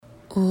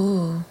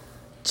Ooh,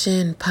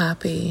 Gin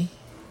Poppy.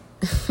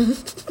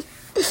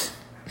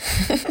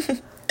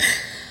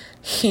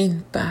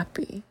 Gin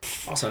Poppy.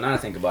 Also, now that I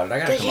think about it, I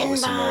gotta come up with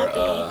some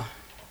more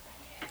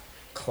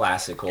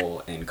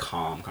classical and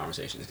calm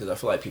conversations because I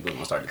feel like people are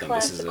gonna start to think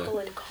this is a.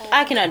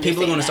 I can understand.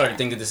 People are gonna start to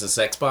think that this is a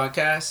sex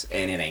podcast,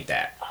 and it ain't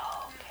that.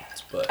 Oh, okay.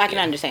 But, I can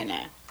understand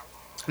that.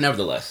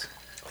 Nevertheless,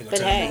 But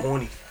hey.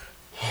 Horny.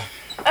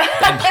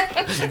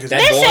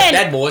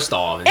 that boy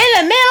starving. In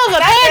the middle of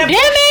a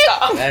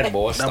pandemic? That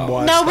boy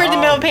starving. No, we're in the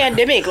middle of a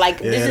pandemic. Like,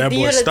 Yeah, these that are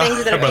boy the things starving.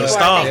 that That brother people are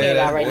starving. thinking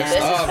Yeah, about right that boy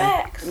now. starving.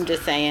 Facts. I'm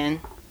just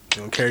saying.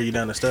 Gonna carry you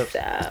down the steps. So,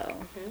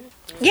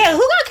 yeah, who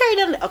got carried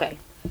down the... Okay.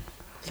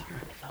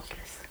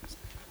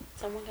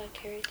 Someone got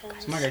carried down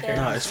the Somebody got steps. carried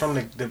No, it's from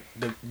the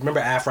remember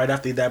right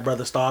after that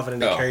brother starving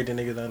and they Oh. carried the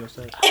nigga down the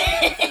steps.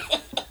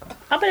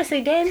 I'm gonna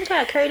say, damn, you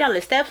got carried down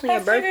the steps on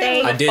your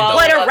birthday. I did, though.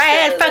 What a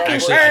rad fucking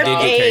Actually, birthday.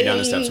 I did get carried down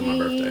the steps on my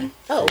birthday.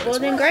 Oh, well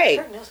then great.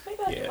 Yeah.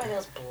 Everybody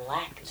else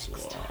black this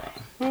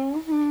time.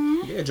 Mm-hmm.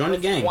 Yeah, join the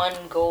gang. One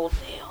gold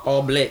nail.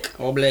 All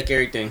black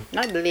everything.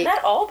 Not believe.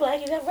 Not all black,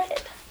 you got red.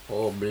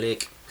 All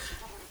black.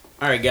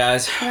 All right,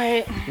 guys.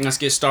 Right. Let's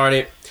get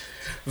started.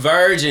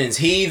 Virgins,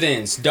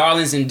 heathens,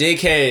 darlings, and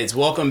dickheads,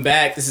 welcome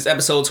back. This is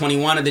episode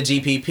 21 of the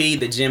GPP,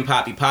 the Gin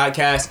Poppy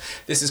podcast.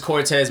 This is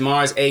Cortez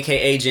Mars,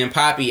 a.k.a. Gin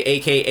Poppy,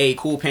 a.k.a.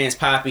 Cool Pants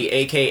Poppy,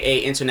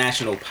 a.k.a.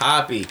 International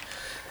Poppy.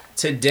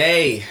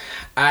 Today,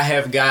 I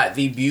have got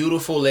the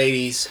beautiful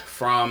ladies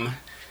from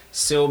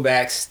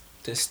Silbax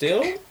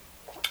Distilled.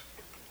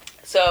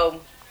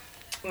 So,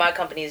 my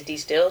company is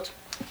Distilled,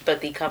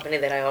 but the company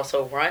that I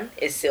also run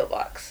is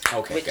Sealbox.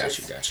 Okay, which got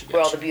is you.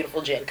 where all the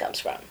beautiful gin comes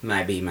from.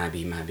 My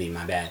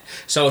bad.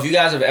 So if you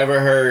guys have ever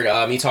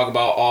heard me talk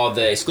about all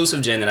the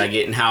exclusive gin that I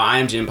get and how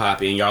I'm Gin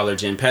Poppy and y'all are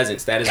gin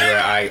peasants, that is where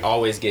I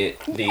always get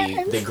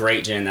the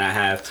great gin that I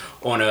have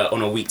on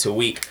a week to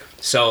week.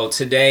 So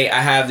today I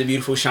have the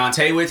beautiful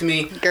Shantae with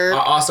me. Girl.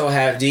 I also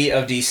have D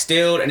of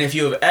Distilled, and if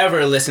you have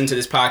ever listened to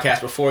this podcast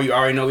before, you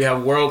already know we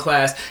have world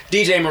class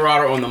DJ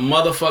Marauder on the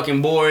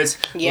motherfucking boards.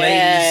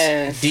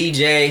 Yes. Ladies,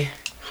 DJ,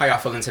 how y'all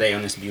feeling today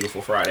on this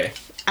beautiful Friday?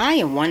 I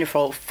am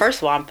wonderful. First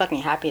of all, I'm fucking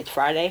happy it's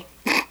Friday.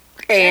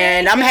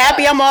 And I'm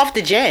happy I'm off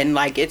the gin.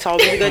 Like, it's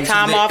always a good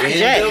time off the End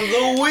gin.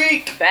 of the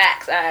week.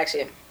 Facts. I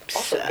actually am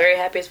also very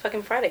happy it's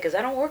fucking Friday because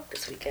I don't work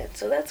this weekend,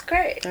 so that's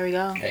great. There we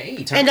go.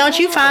 Hey, And don't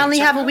you finally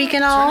have a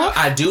weekend off?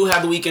 I do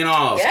have the weekend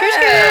off.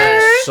 Yeah.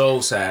 I'm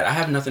so sad. I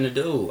have nothing to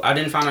do. I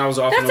didn't find out I was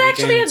off on That's the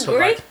actually weekend. a until,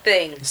 great like,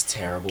 thing. it's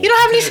terrible. You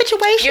don't have any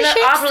situations? You're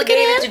not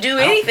obligated to do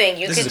anything.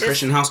 You This can is a just,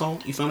 Christian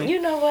household. You feel me?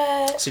 you know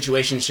what?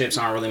 Situationships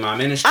aren't really my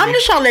ministry. I'm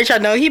just trying to let y'all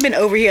know he been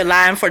over here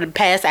lying for the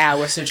past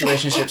hour.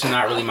 Situationships are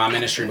not really my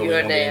ministry, but we're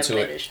Your gonna get damn into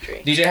ministry.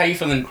 it. DJ, how you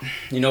feeling?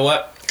 You know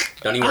what?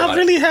 Don't even worry I about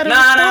really it. had a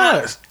Nah.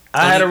 response.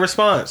 I had a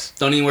response.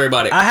 Don't even worry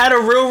about it. I had a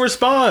real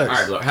response. All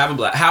right, Blur, have a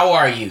blast. How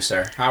are you,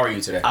 sir? How are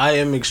you today? I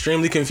am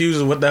extremely confused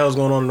with what the hell's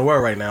going on in the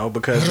world right now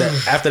because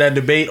after that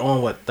debate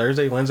on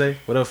Thursday, Wednesday,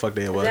 whatever the fuck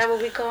day it Is was. that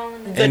what we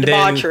calling it? The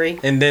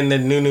debauchery. And then the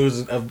new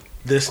news of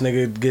this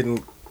nigga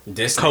getting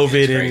This COVID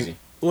is and crazy.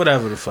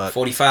 whatever the fuck.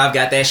 45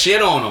 got that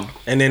shit on him.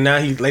 And then now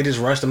they just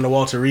rushed him to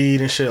Walter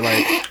Reed and shit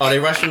like. Oh, they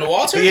rushed from the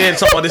Walter? Yeah,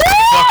 talking about this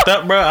nigga fucked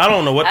up, bro. I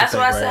don't know what That's to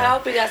why I think said right I now.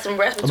 hope he got some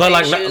respiratory But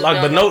like, issues.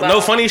 but no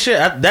funny shit.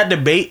 That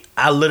debate,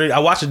 I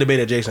watched the debate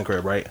at Jason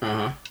crib, right?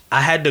 Uh-huh. I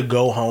had to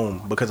go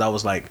home because I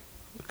was like,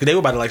 cause they were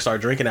about to like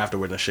start drinking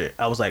afterward and shit.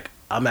 I was like,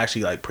 I'm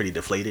actually like pretty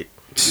deflated.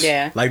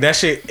 Yeah. Like that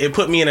shit, it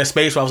put me in a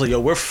space where I was like, yo,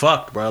 we're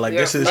fucked, bro. Like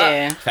You're this is, fucked.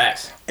 Yeah.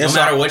 Facts. No And so-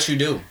 matter what you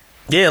do.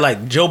 yeah,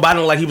 like Joe Biden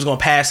looked like he was gonna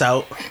pass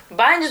out,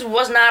 Biden just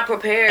was not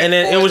prepared. and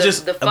then for it was the,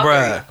 just, the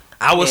bruh.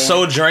 I was Yeah.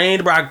 so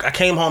drained, bro. I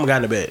came home and got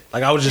into bed.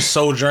 Like I was just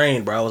so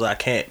drained, bro. I was like,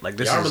 I can't. Like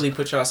this Y'all is. really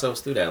put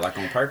yourselves through that, like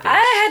on purpose.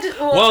 I had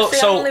to. Well, see,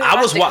 so only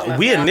I was. watched it 'cause my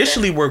We fiance-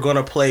 initially were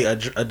gonna play a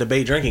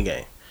debate drinking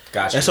game.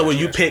 Gotcha. And so when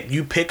gotcha.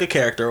 you pick a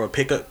character or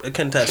pick a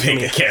contestant.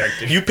 Pick a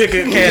character. You pick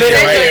a Literally,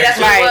 candidate, right? that's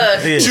what it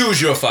was. Yeah.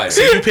 Choose your fight.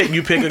 So you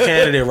pick a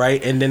candidate,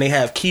 right? And then they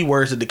have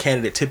keywords that the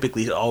candidate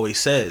typically always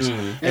says.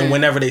 And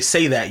whenever they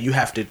say that, you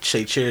have to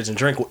say cheers and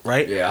drink,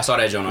 right? Yeah, I saw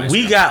that joint on Instagram.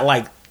 We got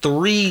like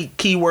 3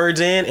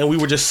 keywords in, and we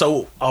were just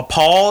so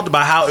appalled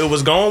by how it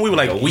was going. We were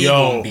like, we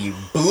yo. gonna be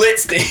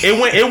blitzed.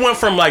 It went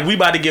from like we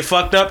about to get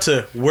fucked up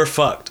to we're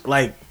fucked.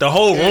 Like the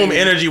whole room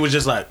energy was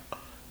just like,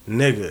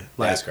 nigga.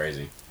 Like That's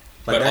crazy.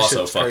 Like, But that also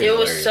shit was fucking crazy. It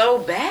was hilarious. so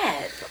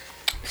bad.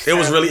 it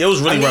was really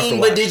rough to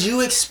watch. but did you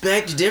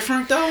expect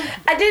different though?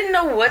 I didn't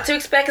know what to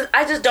expect because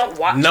I just don't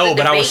watch. No, the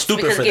but I was debates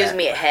stupid because for it gives that.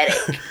 me a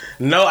headache.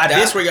 No,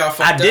 That's where y'all I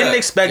fucked didn't up.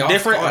 expect Y'all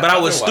different, thought but I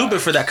was otherwise.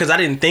 stupid for that because I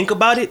didn't think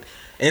about it.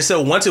 And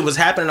so once it was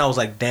happening, I was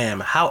like, damn,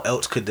 how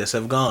else could this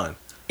have gone?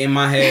 In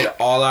my head,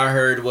 all I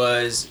heard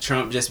was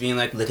Trump just being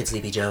like, "Look at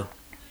Sleepy Joe.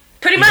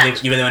 Pretty You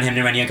much. really want him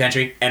to run your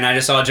country?" And I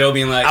just saw Joe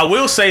being like, I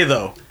will say,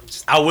 though,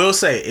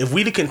 if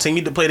we'd have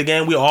continued to play the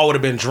game, we all would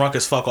have been drunk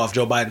as fuck off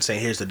Joe Biden saying,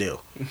 here's the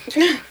deal.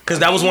 Because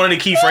that was one of the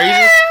key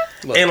phrases.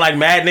 Look. And like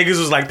mad niggas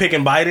was like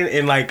picking Biden.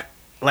 And like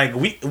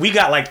we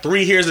got like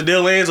 3 here's the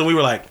deal ins and we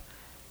were like,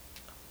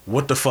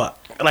 what the fuck?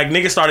 Like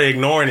niggas started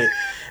ignoring it.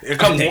 A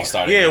couple, Nick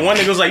started yeah, doing one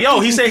nigga was like, "Yo,"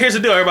 he said, "Here's the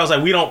deal." Everybody was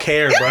like, "We don't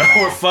care, bro.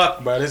 We're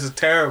fucked, bro. This is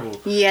terrible."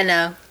 Yeah,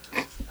 no.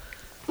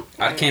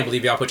 I can't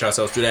believe y'all put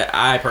yourselves through that.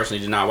 I personally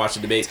did not watch the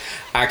debates.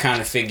 I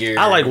kind of figured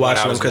I like what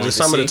watching them was because going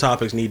some to of the see.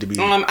 topics need to be.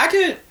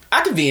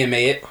 I could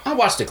VMA it. I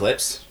watched the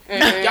clips. Y'all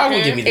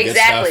gonna give me the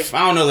Exactly. good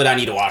stuff. I don't know that I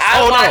need to watch it.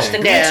 I Oh watched no,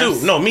 the me dance.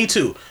 too. No, me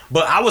too.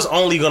 But I was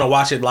only gonna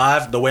watch it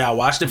live the way I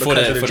watched it For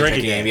because the- of the for the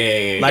drinking drinking game.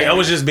 game. Yeah. Like I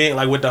was just being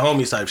like with the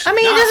homies type shit. I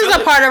mean, No, I this is feel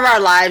a it. part of our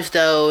lives,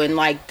 though, and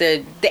like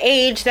the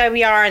age that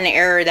we are and the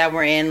era that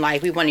we're in.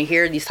 Like, we want to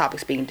hear these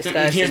topics being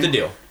discussed. Here's the and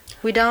deal.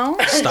 We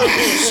don't. Stop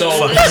it. So,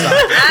 Fucking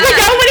stop. We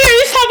don't want to hear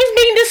these topics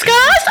being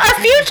discussed. Our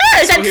future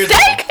is here's the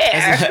at thing.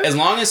 stake here. As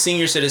long as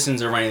senior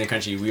citizens are running the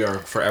country, we are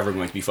forever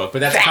going to be fucked. But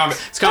that's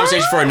it's a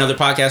conversation for another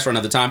podcast for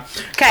another time.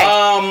 Okay.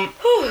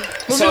 Moving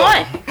So,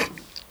 on.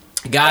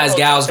 guys, Oh,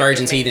 gals, that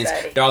virgins, makes me heathens,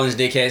 excited. darlings,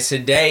 dickheads.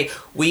 Today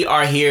we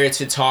are here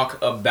to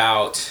talk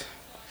about.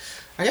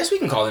 I guess we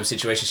can call them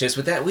situationships,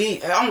 but that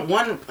on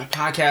one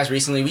podcast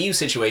recently we used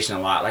situation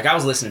a lot. Like I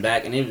was listening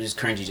back and it was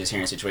cringy just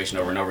hearing situation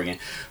over and over again.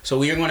 So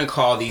we are going to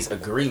call these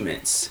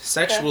agreements,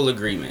 sexual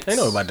agreements. Ain't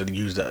nobody about to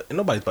use that. Ain't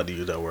nobody's about to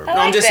use that word. Oh. No,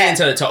 I'm like just that.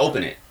 saying to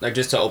open it, like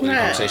just to open the Yeah.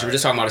 conversation. We're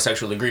just talking about a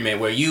sexual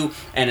agreement where you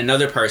and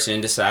another person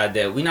decide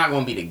that we're not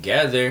going to be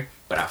together,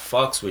 but I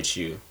fucks with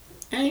you,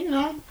 and you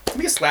know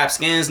we can slap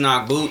skins,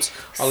 knock boots,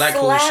 all that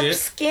cool shit.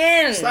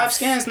 Skins. Slap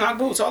skins, knock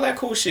boots, all that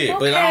cool shit.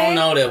 But I Okay. don't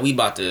know that we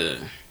about to.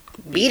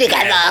 Be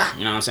together.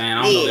 You know what I'm saying?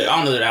 I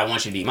don't know that I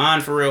want you to be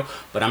mine for real,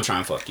 but I'm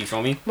trying to fuck. You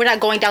feel me? We're not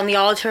going down the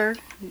altar.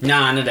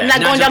 Nah, none of that. I'm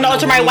not going down the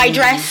altar in my jumping white over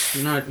dress.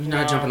 brooms. You're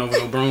not jumping over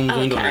no brooms. We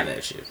ain't doing none of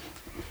that shit.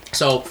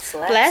 So,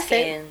 Slap Bless it.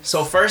 skins.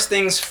 so first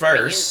things use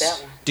first. that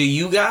one. Do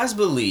you guys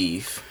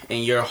believe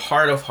in your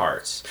heart of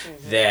hearts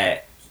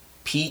that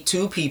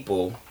two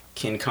people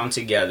can come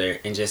together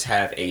and just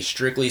have a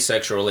strictly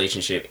sexual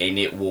relationship and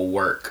it will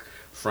work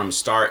from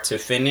start to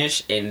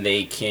finish and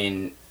they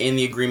can end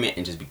the agreement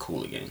and just be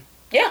cool again?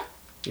 Yeah.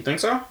 You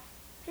think so?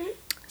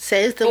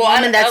 Says the Well, I-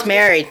 woman that's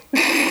married.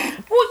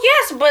 Well,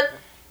 yes, but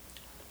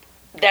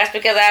that's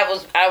because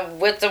I'm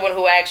with someone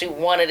who I actually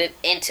wanted an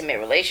intimate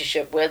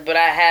relationship with. But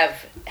I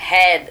have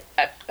had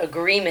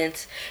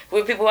agreements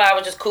with people who I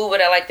was just cool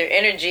with. I like their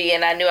energy,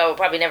 and I knew I would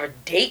probably never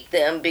date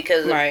them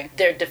because of Right.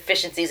 their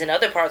deficiencies in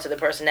other parts of the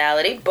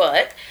personality.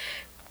 But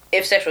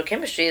if sexual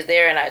chemistry is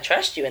there and I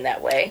trust you in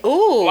that way,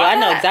 Ooh, why I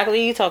know not? exactly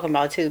what you talking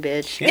about too,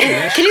 bitch.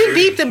 Yeah, Can you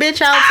beep the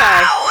bitch out?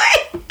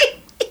 Sorry.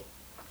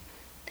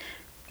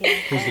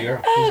 Who's the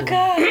girl? Oh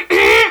God.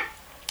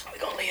 We're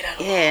gonna leave that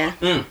alone.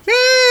 Yeah.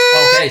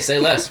 Okay, say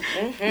less.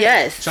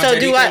 Yes. Shantae, So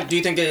do I? do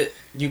you think that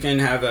you can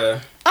have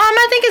a?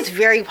 I think it's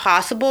very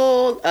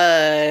possible.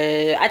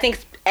 I think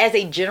as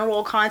a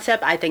general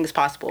concept, I think it's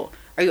possible.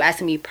 Are you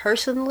asking me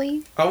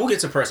personally? Oh, we'll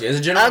get to Percy. As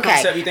a general Okay.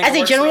 concept, you think As it a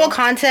works general well?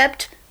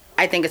 concept,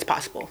 I think it's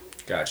possible.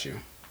 Got you.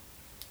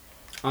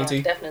 Yeah,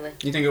 Auntie, definitely.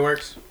 you think it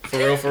works? For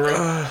real, for real?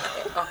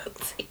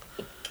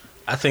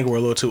 I think we're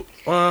a little too.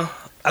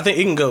 I think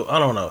it can go. I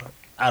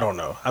don't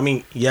know. I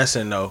mean, yes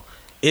and no.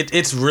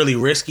 It's really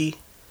risky.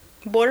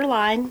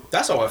 Borderline.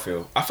 That's how I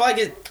feel. I feel like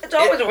It's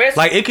always a risk.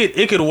 Like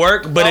it could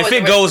work, but if Always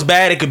it a goes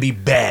bad, it could be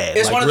bad.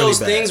 it's like, one of really those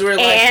bad. things where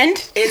like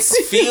And it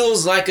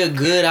feels like a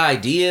good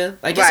idea.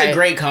 Like it's a Right.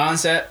 great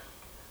concept.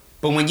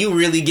 But when you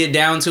really get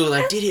down to it,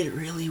 like, did it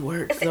really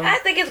work? See, though? I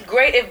think it's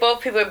great if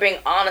both people are being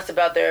honest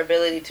about their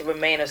ability to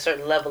remain a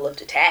certain level of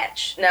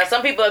detached. Now,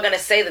 some people are going to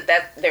say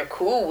that they're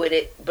cool with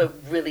it, but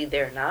really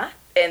they're not.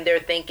 And they're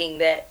thinking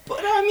that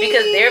But I mean,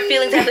 because their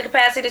feelings have the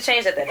capacity to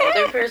change, that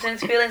other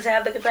person's feelings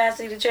have the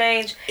capacity to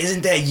change.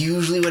 Isn't that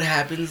usually what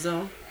happens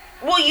though?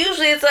 Well,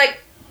 usually it's like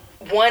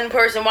one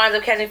person winds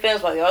up catching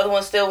feelings while the other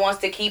one still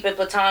wants to keep it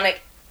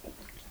platonic.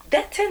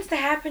 That tends to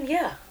happen,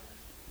 yeah.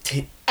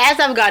 as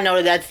I've gotten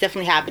older, that's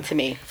definitely happened to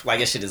me. Like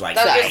that shit is like.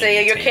 I was gonna say,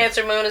 yeah, your 10.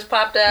 Cancer moon has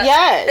popped up.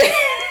 Yes.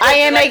 I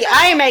am Like,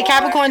 a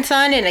Capricorn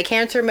sun and a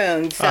Cancer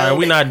moon. So All right,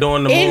 we not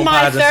doing the in moon my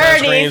pies and 30s.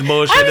 sunscreens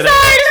bullshit I'm today.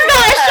 sorry, this is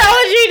not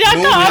astrology. That's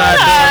Moon all not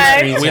I'm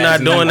doing sorry. We not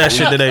doing that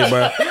shit today,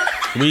 bro.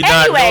 We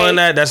not Anyway. doing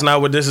that. That's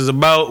not what this is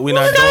about. We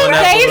not So doing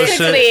that bullshit.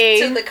 To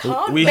basically, the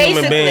con. We Basically.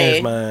 human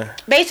beings, man.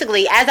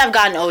 basically, as I've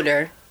gotten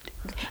older,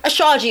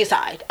 astrology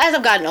aside, as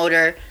I've gotten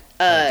older,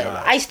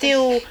 God. I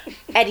still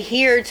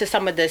adhere to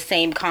some of the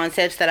same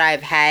concepts that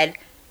I've had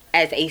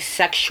as a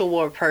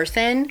sexual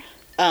person,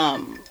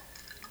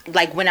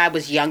 like when I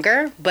was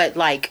younger. But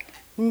like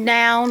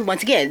now,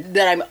 once again,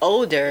 that I'm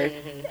older,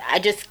 I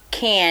just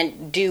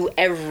can't do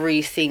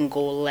every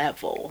single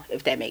level,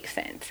 if that makes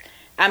sense.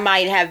 I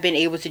might have been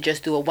able to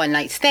just do a one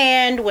night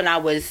stand when I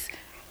was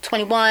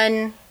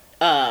 21.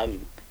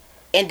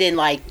 And then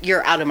like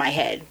you're out of my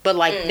head. But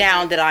like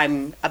now that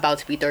I'm about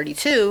to be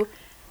 32,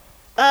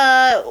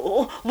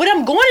 what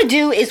I'm going to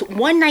do is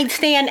one night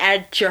stand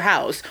at your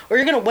house, or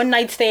you're gonna one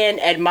night stand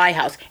at my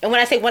house. And when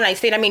I say one night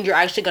stand, I mean you're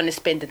actually gonna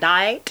spend the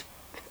night.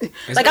 Is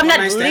Like, it I'm one not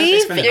night stand? They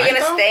leaving. spend the You're night,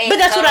 gonna though? stay. But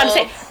that's what I'm cuddle.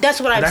 saying.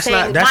 That's what I'm That's saying.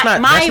 not- that's my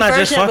not- my that's not just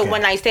version of a fucking.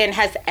 one night stand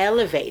has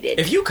elevated.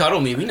 If you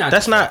cuddle me, we not.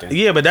 That's just not. fucking.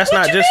 Yeah, but that's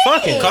not you just mean?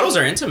 fucking. Cuddles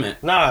are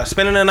intimate. Nah,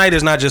 spending the night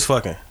is not just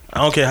fucking. I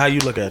don't care how you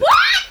look at it.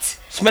 What?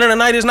 Spending the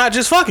night is not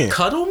just fucking.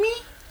 Cuddle me?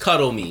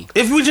 cuddle me.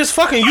 If we just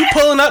fucking, you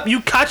pulling up, you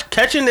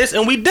catching this,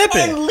 and we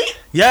dipping.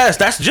 Yes,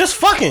 that's just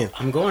fucking.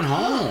 I'm going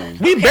home.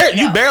 You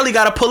barely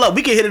gotta pull up.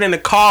 We can hit it in the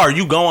car.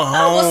 You going home?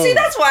 Oh, well, see,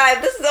 that's why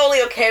this is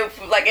only okay.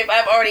 Like if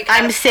I've already.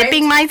 I'm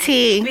sipping my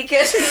tea.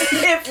 Because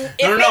if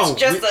No. it's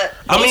just a.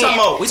 We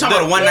talking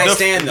about a one night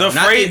stand though.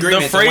 Not the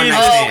agreement. The one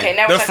night stand. Okay,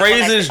 now we're the talking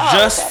phrase about is like-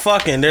 just okay.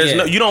 fucking.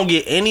 You don't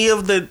get any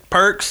of the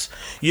perks.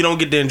 You don't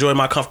get to enjoy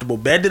my comfortable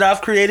bed that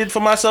I've created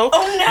for myself.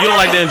 Oh, no. You don't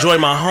like to enjoy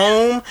my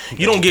home.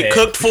 You don't get bed.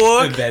 cooked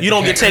for. The bed You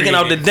don't that get taken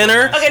out to created.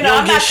 dinner. Okay, You no, don't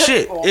I'm get not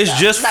shit. cooking for It's it.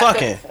 just I'm not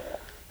fucking. cooking for it.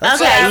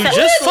 That's Okay, all. You so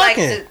just Like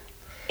fucking. to-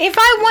 If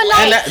I want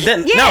And like,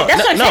 that's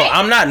what I'm no, saying.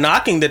 I'm not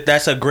knocking that.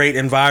 That's a great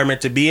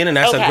environment to be in, and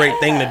that's a Okay. great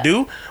thing to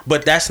do.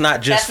 But that's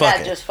not just That's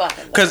fucking. not just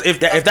fucking. Because if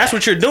that's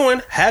what you're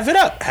doing, have it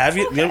up. Have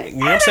you? You know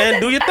what I'm saying?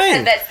 Do your I thing.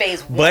 said that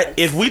phase one. But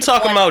if we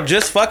talking about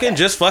just fucking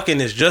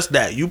is just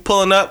that. You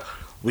pulling up,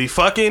 we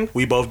fucking,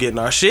 we both getting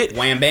our shit.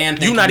 Wham bam.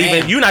 You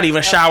not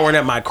even showering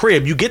at my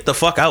crib. You get the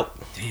fuck out.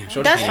 Damn,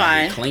 shorty That's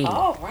can't be fine. Clean.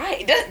 All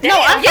right. No,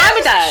 I'm fine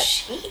with that.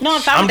 Sheesh. No,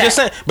 I'm fine I'm with just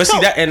that. saying. But see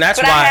that, and that's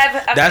But I why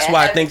have- okay, that's I why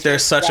I have think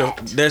there's such that.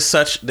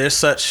 there's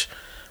such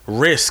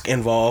risk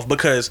involved,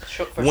 because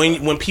For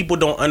when people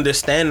don't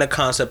understand the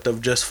concept of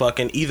just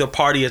fucking, either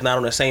party is not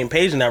on the same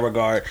page in that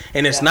regard,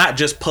 and it's not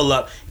just pull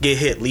up, get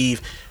hit,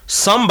 leave.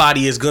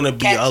 Somebody is gonna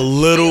be Catch a a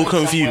little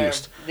feeling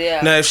confused. somewhere.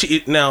 Yeah. Now if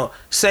she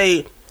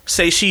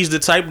say she's the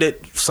type that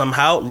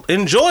somehow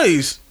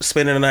enjoys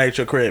spending the night at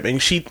your crib,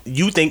 and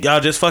you think y'all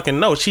just fucking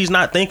know, she's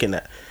not thinking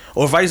that,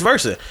 or vice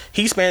versa.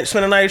 He spent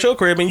the night at your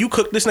crib and you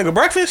cook this nigga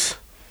breakfast.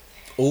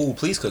 Oh,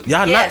 please cook.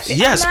 Y'all Yes, not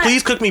yes, I'm not-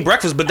 please cook me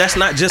breakfast, but that's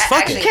not just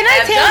fucking. Actually, Can I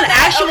I've tell done an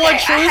that. actual Okay, I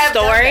true have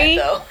done story?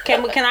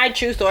 that, Can I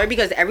true story?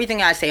 Because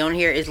everything I say on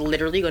here is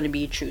literally going to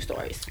be true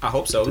stories. I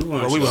hope so. We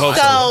We would hope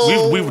so.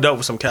 So- We've dealt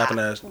with some capping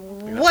ass.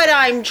 What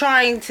I'm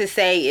trying to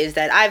say is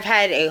that I've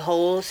had a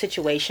whole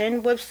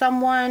situation with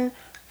someone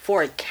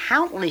for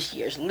countless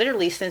years,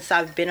 literally since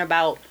I've been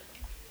about,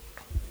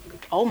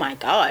 oh my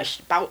gosh,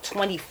 about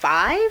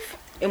 25.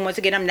 And once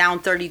again, I'm now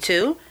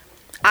 32.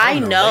 I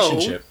know.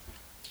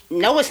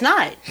 No, it's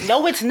not.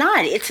 No, it's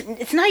not.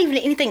 It's not even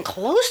anything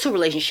close to a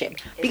relationship,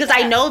 because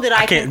I know that I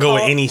I can't can go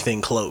with call-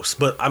 anything close,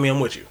 but I mean, I'm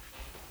with you.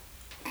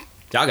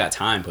 Y'all got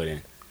time put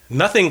in.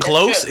 Nothing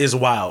close true. is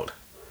wild.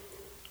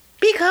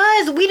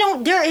 Because we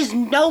don't. There is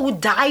no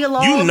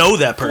dialogue. You know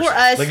that person. for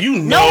us. Like, you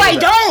No, know I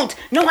that. don't.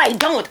 No, I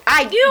don't.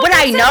 What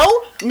I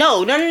know.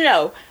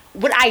 No.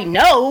 What I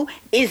know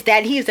is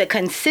that he's a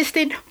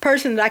consistent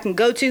person that I can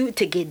go to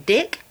get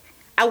dick.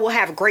 I will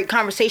have a great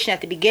conversation at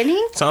the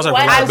beginning. Sounds like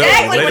Well, reliability.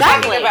 exactly Wait a what minute.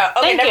 I'm talking about.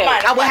 Okay, Thank never you.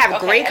 mind. I will have Okay,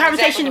 great exactly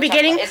conversation in the what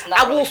we're talking beginning. about. It's not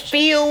I will relationship.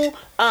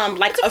 feel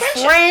like a a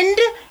friendship. friend.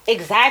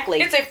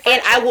 Exactly. It's a And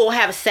friendship. I will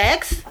have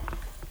sex.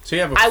 So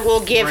you have. I will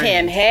give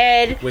him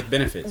head. with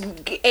benefits.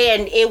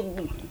 And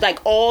it, like,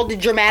 all the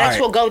dramatics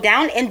Alright. will go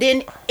down, and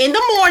then in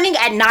the morning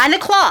at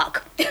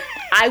 9:00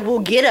 I will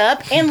get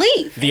up and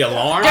leave. The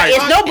alarm. There is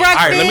no breakfast.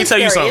 All right, let me tell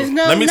you there something. is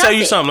no Let me tell you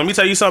nothing. something. Let me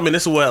tell you something.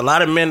 This is what a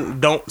lot of men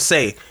don't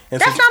say.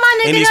 That's not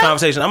my nigga, In these though.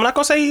 conversations, I'm not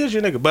gonna say he is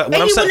your nigga, but what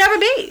And I'm he saying, will never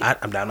be.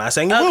 I'm not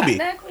saying he will be.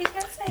 Exactly what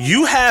I'm saying.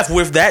 You have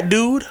with that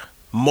dude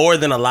more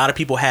than a lot of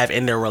people have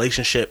in their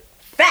relationship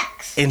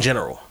Facts. in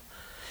general.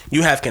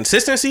 You have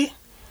consistency,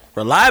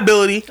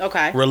 reliability,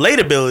 Okay.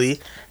 relatability,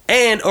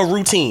 and a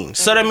routine.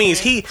 So that means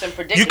Some you can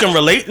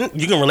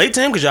predictability. relate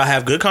to him because y'all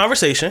have good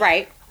conversation.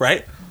 Right.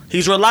 Right?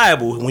 He's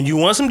reliable. When you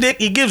want some dick,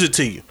 he gives it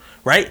to you.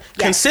 Right? Yes.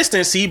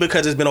 Consistency,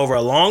 because it's been over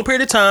a long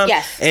period of time.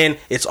 Yes. And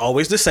it's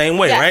always the same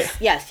way, Yes, right?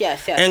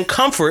 yes. And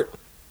comfort,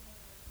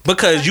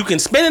 because you can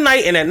spend the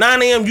night and at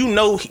 9 a.m. you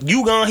know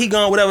you gone, he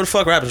gone, whatever the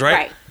fuck happens, right?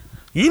 Right.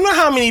 You know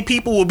how many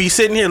people will be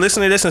sitting here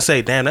listening to this and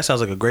say, damn, that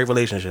sounds like a great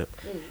relationship.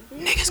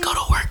 Niggas go to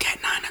work at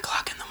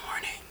 9:00 in the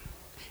morning.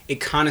 It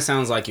kind of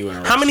sounds like you in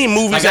a How many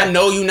movies? Like, I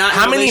know you not.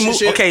 How in a many?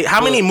 relationship,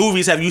 How many but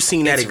movies have you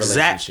seen that it's a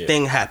exact relationship.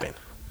 thing happen?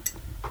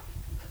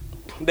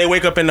 They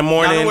wake up in the Now,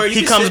 morning. where you He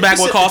can comes sip- back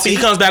you with sip the coffee. He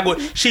tea. comes back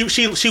with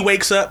she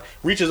wakes up,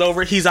 reaches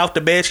over. He's out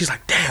the bed. She's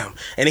like, damn.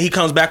 And then he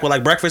comes back with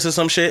like breakfast or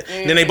some shit.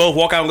 Then they both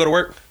walk out and go to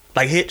work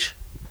like Hitch.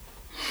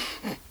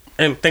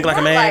 And think like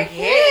a man. Like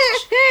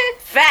Hitch.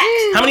 Facts.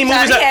 How many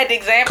Now, movies? he had the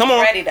example Come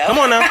on, ready though. come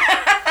on now.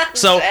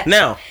 So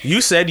now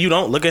you said you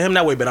don't look at him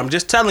that way, but I'm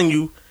just telling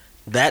you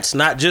that's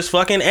not just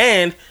fucking.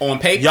 And on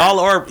paper, y'all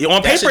are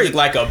on that should paper look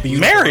like a beautiful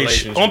marriage.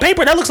 relationship. On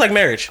paper, that looks like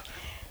marriage.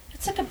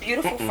 It's like a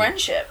beautiful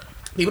friendship.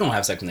 People don't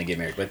have sex when they get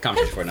married, but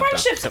conversation for enough time.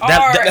 Friendships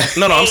That, are.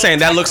 no, I'm saying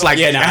that looks like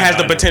Yeah, it has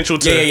the potential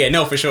to. Yeah,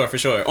 no, for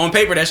sure. On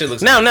paper, that shit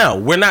looks. Now,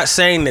 we're not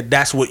saying that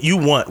that's what you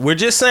want. We're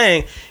just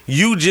saying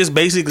you just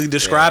basically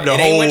described Yeah,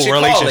 the it ain't whole what you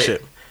call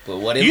relationship. it, but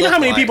what it You know how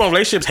look many like. people in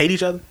relationships hate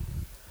each other?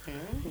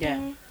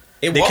 Yeah.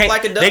 It They walk can't.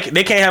 like a duck.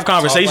 They can't have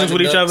conversations like a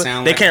with each duck, other.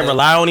 sound They like a can't duck.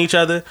 rely on each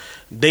other.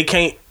 They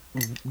can't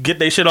get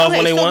their shit off Okay,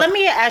 when they so want. let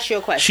me ask you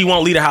a question. She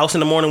won't leave the house in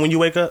the morning when you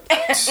wake up.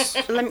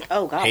 Let me.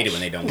 Oh God. hate it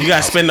when they don't. You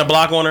gotta spin the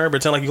block on her,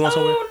 pretend like you going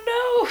somewhere. Oh no.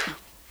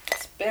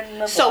 Spin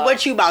the So block.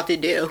 what you about to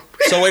do?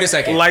 So wait a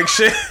second. Like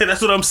shit.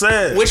 That's what I'm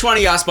saying. Which one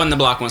of y'all spun the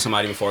block on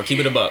somebody before? Keep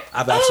it a buck.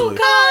 I've absolutely.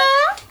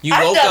 God. You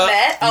I've woke done up.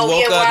 that. You Oh,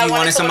 woke yeah, where up. I You wanted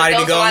wanted somebody to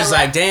someone to go, go, and it's so I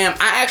like, damn,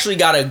 I actually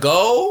gotta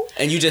go.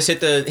 And you just hit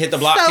the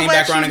block, So came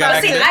back what around, and you got gonna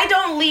back See, in bed. I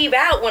don't leave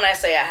out when I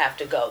say I have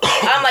to go.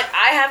 I'm like,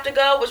 I have to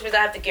go, which means I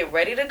have to get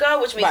ready to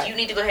go, which means Right. you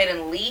need to go ahead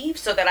and leave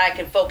so that I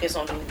can focus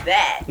on doing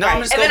that. No,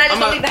 I'm just and then I just I'm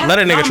don't a- leave the house. Let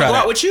a No, nigga I'm try go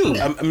that. out with you.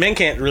 Men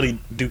can't really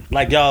do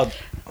like y'all.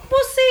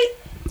 Well, see,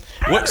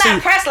 I'm What- not see-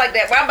 pressed like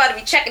that. Where I'm about to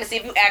be checking to see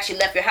if you actually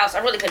left your house. I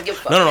really couldn't give a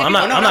fuck. No, If I'm you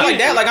not. No, I'm not not like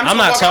that. Like, I'm I'm just not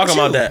gonna walk out talking with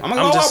about you. that. I'm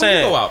gonna I'm go just out when you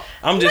saying. go out.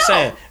 I'm just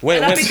saying.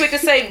 And I'll be quick to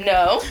say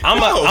no.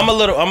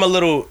 I'm a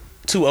little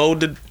too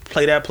old to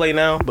play that play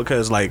now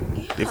because like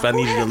if I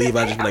needed to leave,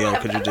 I just be like, yo,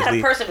 could you I'm just not a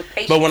leave? person with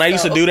patience, But when I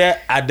used to though. do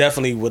that, I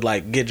definitely would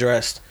like get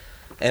dressed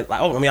and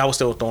like, I was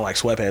still throwing like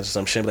sweatpants or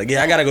some shit. Like,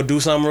 yeah, I gotta go do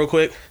something real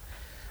quick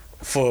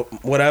for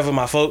whatever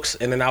my folks,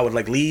 and then I would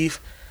like leave.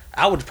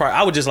 I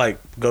would just like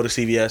go to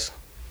CVS,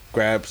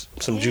 grab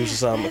some juice or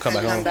something, and come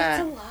back home.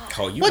 That.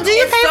 Oh, you Well, went do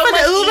you out. pay So for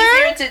much the Uber?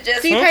 easier to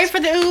just Do you pay for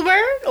the Uber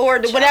or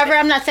whatever?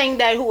 I'm not saying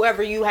that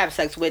whoever you have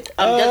sex with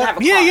doesn't have a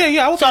car.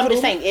 yeah, I would So pay I'm for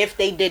just the saying if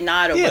they did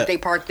not or Yeah. if they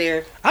parked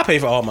there. I pay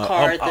for all my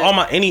Car, all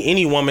my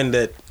any woman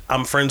that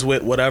I'm friends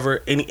with,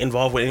 whatever, any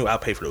involved with, I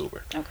pay for the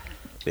Uber. Okay.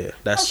 Yeah,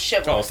 that's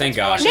shit. Oh, thank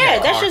God. Yeah, Yeah,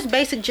 that's car. just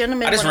basic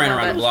gentleman. I just ran 101.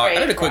 around the block. I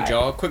did a quick Right.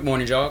 jog, quick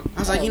morning jog. I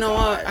was like, you know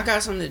what? I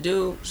got something to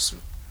do. Just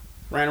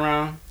ran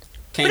around.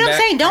 Came But I'm back.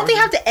 saying, don't they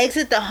have to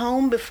exit the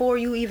home before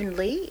you even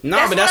leave? No,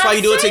 That's but that's what why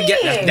I'm you do it saying.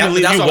 together. You That's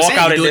you what I'm walk saying.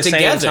 out You at do the it same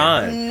together.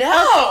 time.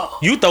 No.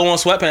 You throw on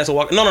sweatpants and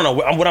walk. No.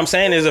 What I'm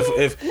saying is, if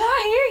No,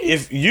 I hear you.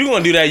 if you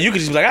gonna do that, you could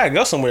just be like, I gotta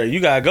go somewhere. You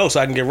gotta go so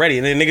I can get ready.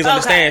 And then niggas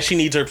understand she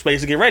needs her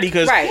space to get ready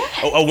because Right.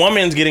 a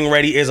woman's getting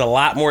ready is a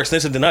lot more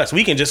extensive than us.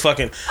 We can just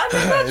fucking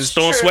that's just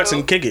throw on true. sweats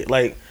and kick it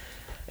like.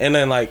 And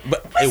then like,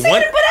 but But it see,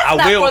 one, but that's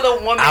not for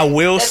the woman I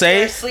will that say,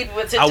 you're sleeping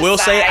with to I will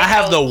say, decide I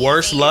have how the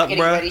worst easy luck,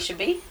 getting bruh. ready should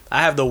be.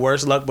 I have the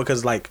worst luck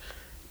because like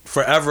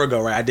forever ago,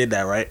 right? I did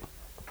that, right?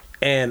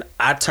 And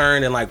I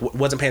turned and like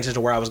wasn't paying attention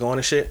to where I was going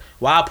and shit.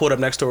 While I pulled up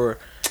next to her,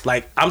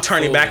 like I'm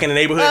turning back in the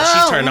neighborhood, and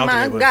she's turning out the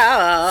my neighborhood.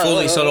 God.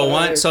 Fully.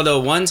 So the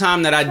one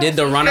time that I did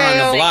the run around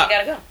the You block,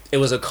 gotta go. it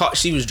was a car.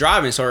 She was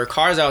driving, so her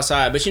car's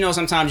outside. But you know,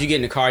 sometimes you get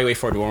in the car, you wait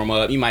for it to warm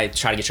up. You might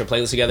try to get your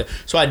playlist together.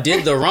 So I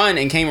did the run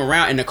and came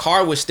around, and the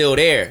car was still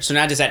there. So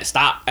now I just had to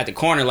stop at the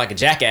corner like a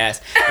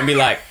jackass and be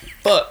like,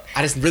 "Fuck,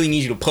 I just really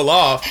need you to pull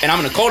off." And I'm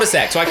in a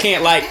cul-de-sac, so I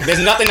can't like. There's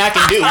nothing I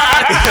can do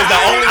because the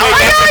only way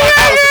back to my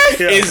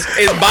house is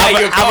by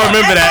your car. I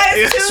remember that.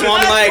 So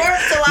I'm like,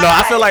 No,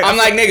 I feel like I'm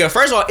like, nigga,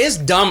 first of all, it's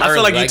dumb I feel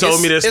early. like you told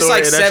it's, me this It's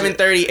story, like and that's-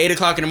 7:30, 8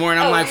 o'clock in the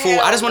morning. I'm Oh, like, fool, I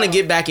hell just want to no.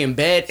 get back in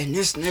bed, and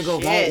this nigga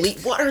won't Shit.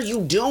 leave. What are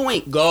you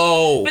doing?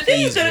 Go. But then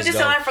you Please, could have just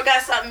go. said, I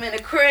forgot something in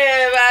the crib.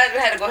 I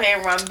had to go ahead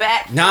and run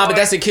back. Nah, but for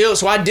that's it. the kill.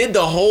 So I did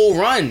the whole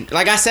run.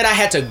 Like I said, I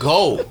had to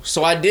go.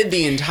 So I did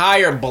the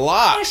entire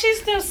block. And she's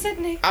still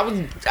sitting there.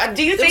 Do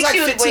Do you think like she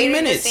was 15 waiting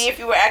minutes. to see if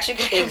you were actually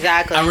going to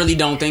Exactly. I really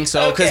don't think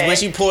so. Because Okay. when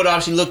she pulled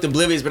off, she looked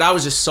oblivious. But I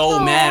was just so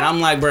mad. I'm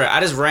like, bro, I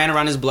just ran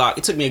around this block.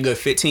 It took me a good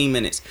 15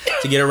 minutes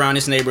to get around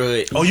this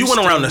neighborhood. oh, you went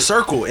around the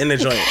circle in the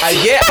joint.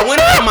 Yeah, I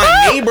went around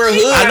my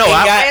neighborhood. I know,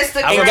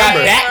 And I got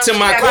remember. back to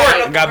my She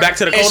court. Got back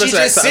to the And she's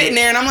cul-de-sac. just sitting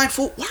there, and I'm like,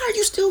 fool, why are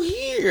you still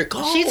here?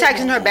 Go. She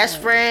texting her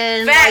best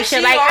friend. Fact, Like, shit,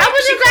 she like I already-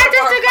 was she just at this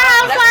called her nigga house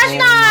phone. last Oh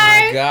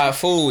my night. God,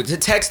 fool. To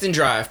text and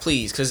drive,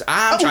 please, because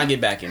I'm trying to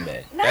get back in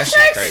bed. That's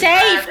That's crazy.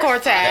 safe,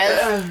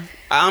 Cortez.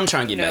 I'm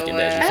trying to get back in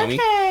bed. You feel me?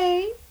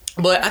 Okay.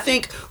 But I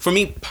think for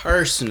me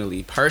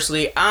personally,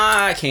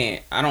 I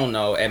don't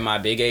know at my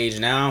big age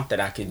now that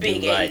I could do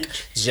Big like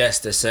age.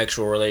 just a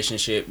sexual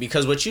relationship,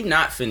 because what you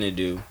not finna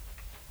do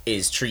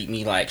is treat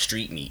me like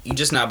street meat. You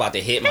just not about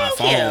to hit my Thank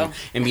phone you.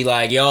 and be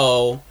like,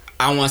 yo,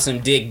 I want some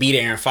dick, be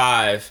there in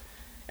 5.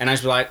 And I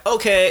just be like,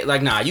 okay,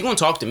 like, nah, you gonna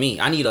talk to me.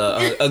 I need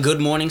a good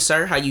morning,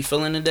 sir. How you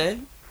feeling today?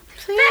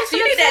 See, Facts,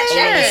 you need that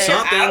that's check.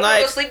 what I'm Something I was like-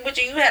 going to sleep with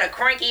you. You had a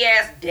cranky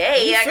ass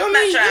day. You Like, feel I'm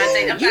not me? trying to Yeah.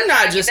 think. I'm You're not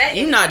not trying just to get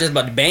that you're not just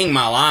about to bang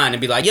my line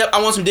and be like, yep,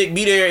 I want some dick,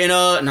 be there. And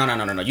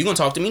no. You gonna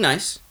talk to me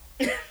nice.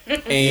 And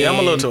Yeah, I'm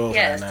a little too old for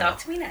Yes, that now. talk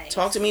to me nice.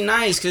 Talk to me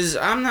nice, cause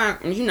you're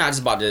not just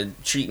about to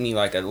treat me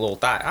like a little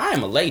thot. I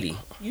am a lady.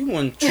 You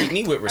want to treat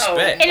me with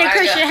respect. In a My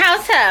Christian God.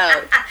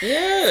 household.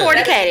 Yeah. For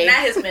the- That is Katie. not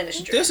his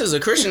ministry. This is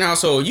a Christian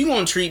household. You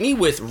gonna treat me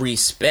with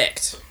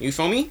respect. You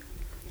feel me?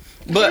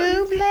 But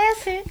You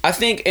bless it. I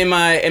think in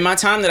my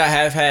time that I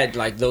have had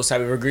like those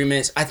type of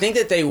agreements, I think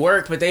that they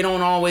work, but they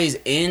don't always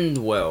end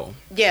well.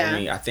 Yeah. For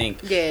me, I think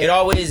Yeah. it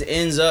always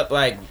ends up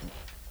like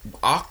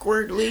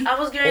awkwardly. I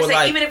was going to Or, say,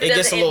 like, even if it it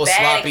gets doesn't a little end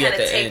bad, sloppy it at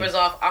kind of the end. tapers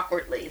off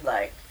awkwardly.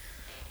 Like,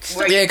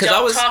 where Yeah, you 'cause I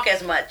don't was- talk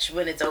as much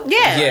when it's over.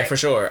 Yeah. Yeah, Like, for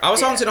sure. I was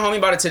talking Yeah. to the homie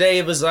about it today.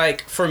 It was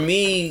like, for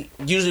me,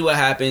 usually what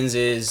happens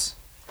is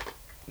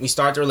we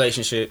start the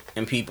relationship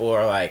and people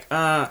are like,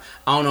 I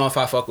don't know if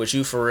I fuck with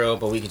you for real,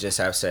 but we could just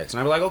have sex. And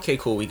I'm like, okay,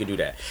 cool, we could do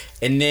that.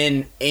 And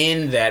then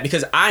in that,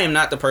 because I am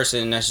not the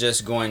person that's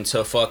just going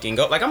to fucking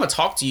go, like, I'm going to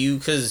talk to you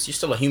because you're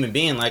still a human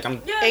being. Like,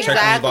 I'm Yeah. checking you,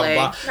 blah, blah,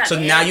 blah. Not So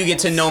now you get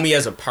to animals. know me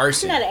as a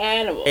person. Not an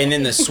animal. And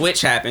then the switch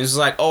happens. It's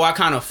like, oh, I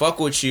kind of fuck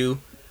with you,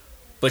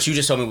 but you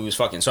just told me we was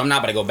fucking. So I'm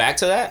not going to go back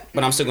to that,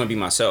 but I'm still going to be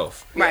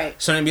myself. Right.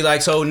 So then be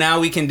like, so now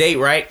we can date,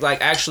 right?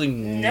 Like, actually,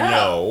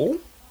 no.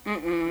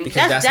 Because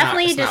That's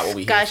definitely not what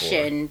we here for.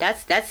 discussion.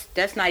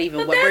 That's not even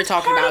But what we're that's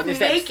talking part about of in this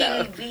making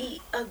episode. the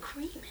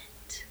agreement.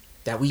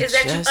 That we Is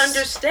that you just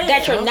understand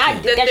That you're not.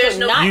 Okay. That there's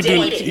you're no not. You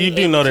going do to you be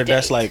do able know to that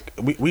that's date. like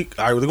we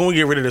all right, we're gonna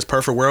get rid of this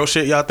perfect world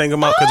shit y'all thinking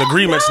about because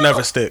agreements no.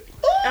 never stick.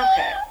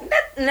 Okay,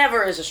 that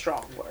never is a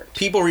strong word.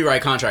 people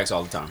rewrite contracts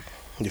all the time.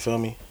 You feel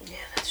me? Yeah,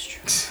 that's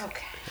true.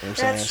 Okay. You know what I'm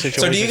saying? That's true.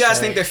 So do you Situations guys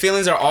think change. their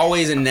feelings are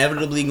always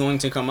inevitably going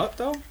to come up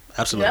though?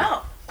 Absolutely.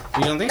 No,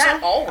 You don't think not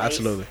so? always.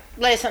 Absolutely.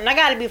 Listen, I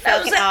gotta be I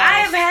fucking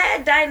have honest.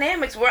 had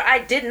dynamics where I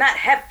did not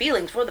have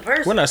feelings for the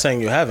person. We're not saying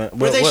you haven't.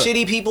 Were they what-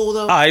 shitty people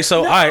though? All right,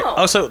 so No. all right.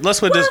 Oh, so let's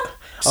put this.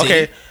 See?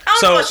 Okay, I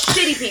don't know so about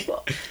shitty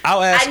people.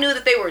 I'll ask. I knew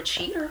that they were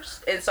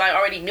cheaters, and so I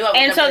already knew I was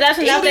And never so gonna that's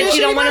date enough them that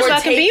you don't want to or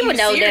fucking take be you with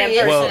no damn serious.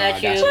 person Well, that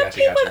I got you. you. But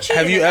people cheat.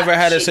 Have you and ever not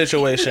had a cheat.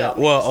 situation? You know,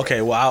 Well,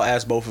 okay. Well, I'll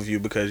ask both of you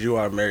because you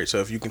are married. So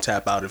if you can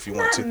tap out if you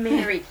want not to.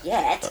 married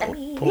yet. I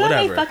mean, You have a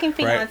Whatever, fucking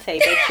right? fiance,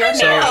 bitch. You're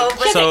So- married.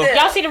 but so- still.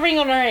 Y'all see the ring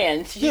on her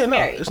hand. She's Yeah, no,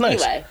 married. it's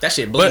nice. Anyway. That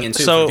shit But, blinging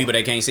too so- for people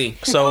that can't see.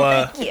 So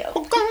Thank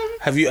you.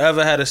 have you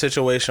ever had a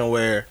situation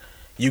where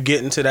you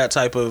get into that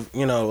type of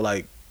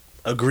like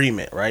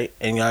agreement, right?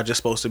 And y'all just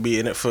supposed to be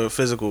in it for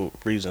physical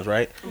reasons,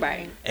 right?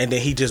 Right. And then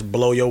he just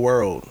blow your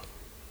world.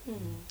 Are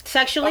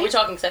Sexually? we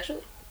talking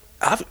sexually?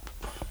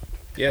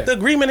 Yeah. The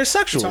agreement is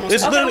sexual. It's almost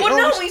It's Okay, literally well, no,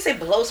 almost- when you say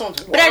blow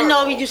someone's But I don't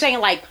know world. if you're saying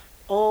like,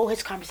 oh,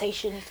 his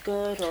conversation is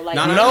good, or like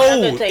No, No,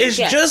 other things. it's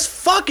Yeah. just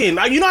fucking.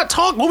 Are you not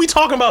talking? What we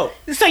talking about?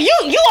 So you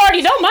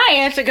already know my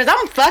answer because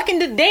I'm fucking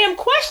the damn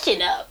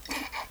question up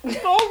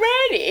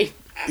already.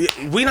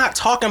 We not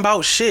talking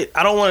about shit.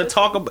 I don't want to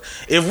talk about.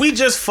 If we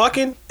just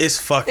fucking, it's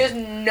fucking. There's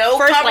no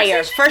First layer.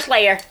 conversation. First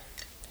layer.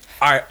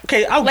 All right.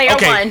 Okay. Layer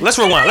okay. one. Let's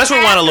rewind. Let's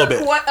rewind a little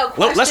bit.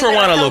 Let's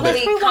rewind a little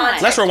bit.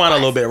 Let's rewind a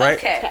little bit, right?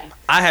 Okay.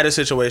 I had a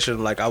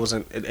situation like I was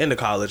into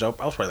college. I was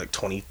probably like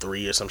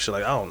 23 or some shit.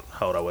 Like I don't know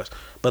how old I was,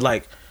 but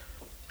like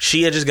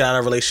she had just got out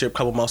of a relationship a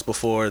couple months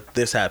before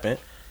this happened.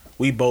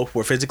 We both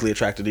were physically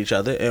attracted to each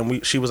other,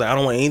 and she was like, "I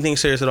don't want anything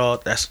serious at all.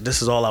 This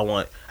is all I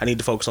want. I need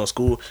to focus on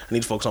school. I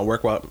need to focus on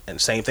work." And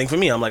same thing for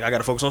me. I'm like, I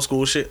gotta focus on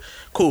school. Shit,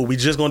 cool. We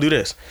just gonna do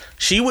this.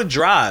 She would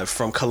drive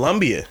from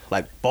Columbia,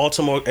 like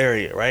Baltimore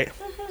area, right,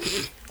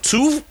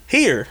 to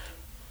here.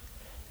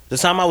 The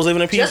time I was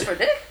living in PG. Just for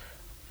dick?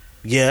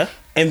 Yeah,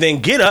 and then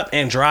get up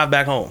and drive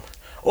back home,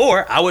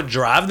 or I would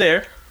drive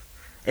there,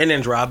 and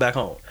then drive back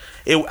home.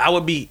 I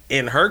would be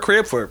in her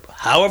crib for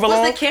however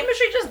long. Was the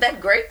chemistry just that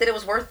great that it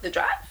was worth the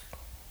drive?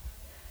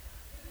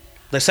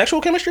 The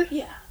sexual chemistry?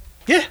 Yeah.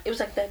 Yeah. It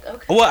was like that.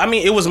 Okay. Well, I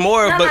mean, it was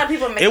more of, Not a lot of but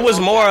people make it was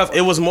long more drives. of,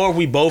 it was more.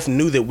 We both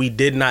knew that we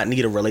did not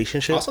need a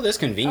relationship, Also, there's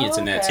convenience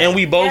in that Okay. too. and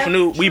we both Yeah,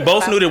 knew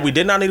true. that we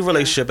did not need a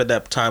relationship at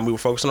that time. We were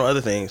focusing on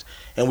other things,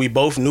 and we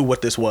both knew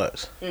what this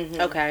was,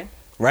 Okay.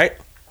 right?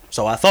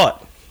 So I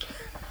thought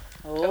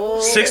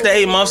Oh, 6 to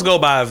 8 months go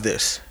by of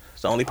this.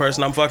 It's the only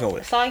person I'm fucking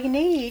with. that's all you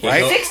need.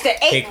 Right? 6 to 8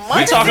 Hey, months.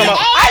 we talking about-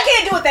 I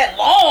can't do it that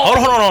long.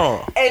 Hold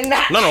on. And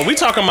not. No. We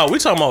talking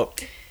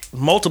about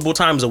multiple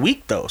times a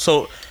week though.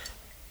 So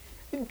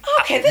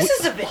Okay, this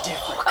is a bit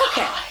different.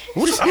 Okay.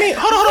 I mean,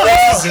 hold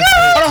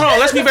on.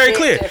 Let's be very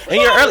clear. In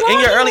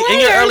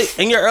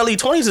your early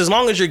 20s, as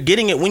long as you're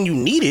getting it when you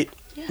need it,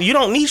 you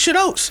don't need shit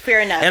else. Fair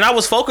enough. And I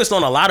was focused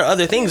on a lot of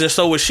other things, and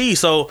so was she.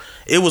 So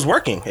it was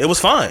working. It was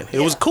fine. It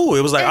was cool.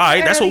 It was like, all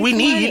right, that's what we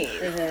need.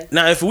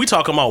 Now, if we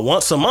talking about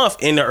once a month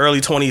in the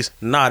early 20s,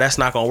 nah, that's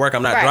not gonna work.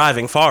 I'm not Right.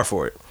 driving far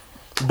for it.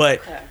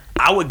 But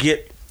I would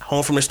get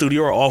home from the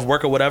studio or off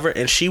work or whatever,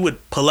 and she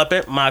would pull up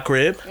at my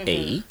crib.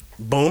 Hey.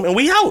 Boom, and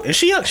we out, and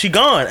she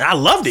gone. And I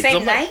loved it. 'cause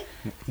Same I'm like, night?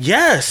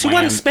 yes, she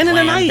wasn't spending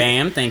the night.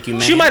 Bam, thank you,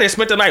 man. She might have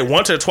spent the night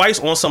once or twice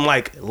on some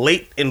like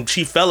late, and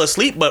she fell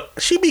asleep, but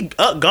she be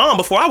gone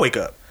before I wake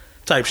up,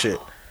 type shit.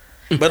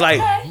 But like,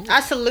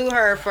 I salute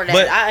her for that.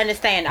 But- I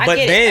understand. I but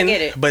get then, it. I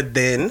get it. but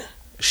then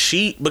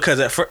she, because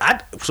at first,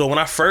 so when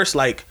I first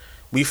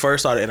we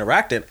first started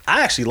interacting,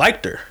 I actually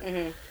liked her.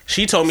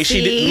 She told me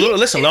she See? did.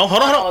 Listen, no,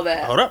 hold All on,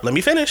 that. hold up, let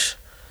me finish.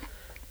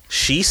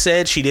 She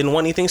said she didn't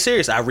want anything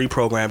serious. I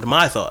reprogrammed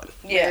my thought.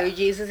 Yeah. Mary,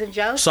 Jesus, and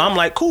Joseph. So I'm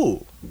like,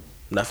 cool,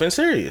 nothing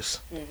serious.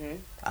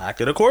 I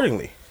acted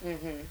accordingly.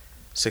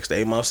 6 to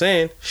 8 months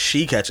in,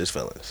 she catches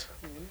feelings.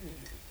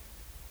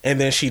 And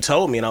then she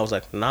told me, and I was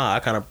like, nah, I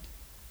kind of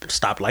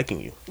stopped liking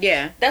you.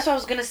 Yeah. That's what I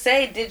was gonna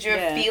say. Did your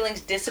Yeah.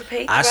 feelings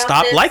dissipate? I throughout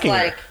stopped this? liking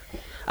her.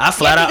 I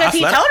flat out. Because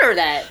he told her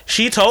that.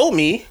 She told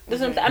me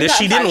that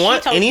she didn't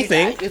want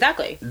anything.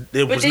 Exactly. It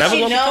But was did never she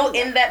going to know told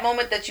her. in that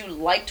moment that you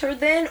liked her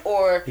then,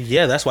 or?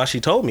 Yeah, that's why she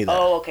told me that.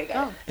 Oh, okay,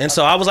 got it. And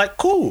so I was like,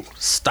 cool,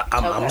 stop.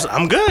 I'm Okay. I'm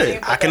So good. you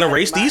put I can that out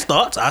erase of your these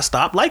thoughts. I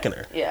stopped liking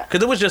her. Yeah.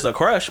 Because it was just a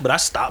crush, but I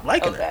stopped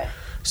liking Okay. her.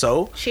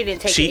 So She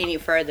didn't take it any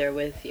further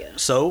with you.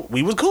 So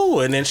we was cool,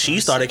 and then she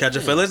started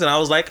catching feelings, and I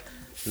was like,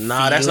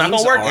 nah, that's not gonna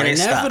Feelings work. are And it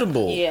stopped.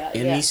 inevitable Yeah,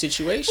 in yeah. these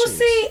situations. Well,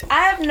 see,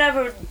 I've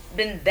never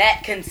been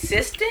that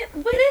consistent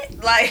with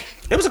it. Like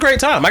It was a great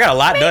time. I got a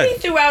lot done. maybe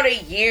throughout a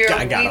year,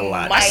 I got we a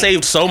lot. might I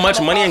saved so much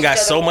come money and got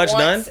across so each much other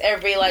done. once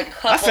Every like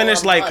couple I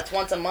finished of like months,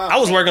 once a month. I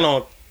was maybe. working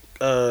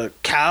on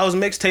Cows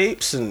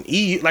mixtapes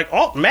and like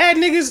all mad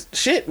niggas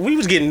shit. We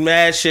was getting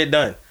mad shit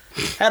done.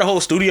 Had a whole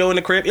studio in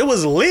the crib. It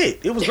was lit.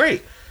 It was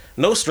great.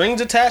 No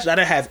strings attached. I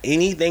didn't have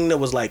anything that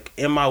was like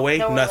in my way.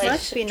 Nothing.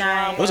 Must be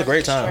nice. It was a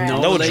great time.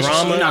 No, No relationship.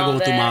 drama. You're not going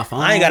through my phone.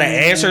 I ain't gotta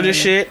answer this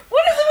shit.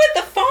 What is it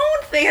with the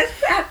phone thing?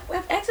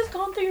 Have exes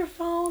gone through your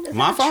phone? Is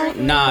My that a triggering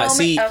phone? Nah, moment?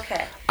 see,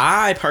 Okay.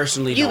 I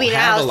personally You don't be in the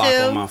have a house lock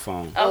too? on my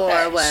phone.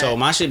 Okay. Or what? So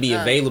my shit be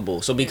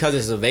available. So because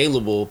it's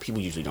available,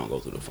 people usually don't go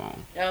through the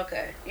phone.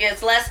 Okay. Yeah,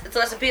 it's less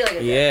appealing. isn't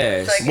it?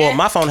 Yes. It's like, Well,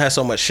 my phone has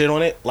so much shit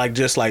on it. Like,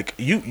 just like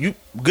you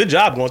good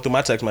job going through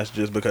my text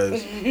messages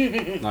because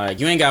Like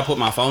you ain't gotta put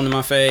my phone in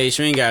my face.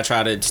 You ain't gotta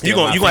try to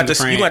steal you my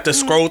got to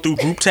scroll through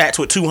group chats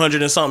with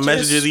 200 and something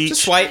messages each.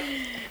 Just swipe.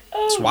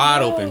 It's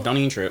wide open. Don't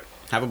even trip.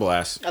 Have a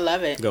blast. I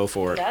love it. Go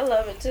for it. I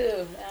love it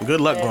too. Good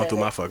luck going through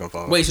my fucking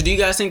phone. Wait, so do you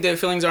guys think that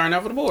feelings are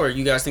inevitable, or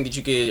you guys think that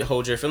you could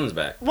hold your feelings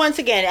back? Once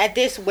again, at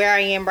this where I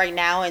am right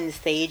now in the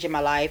stage in my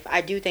life, I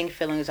do think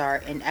feelings are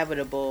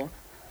inevitable.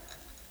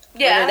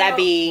 Yeah. Whether that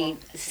be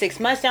 6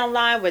 months down the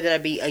line, whether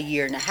that be a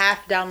year and a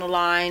half down the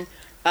line.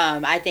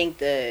 I think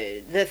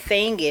the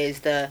thing is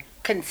the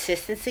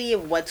consistency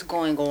of what's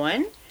going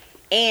on,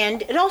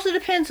 and it also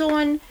depends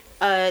on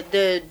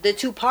the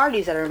two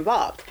parties that are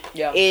involved.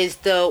 Yeah. Is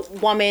the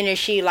woman, is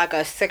she like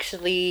a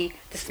sexually,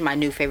 this is my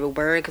new favorite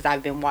word because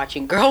I've been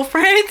watching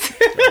Girlfriends.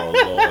 Oh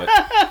Lord.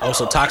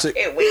 Also toxic.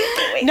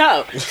 Wait.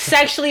 No,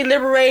 sexually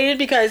liberated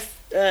because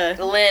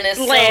Lynn is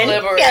so Lynn,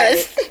 liberated.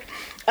 yes.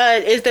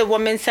 Is the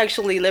woman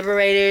sexually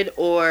liberated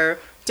or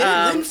Did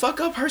Lynn fuck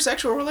up her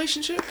sexual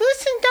relationship?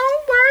 listen,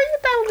 don't worry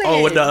about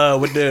Lynn. Oh,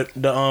 with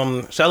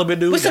the celibate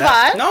dude. with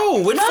that- Savant.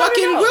 No, with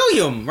fucking no.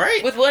 William,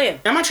 right? With William.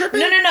 Am I tripping?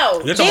 No.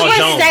 You're They talking were about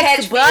Jones.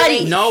 sex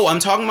buddies. No, I'm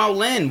talking about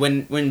Lynn.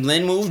 When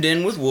Lynn moved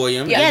in with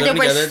William, Yeah, they lived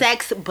were together.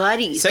 sex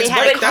buddies. Sex they had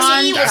buddies, a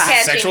that's- He was that's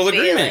contract. catching sexual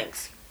agreement.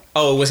 feelings.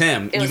 Oh, it was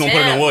him. It You was gonna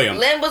put him in William?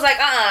 Lynn was like,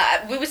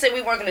 we would say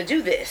we weren't gonna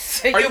do this.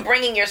 You're you-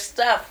 bringing your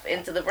stuff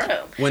into the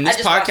room. When I this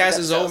just watched podcast this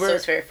is episode, over, so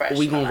it's very fresh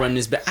we in my gonna mind. run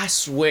this back. I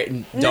swear,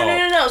 dog.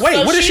 No. Wait,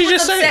 So what did she was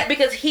just say? upset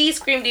because he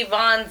screamed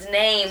Yvonne's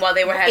name while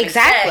they were having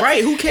Exactly. sex.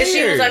 Right, who And she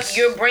cares? was like,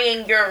 "You're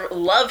bringing your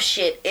love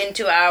shit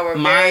into our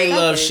My very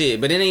love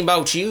shit, but it ain't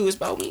about you. It's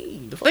about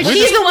me. The fuck? But We're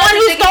she's just- the one who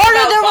wasn't thinking started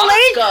about the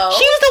relationship. Bosco.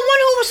 She was the one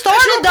who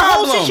started your the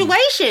whole problem.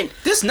 situation.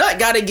 This nut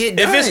gotta get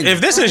done.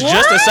 If this is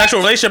just a sexual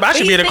relationship, I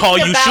should be able to call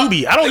you thinking about-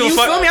 Shuby. I don't give a you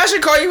fuck. feel me? I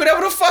should call you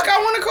whatever the fuck I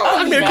want to call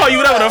I'm you. gonna call you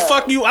whatever the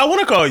fuck I want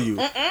to call you.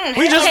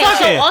 We just Okay, so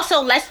fucking.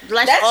 also let's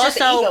That's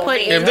just also ego put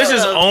being in If this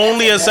is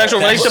only a sexual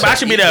relationship, I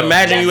should be there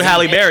imagining you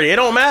Halle Berry. It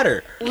don't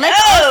matter. let's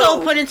No.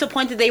 also put into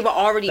point that they were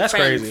already That's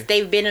friends. crazy.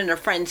 They've been in a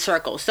friend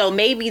circle, so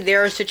maybe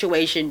their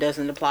situation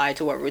doesn't apply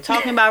to what we're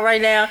talking about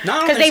right now. No, I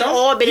don't Because think they've so.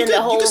 all been You in could-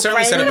 the whole You can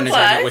certainly set up an friend.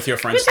 agreement with your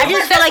friends. I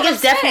just feel like That's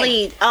it's what I'm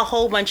definitely a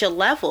whole bunch of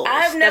levels.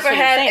 I've That's never what I'm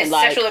had saying, a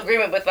like- sexual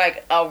agreement with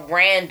like a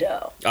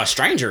rando. A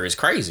stranger is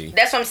crazy.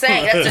 That's what I'm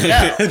saying. That's a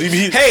no.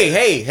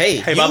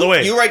 Hey, by the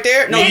way. you right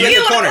there? No, Yeah, you at you the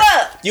in the corner.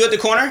 club. You at the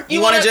corner?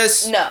 You want to wanna-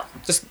 just no?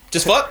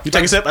 just fuck? You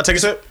take a sip. I take a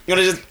sip. You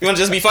want to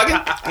just be fucking?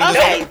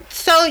 Okay,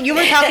 so you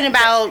were talking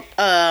about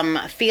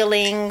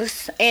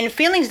feelings, and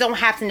feelings don't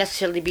have to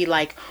necessarily be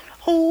like,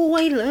 oh,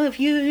 I love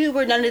you,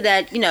 or none of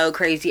that,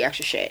 crazy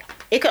extra shit.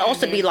 It could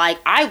also be like,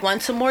 I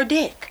want some more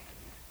dick.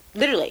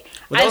 Literally.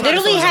 Well, I those are the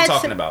literally feelings I'm had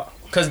talking some- about.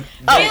 Because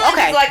Oh, Feelings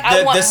okay. is like,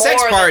 I want the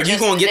sex more part, than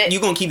you just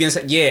dick. gonna keep this.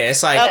 Yeah,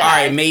 it's like, Okay. all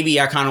right, maybe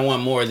I kind of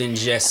want more than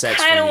just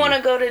sex. I don't want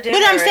want to go to dinner.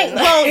 But I'm saying,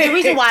 well, the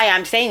reason why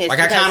I'm saying this Like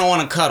I because kind of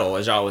want to cuddle,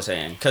 as y'all was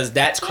saying, because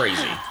that's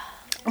crazy.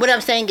 what I'm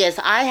saying is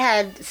I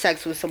had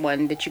sex with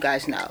someone that you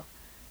guys know,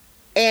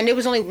 and it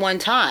was only one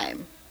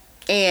time.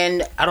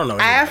 And I don't know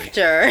anybody.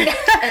 after,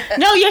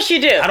 no, yes, you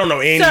do. I don't know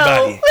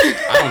anybody.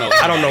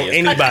 I don't know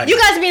Anybody. You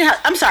guys be in the house.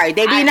 I'm sorry,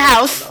 they be in the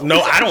house.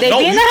 No, I don't They know.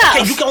 be in You, the okay,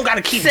 house. you don't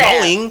gotta keep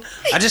Sam. going.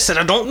 I just said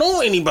I don't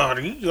know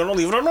anybody. You don't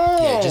leave it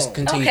alone. Yeah, just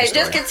continue. Okay, the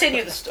just story.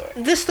 continue the story.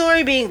 The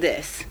story being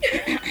this: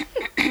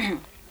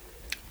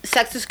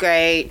 sex is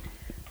great.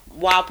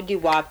 Whoppity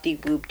whoppity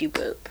whoopty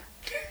whoop.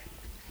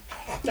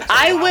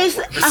 I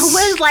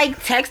was like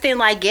texting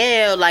like,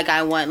 yeah, like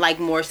I want like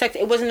more sex.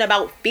 It wasn't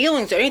about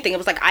feelings or anything. It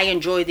was like I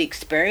enjoyed the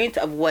experience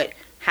of what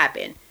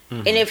happened.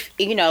 And if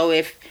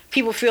if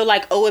people feel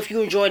like, oh, if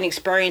you enjoy an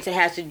experience, it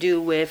has to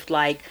do with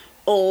like,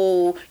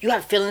 oh, you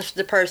have feelings for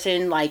the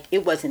person. Like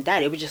it wasn't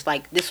that. It was just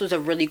like this was a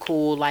really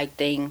cool like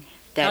thing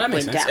that, No, that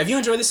makes went sense. down. If you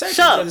enjoy the sex,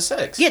 So, you enjoy the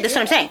sex. Yeah, that's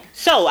what I'm saying.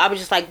 So I was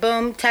just like,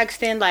 boom,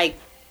 texting, like,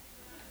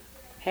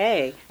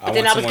 hey. But I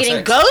then want I was some more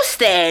getting sex.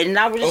 ghosted, and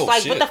I was just Oh,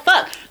 like, shit. what the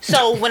fuck?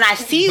 So when I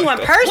see you in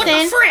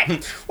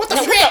person. What the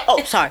No, frick?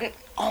 oh, sorry.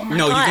 Oh my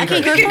No, you God, can I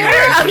can't curse. curse You can no more.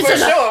 curse, I'm For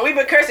so- sure, we've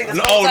been cursing this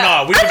No, whole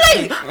time. no,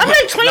 I'm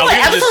like 21 we were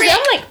episodes. just- in,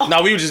 I'm like, oh.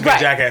 No, we were just being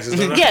Right. jackasses.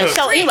 Yeah,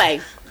 so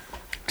anyway.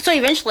 So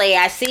eventually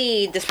I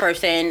see this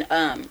person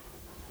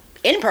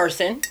in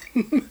person.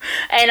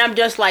 And I'm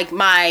just like,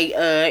 my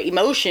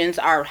emotions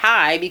are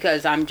high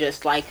because I'm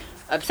just like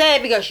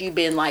upset because you've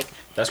been like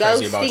That's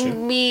crazy about you. ghosting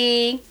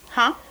me.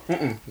 Huh?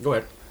 Go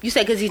ahead. You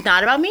said because he's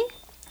not about me?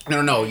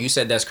 No, you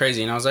said that's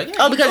crazy, and I was like, yeah,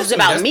 Oh, you because ghosted it's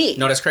about That's- me.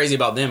 No, that's crazy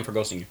about them for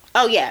ghosting you.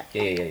 Oh yeah.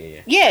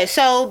 Yeah. Yeah,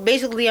 so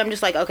basically I'm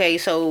just like, okay,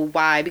 so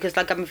why? Because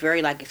like I'm a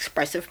very like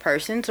expressive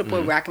person to the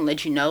point where I can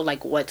let you know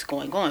like what's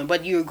going on.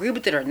 Whether you agree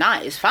with it or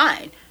not, it's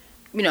fine.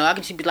 You know, I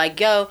can just be like,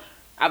 yo,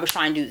 I was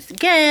trying to do this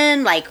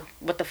again, like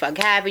what the fuck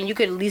happened? You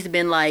could at least have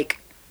been like,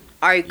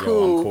 all right, Yo,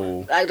 cool. I'm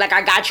cool. Like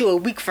I got you a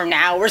week from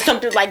now or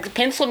something, like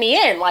pencil me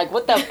in. Like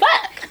what the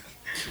fuck?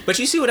 But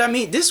you see what I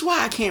mean? This is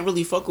why I can't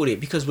really fuck with it,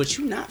 because what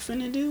you not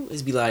finna do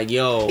is be like,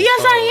 yo.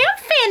 Yes, I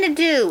am finna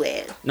do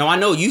it. No, I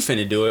know you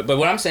finna do it, but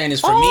what I'm saying is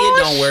for me Oh,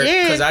 it don't work,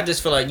 shit. because I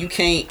just feel like you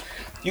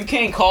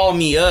can't call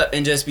me up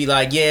and just be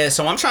like, yeah,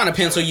 so I'm trying to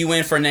pencil you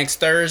in for next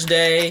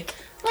Thursday.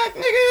 Like,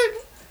 nigga,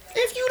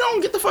 if you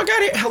don't get the fuck out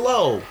of here,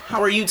 hello,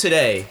 how are you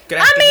today? Good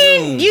I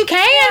afternoon. mean, you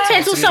can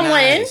pencil Talk to me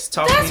someone in. nice.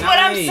 Talk to That's me what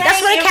I'm nice. saying.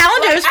 That's what a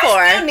calendar is I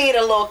for. still need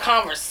a little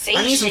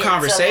conversation. I need some to,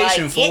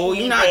 conversation, like, fool. get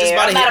You me not just there.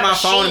 about to I'm hit not a my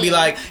phone and be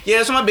machine. like,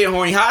 yeah, so I'm a bit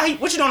horny.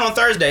 What you doing on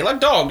Thursday? Like,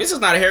 dog, this is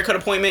not a haircut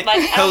appointment. Like,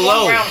 I don't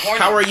hello, walk around horny.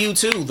 how are you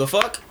too? The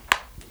fuck?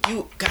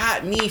 You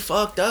got me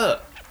fucked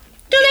up.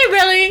 Do they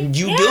really?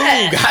 You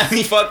Yes. do got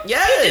me fucked.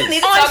 Yes. You need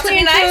to talk to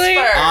me nice Honestly,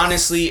 first.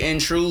 Honestly and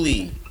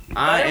truly,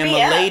 I Butter am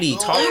me a up. lady.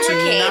 Talk to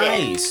me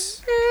Lubricated.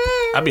 nice.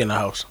 I be in the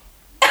house.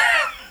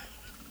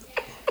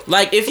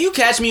 Like if you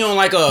catch me on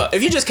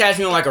if you just catch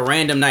me on like a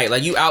random night,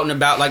 like you out and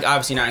about, like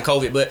obviously not in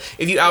COVID, but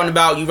if you out and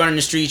about, you running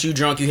the streets, you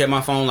drunk, you hit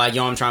my phone, like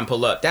yo, I'm trying to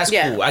pull up. That's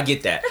Yeah. cool. I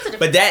get that.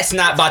 But that's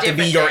not about to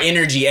be different your thing.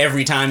 energy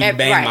every time you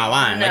bang Right. my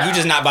line. Like No. you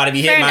just not about to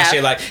be hitting Fair my enough.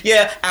 shit like,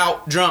 yeah,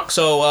 out drunk,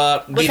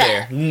 so be What's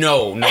there. that?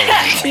 No. You're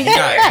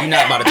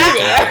not about to talk to me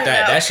like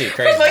that. That shit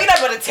crazy. First of all, you're not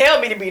going to tell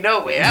me to be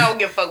nowhere. I don't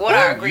give a fuck what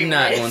our You're agreement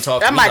not is. going to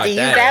talk to I'm me about like to use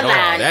that that at all.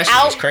 line. That shit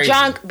Out is crazy.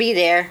 drunk, be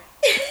there.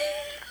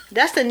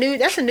 That's the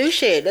new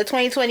shit. The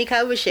 2020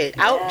 COVID shit.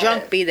 Out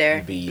drunk, be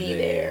there. Be Be there.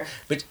 there.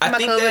 But My I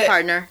think COVID that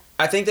partner.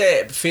 I think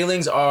that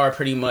feelings are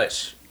pretty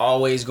much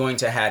always going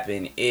to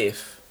happen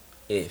if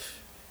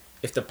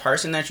the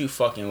person that you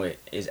fucking with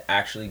is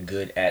actually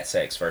good at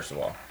sex, first of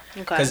all.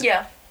 Okay. 'Cause-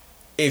 Yeah.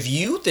 If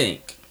you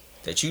think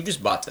that you just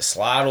about to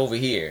slide over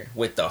here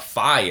with the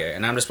fire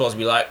and I'm just supposed to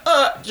be like,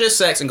 just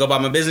sex and go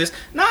about my business.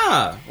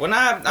 Nah. When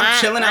I'm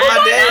chilling at my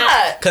Why day.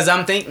 not? Cause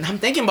I'm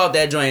thinking about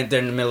that joint there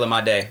in the middle of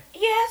my day.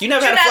 Yes. You never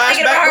but had a you're not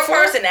thinking flashback about her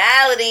before?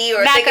 personality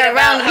or thinking Macaroni.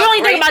 about You how only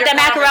think great about their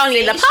that macaroni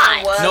in the conversation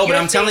pot. was. No, but You're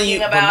I'm telling you. thinking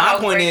But about my how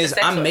point great is, the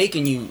sex I'm was.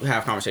 making you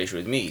have conversation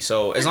with me.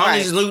 So as long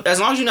Right. as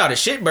you're not a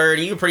shitbird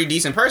and you're a pretty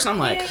decent person, I'm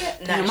like,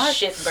 Not damn,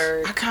 shit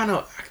bird.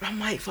 I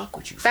might fuck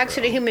with you. for Back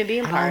to real. the human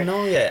being I part. don't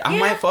know yet. I Yeah,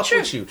 might fuck true.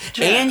 with you,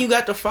 True. and you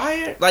got the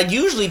fire. Like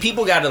usually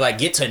people got to like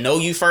get to know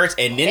you first,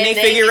 and then they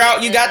then figure you-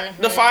 out you got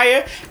the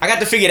fire. I got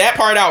to figure that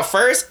part out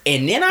first,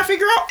 and then I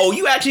figure out, oh,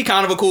 you actually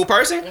kind of a cool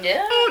person.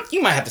 Yeah.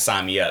 You might have to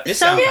sign me up. It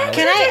So sounds kinda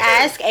can weird.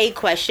 I ask a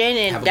question?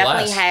 And Have a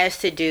definitely blast. has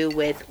to do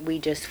with we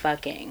just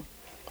fucking.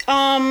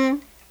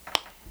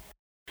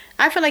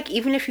 I feel like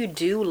even if you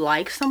do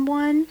like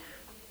someone,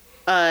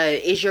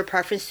 is your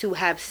preference to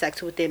have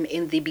sex with them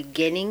in the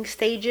beginning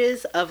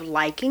stages of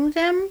liking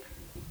them?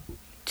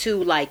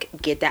 To like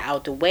get that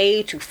out the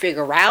way, to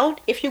figure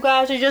out if you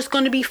guys are just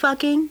gonna be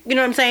fucking, you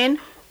know what I'm saying?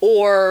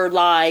 Or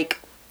like,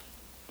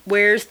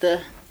 where's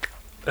the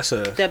That's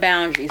a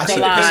boundaries, I the think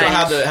it depends on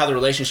lines? how the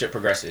relationship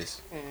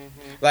progresses.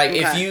 Like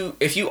Okay.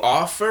 if you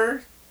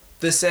offer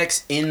the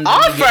sex in the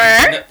Offer?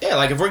 beginning- yeah,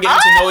 like if we're getting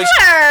to know each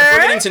Offer? if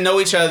we're getting to know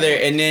each other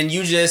and then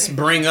you just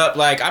bring up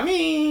like, I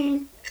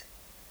mean,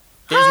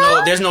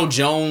 there's no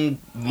Joan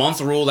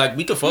month rule, like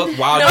we could fuck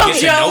while you get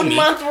to know me.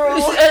 month rule.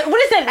 What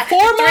is that?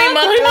 4 months? 3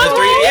 month 3 month rule.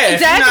 rule? Yeah,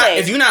 Exactly.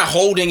 if you're not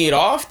holding it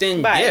off,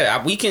 then Right.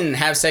 yeah, we can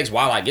have sex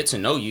while I get to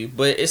know you.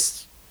 But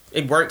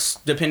it works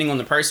depending on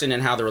the person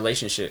and how the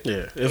relationship.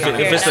 yeah. Yeah. If I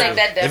think it's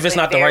that if it's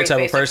not the definitely right type of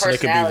varies based on person, it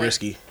could be personality.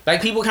 risky.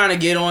 Like people kind of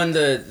get on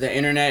the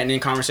internet and in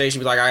conversation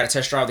be like, I gotta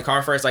test drive the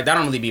car first. Like that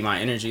don't really be my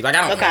energy. Like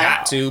I don't Okay.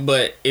 got to,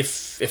 but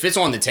if it's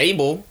on the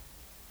table,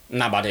 I'm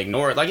not about to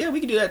ignore it. Like yeah,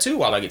 we can do that too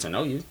while I get to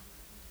know you.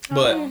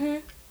 But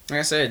like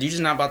I said, you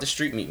just not about to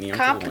street meet me. I'm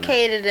cool on that.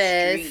 Complicated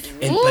as.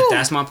 And, but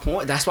that's my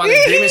point. That's why the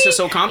agreements are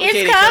so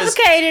complicated. It's 'cause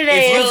complicated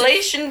if you- as.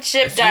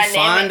 Relationship if you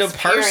find a dynamics.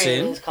 person,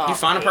 period, is you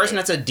find a person complicated.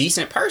 that's a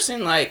decent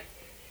person, like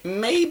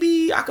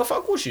maybe I could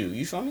fuck with you.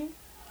 You feel me?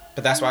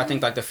 But that's why I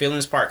think like the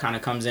feelings part kind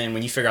of comes in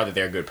when you figure out that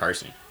they're a good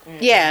person.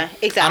 Yeah,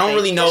 exactly. I don't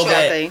really know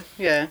that- Exactly.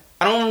 Yeah.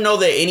 I don't know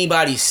that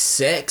anybody's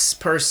sex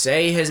per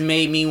se has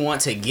made me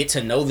want to get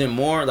to know them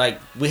more. Like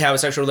we have a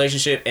sexual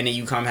relationship and then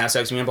you come have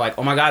sex with me and be like,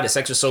 oh my god, the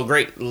sex was so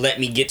great. Let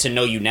me get to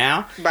know you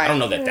now. Right. I don't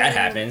know that that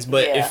happens,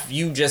 but Yeah. if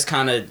you just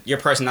kind of your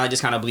personality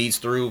just kind of bleeds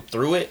through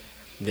it,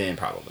 then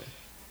probably.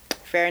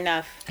 Fair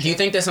enough. Do you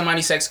think that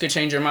somebody's sex could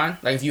change your mind?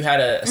 Like if you had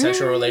a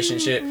sexual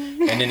relationship and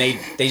then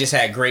they just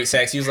had great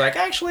sex, you was like,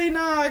 actually,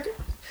 nah.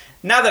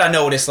 Now that I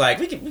know what it's like,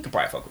 we could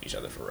probably fuck with each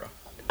other for real.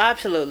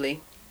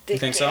 Absolutely. You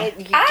think so?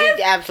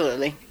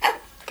 Absolutely.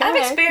 I've ahead.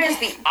 experienced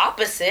the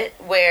opposite,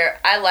 where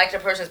I liked a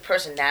person's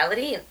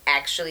personality and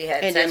actually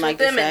had And sex didn't like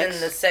with the them, and sex.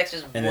 then the sex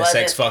just And the wasn't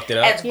sex fucked it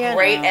up? as Yeah,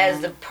 great no. as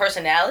the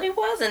personality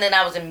was, and then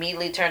I was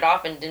immediately turned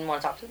off and didn't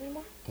want to talk to them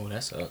anymore. Oh,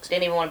 that sucks.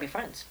 Didn't even want to be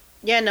friends.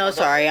 Yeah, no,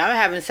 sorry. I'm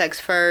having sex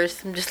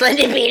first. I'm just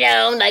letting it be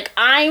known. Like,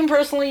 I'm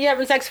personally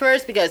having sex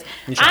first because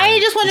I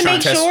just want to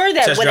make sure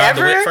that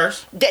whatever.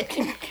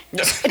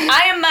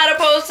 I am not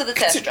opposed to the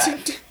test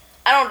drive.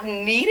 I don't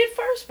need it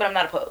first, but I'm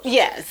not opposed.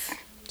 Yes.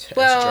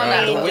 Well,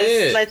 I mean,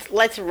 just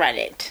let's run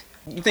it.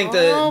 You think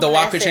the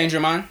walk could change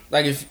your mind?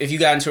 Like if you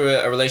got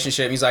into a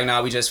relationship, he's like,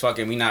 nah, we just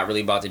fucking, we not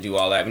really about to do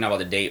all that. We're not about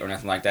to date or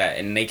nothing like that.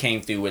 And they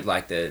came through with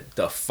like the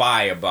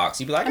firebox.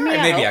 You'd be like, all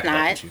right, maybe I can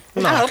fuck with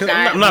you. I hope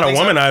not. I'm not a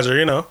womanizer,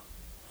 you know.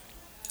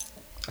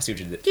 I see what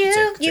you did. You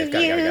Got it. You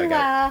be in the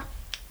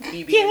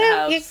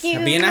house.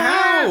 Be in the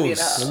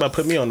house. You about to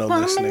put me on no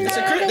list,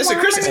 nigga. This a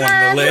Christian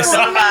on the list.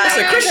 It's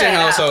a Christian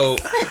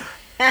household.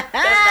 That's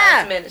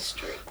not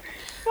ministry.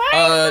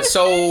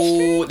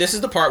 So this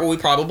is the part where we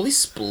probably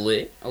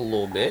split a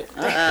little bit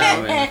in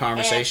the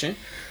conversation.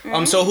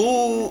 So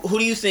who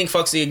do you think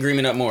fucks the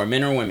agreement up more,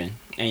 men or women?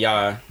 And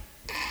y'all,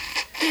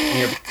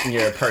 in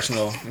your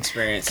personal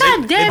experience,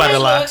 God They damn about to it.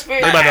 lie.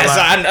 Experience. They about to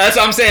lie. That's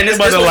what I'm saying. This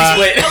They is about to what lie.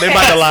 we split. They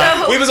about to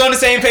lie. We was on the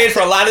same page for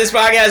a lot of this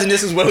podcast, and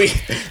this is what we. I don't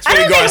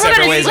think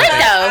we're gonna split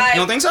though. You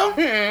don't think so?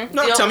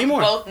 No, tell me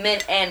more. Both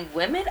men and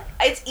women.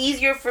 It's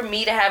easier for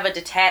me to have a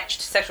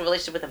detached sexual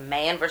relationship with a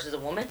man versus a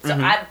woman. So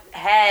I've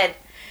had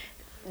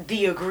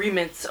the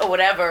agreements or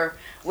whatever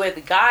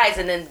with guys,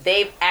 and then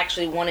they've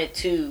actually wanted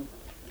to,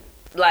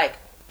 like,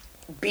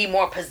 be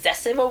more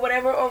possessive or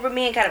whatever over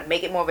me and kind of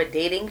make it more of a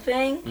dating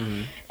thing.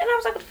 And I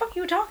was like, what the fuck are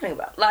you talking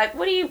about? Like,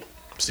 what do you...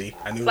 See,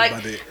 I knew Like,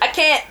 about it. I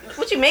can't...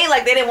 What you mean?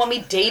 Like, they didn't want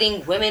me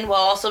dating women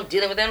while also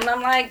dealing with them? And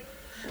I'm like...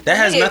 That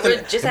has nigga, nothing,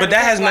 we're just but having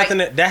that has sex, nothing.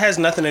 like- That has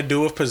nothing to do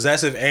with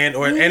possessive and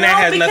No, that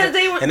has because nothing.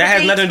 they were, And that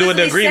has nothing to do with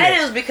the They agreement. said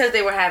it was because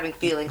they were having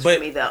feelings for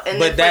me, though. And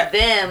but then for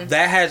them...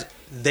 that has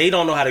they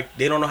don't know how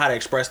to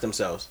express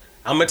themselves.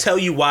 I'm gonna tell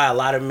you why a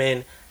lot of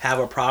men have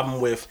a problem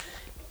with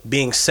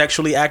being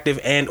sexually active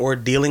and or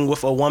dealing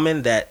with a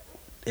woman that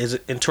is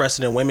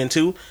interested in women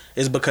too,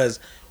 is because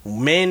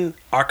men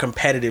are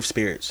competitive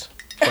spirits,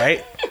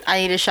 right? I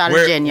need a shot of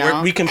gin,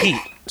 y'all. We compete.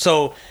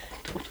 So,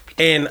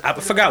 and I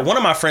forgot, one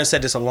of my friends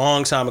said this a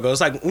long time ago.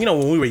 It's like, you know,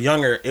 when we were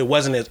younger, it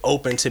wasn't as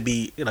open to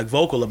be like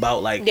vocal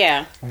about like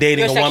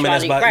dating Your a woman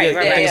that's about sexuality.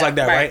 Right, things right, like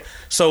that, right. right?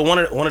 So one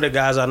of the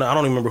guys I know, I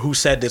don't even remember who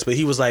said this, but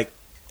he was like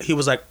a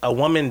woman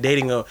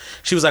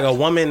a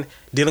woman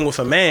dealing with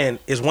a man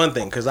is one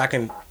thing, because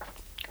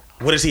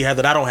what does he have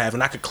that I don't have,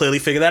 and I could clearly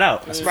figure that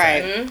out.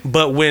 Right.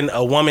 But when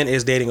a woman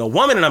is dating a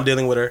woman and I'm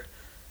dealing with her,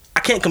 I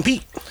can't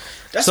compete.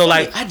 That's so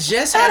funny. like, I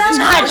just had this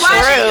not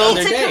conversation true.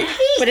 the other day.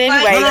 But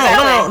anyway,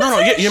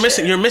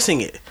 no. You're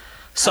missing it.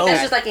 So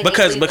That's just like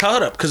because innately-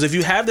 hold up, because if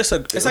you have this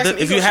like some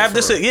if you ego have shit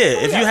this for real.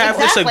 if you have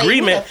Exactly. this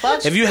agreement, Who the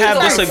fuck- if you who's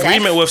have this on sex?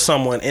 agreement with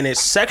someone and it's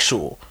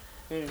sexual,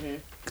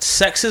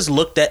 sex is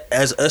looked at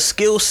as a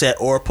skill set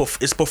or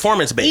it's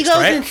performance based, egos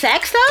right? in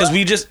sex though. Because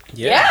we just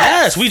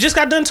Yes. we just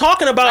got done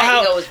talking about My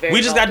ego how is very we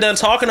just got done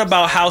involved. talking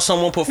about how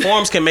someone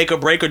performs can make or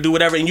break or do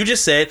whatever, and you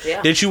just said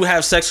Yeah. that you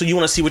have sex so you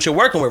want to see what you're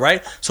working with,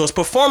 right? So it's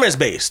performance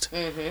based.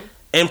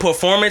 And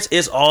performance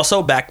is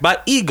also backed by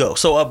ego.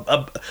 So,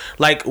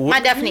 My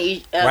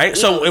definition. right?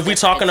 So if we're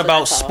talking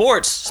about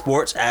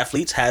sports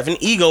athletes have an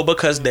ego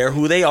because they're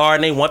who they are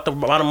and they want the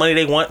amount of money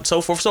they want, and so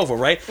forth,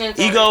 right? And it's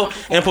Ego all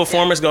and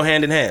performance go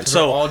hand in hand. So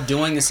So all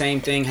doing the same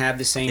thing, have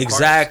the same parts.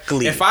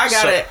 Exactly. If I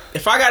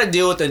gotta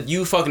deal with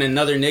you fucking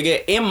another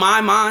nigga, in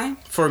my mind,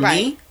 for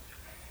me,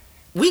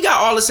 we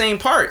got all the same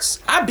parts.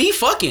 I be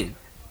fucking.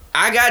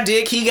 I got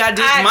dick, he got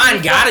dick.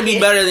 Mine gotta be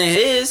better than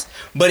his.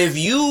 But if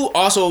you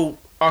also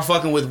are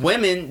fucking with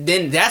women,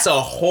 then that's a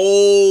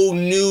whole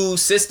new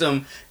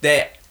system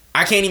that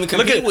I can't even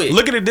compete with.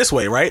 Look at it this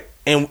way, right?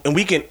 And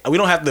we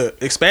don't have to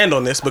expand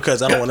on this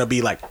because I don't want to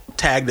be like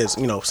tagged as,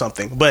 you know,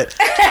 something. But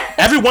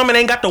every woman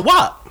ain't got the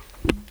wop.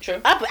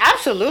 True.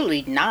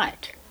 Absolutely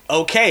not.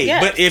 Okay, Yeah.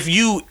 but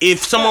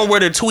if someone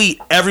were to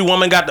tweet every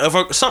woman got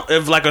the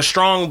if like a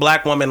strong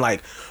black woman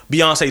like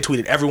Beyonce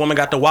tweeted every woman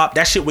got the wop,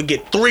 that shit would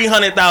get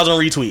 300,000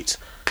 retweets.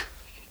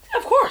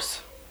 Of course.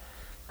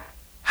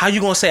 How you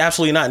gonna say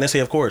absolutely not and then say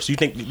of course? You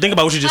think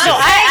about what you just No,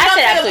 said. I said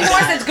said absolutely of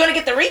course not. it's gonna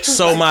get the retweets.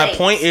 So my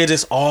point is,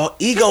 it's all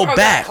ego People are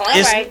back. gonna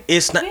claim, right?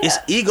 It's not. It's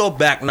ego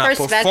back, not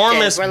Perspective.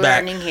 performance We're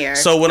back. learning here.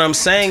 So what I'm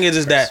saying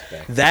is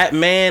that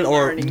man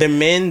or the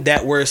men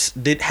that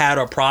had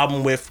a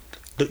problem with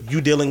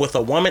you dealing with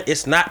a woman,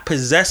 it's not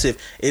possessive.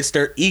 It's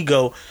their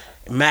ego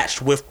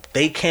matched with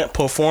they can't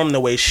perform the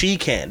way she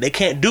can. They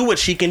can't do what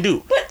she can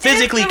do. But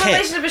Physically if the can't.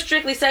 relationship is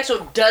strictly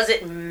sexual, does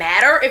it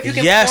matter if you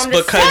can Yes, perform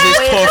the because same it's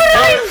way as the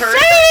other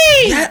person?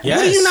 Yeah,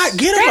 what do you not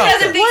get about Because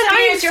that? if the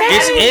experience you're It's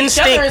having with each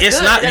instinct. other is It's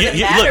good, not. it doesn't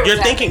You, matter look, what's you're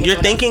happening thinking. with You're the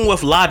other thinking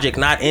with logic,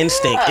 not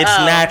instinct. It's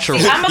natural.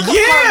 See, I'm a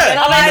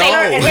Yeah,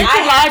 analyzer, and With I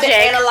have to logic.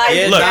 analyze.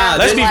 Yeah, Look, nah,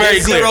 let's be there's very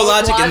clear. Zero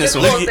logic in this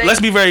one. Let's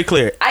be very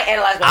clear. I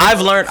analyze.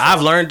 my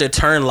I've learned to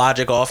turn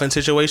logic off in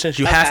situations.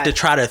 You have to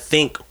try to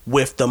think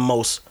with the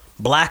most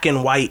black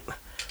and white,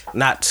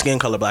 not skin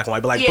color black and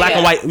white, but like black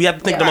and white. You have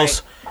to think the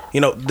most. You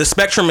know, the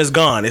spectrum is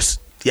gone. It's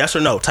yes or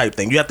no type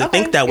thing. You have to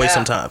think that way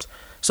sometimes.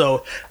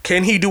 So,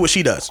 can he do what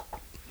she does?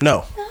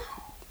 No.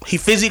 He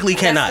physically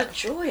cannot.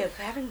 That's the joy of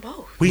having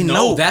both. We No,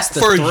 know that's the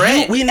for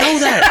threat. you. We know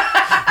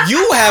that.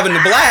 You having the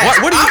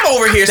blast. What are you- I'm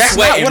over here That's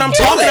sweating. not what I'm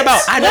talking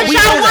about. I know But we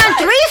y'all know want that.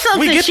 threesomes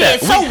We and get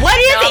shit. that. So what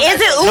is it?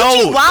 Is it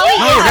Uchi Wally?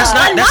 No, that's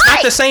not. Or That's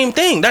not the same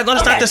thing. That's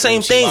not the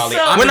same thing. Uchi-Wally.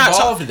 I'm We're not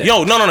involved in that.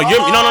 Yo, no.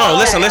 No.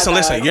 Listen.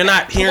 okay. You're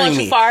not hearing too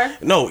me. far?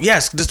 No.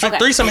 Yes. The Okay.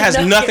 threesome has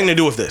nothing to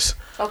do with this.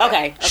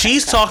 Okay.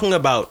 She's talking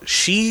about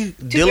she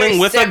very dealing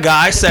with a separate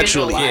guy individual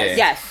sexually. lives.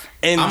 Yeah. Yes.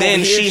 And I'm then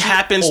over here, she she's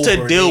happens to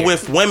over deal there.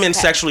 with women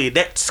sexually.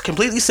 That's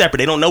completely separate.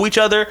 They don't know each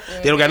other.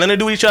 They don't got nothing to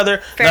do with each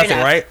other. Fair nothing,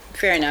 enough. right?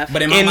 Fair enough.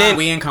 But in my And mind, then-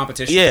 we in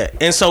competition. Yeah.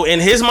 And so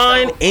in his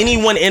mind,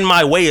 anyone in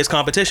my way is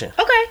competition.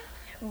 okay.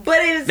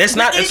 But is That's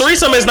not- is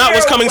threesome she is not in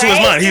what's your coming to his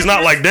way mind. He's not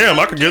you're like, damn,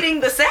 I could get- getting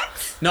the sex.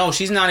 No,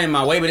 she's not in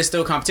my way, but it's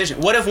still competition.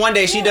 What if one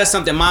day she does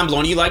something mind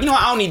blowing? You like, you know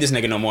what? I don't need this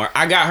nigga no more.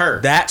 I got her.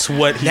 That's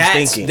what he's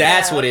thinking.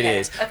 That's Yeah, what it okay,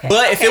 is. okay,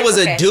 But if it was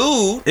okay. a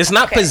dude, It's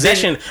not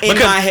possession In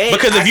because my head,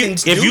 because I if you can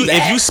if do you that.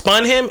 if you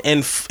spun him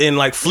and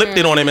like flipped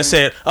it on him and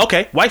said,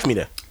 okay, wife me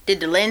then,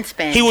 Did the lens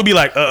spin? he would be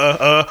like,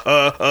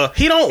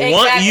 He don't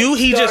want Exactly. you.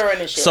 He Stuttering and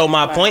just. shit. So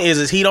my Right. point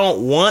is he don't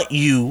want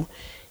you.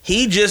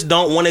 He just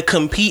don't want to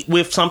compete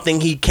with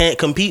something he can't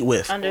compete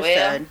with. Understood.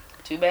 Well,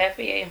 too bad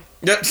for you.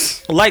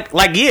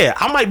 Like yeah,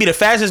 I might be the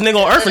fastest nigga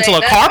on earth until a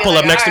Ain't car nothing pull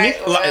up like, next to me.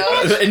 alright,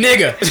 well,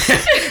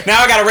 nigga.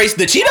 Now I gotta race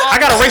the cheetah. I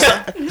gotta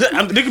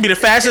race. They could be the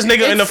fastest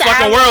nigga in the It's fucking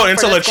sad world for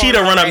until a what's cheetah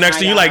going on run up right next now,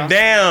 to you. y'all. Like,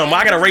 damn,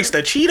 I gotta race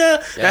the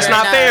cheetah. That's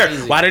not not fair.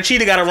 easy. Why the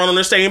cheetah gotta run on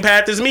the same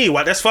path as me?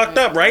 Why that's fucked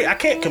up, right? I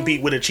can't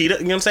compete with a cheetah.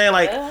 You know what I'm saying?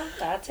 Like, well,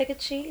 I'll take a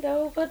cheat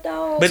over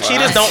dog. but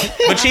cheetahs don't.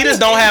 But cheetahs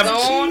don't have.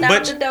 Going out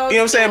But the you door, know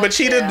what I'm saying? But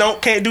cheetahs yeah.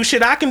 can't do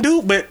shit I can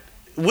do. But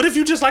what if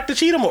you just like the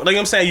cheetah more? Like, you know what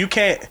I'm saying? You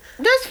can't.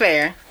 That's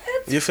fair.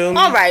 You feel me?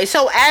 All right.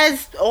 So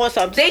as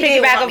also They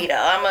did piggyback want me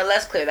though.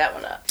 Let's clear that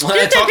one up. just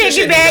to Talk this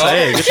shit, piggyback, nigga.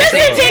 Hey, get just to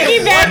your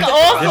shit piggyback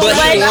off of But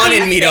what she you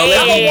wanted me though.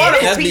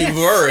 said. Let's be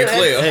very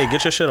clear. Hey,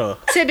 get your shit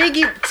off. To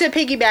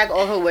piggyback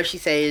off of what she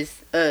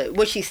says,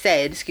 what she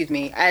said, excuse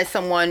me, as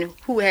someone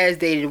who has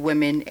dated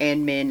women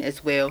and men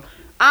as well,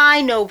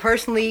 I know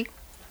personally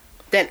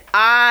that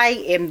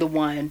I am the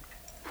one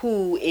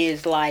who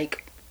is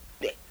like,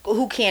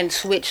 who can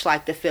switch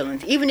like the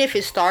feelings, even if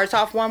it starts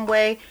off one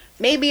way.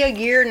 Maybe a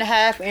year and a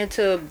half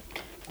into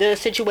the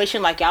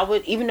situation, like I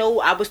would, even though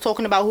I was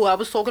talking about who I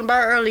was talking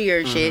about earlier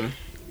and shit,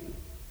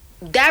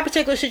 that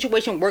particular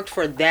situation worked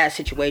for that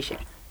situation.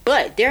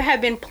 But there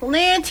have been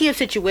plenty of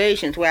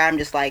situations where I'm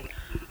just like,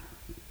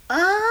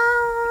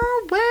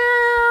 oh,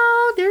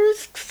 well,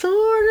 there's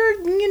sort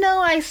of,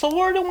 I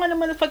sort of want to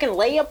motherfucking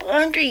lay up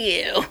under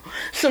you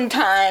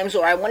sometimes,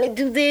 or I want to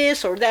do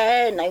this or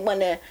that, and I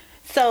want to.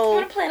 So I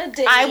want to plan a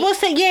date. I will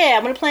say, yeah,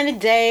 I'm gonna plan a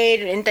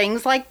date and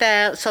things like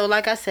that. So,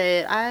 like I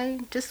said, I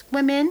just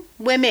women.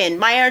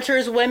 My answer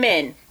is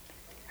women.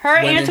 Her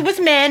Women- answer was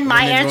men.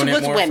 My women answer doing it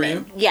was more for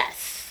women.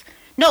 Yes.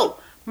 No.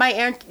 My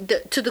answer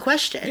to the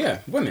question. Yeah,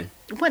 women.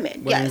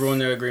 Women. Women Yes. ruin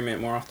their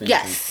agreement more often.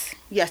 Yes.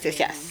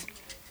 Yes.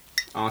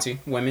 Auntie,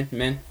 women,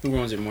 men. Who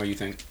ruins it more? You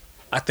think?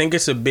 I think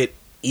it's a bit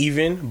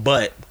even,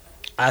 but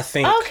I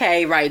think.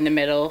 Okay, right in the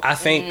middle. I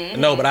think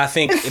no, but I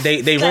think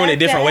they ruin it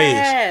different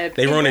ways.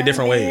 They ruin it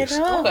different ways.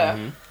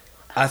 Okay.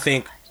 I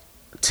think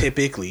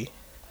typically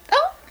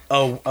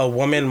Oh. a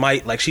woman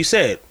might, like she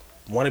said,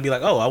 want to be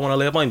like, oh, I want to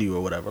lay up under you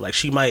or whatever. Like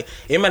it might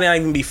not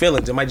even be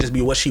feelings. It might just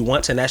be what she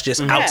wants, and that's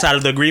just outside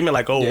of the agreement.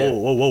 Like, oh, Yeah.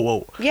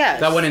 whoa. Yes.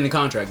 That wasn't in the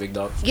contract, big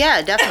dog.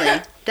 Yeah,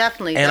 definitely.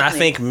 Definitely. And I definitely.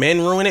 think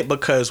men ruin it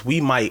because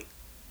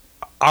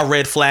our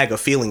red flag of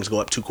feelings go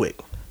up too quick.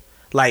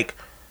 Like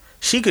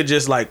she could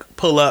just like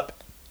pull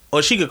up,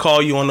 or she could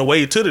call you on the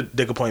way to the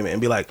dick appointment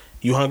and be like,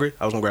 "You hungry?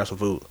 I was gonna grab some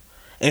food."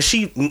 And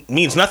she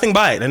means nothing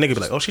by it. And nigga be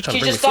like, "Oh, she trying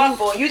She's to bring just me food."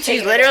 thoughtful. You take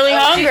She's literally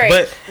hungry.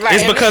 But Right.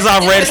 it's because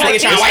our red This nigga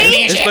trying to wipe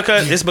me and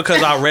shit. it's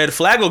because our red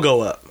flag will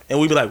go up, and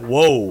we be like,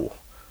 "Whoa,"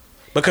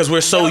 because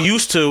we're so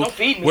used to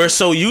feed me.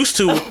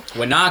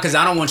 Well, nah, because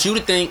I don't want you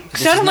to think.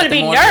 So I don't want to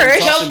be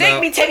nourished. Don't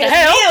think me taking What the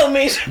hell? a meal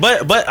means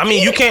But I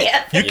mean, you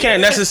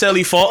can't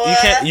necessarily fault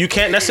you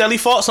can't necessarily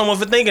fault someone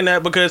for thinking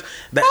that, because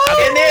that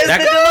And there's that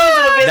the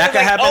delusional business. that could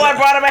Like, happen. oh, I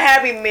brought him a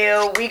Happy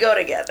Meal. We go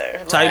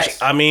together. types.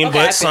 Like, I mean, okay.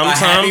 but A Happy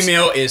sometimes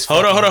Meal is.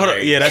 hold on. fucking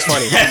great. Yeah, that's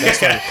funny. That's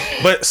funny.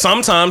 But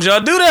sometimes y'all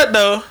do that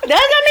though. Does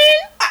that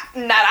mean?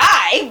 not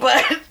I,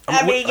 but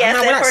I mean, yes,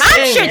 we're that not person. I'm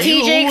saying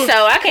strategic, you.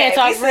 so I can't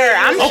talk for her.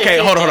 I'm Okay,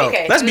 hold on.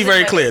 Okay, Let's be this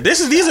very is clear.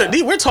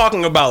 These we're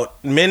talking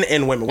about men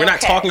and women. We're not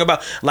Okay. talking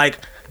about like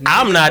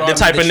I'm not the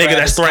type of nigga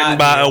that's threatened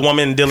by a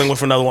woman dealing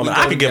with another woman.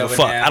 I could give a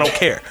fuck. I don't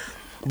care.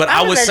 But I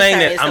I'm a was saying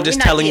vegetarian, that I'm so just we're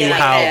not telling you eating like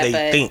how that, they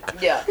but-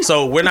 think. Yeah.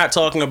 So we're not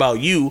talking about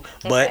you,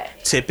 but Okay.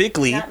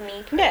 typically Not me.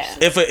 Yeah.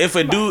 if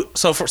a dude,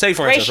 so say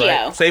for instance,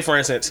 Ratio. right? Say for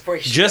instance,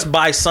 Ratio. just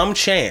by some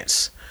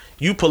chance,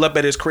 you pull up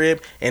at his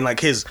crib and like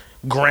his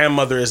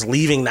grandmother is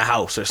leaving the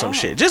house or some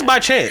shit, just by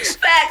chance.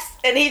 Facts,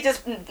 and he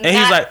just And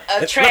he's like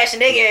a trash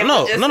nigga. and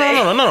No, just no.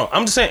 say-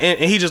 I'm just saying,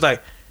 and he just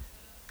like,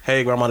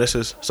 hey, grandma, this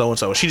is so and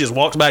so. She just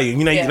walks by you.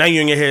 You know, Yeah. now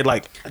you in your head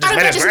like, I just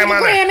met his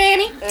grandmother.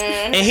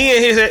 And he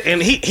in his head,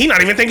 and he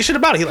not even thinking shit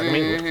about it. He like, I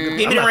mean,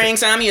 Give me the ring,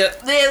 sign me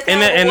up. This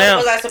And then- and what now-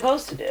 was I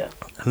supposed to do?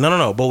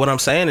 No. But what I'm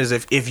saying is,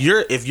 if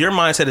your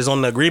mindset is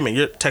on the agreement,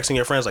 you're texting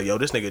your friends like, "Yo,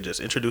 this nigga just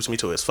introduced me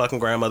to his fucking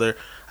grandmother.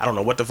 I don't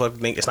know what the fuck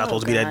think. It's not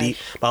supposed to be that deep.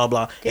 Blah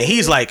blah blah." And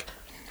he's like,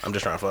 "I'm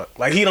just trying to fuck."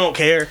 Like he don't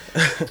care.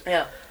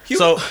 Yeah.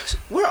 So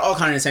we're all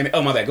kind of the same.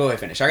 Oh my bad. Go ahead,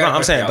 finish.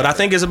 I'm saying, but I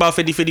think it's about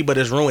 50-50, but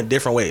it's ruined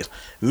different ways.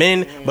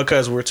 Men,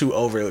 because we're too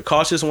overly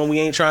cautious when we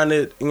ain't trying to,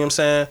 you know what I'm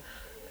saying,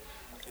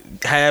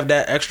 have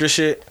that extra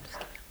shit.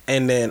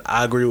 And then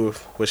I agree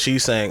with what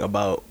she's saying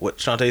about what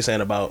Shantae's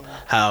saying about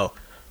how,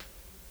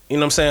 you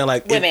know what I'm saying,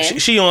 like Women.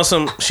 she on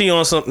some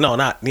no,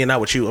 not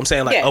with you. I'm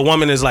saying like a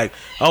woman is like,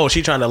 oh,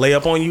 she trying to lay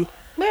up on you.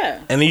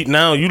 Yeah. And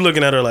now you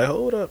looking at her like,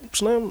 hold up,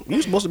 Slim,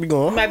 you supposed to be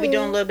going. You might be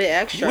doing a little bit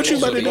extra. What you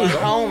about to do?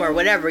 Home or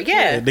whatever.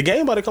 Yeah. The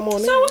game about to come on.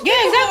 So Yeah,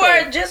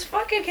 exactly. Or just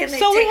fucking can they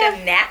So we take have-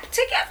 a nap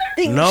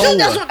together? No. So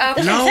that's what I'm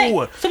saying.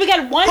 No. So we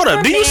got one. Hold up.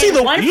 for Do you men, see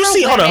the? one You for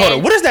see? Hold on.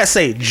 women. What does that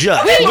say?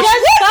 Just. We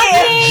just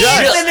fucking.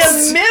 Just. in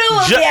the middle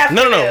of the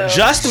afternoon. No.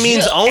 Just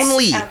means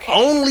only. Okay.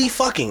 Only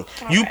fucking.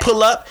 You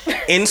pull up,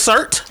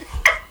 insert,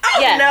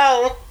 Yeah.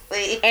 No.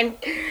 See.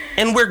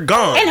 And we're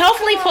gone.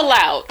 hopefully pull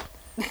out.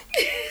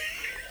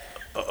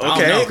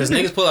 Okay. Because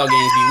niggas pull out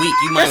games be weak.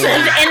 You might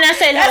And I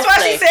said That's why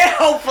hopefully. she said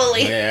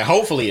hopefully. Yeah,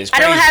 hopefully it's I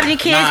crazy. don't have any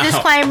kids.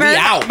 Disclaimer, we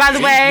out. by the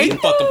way. We can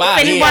fuck about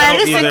If here.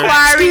 anyone is either.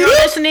 inquiring or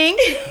listening,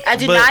 I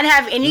do But not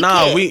have any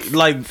Nah, kids. we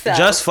like So.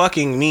 just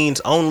fucking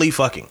means only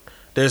fucking.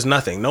 There's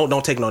nothing. No,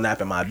 don't take no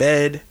nap in my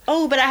bed.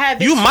 Oh, but I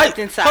have. You might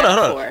inside hold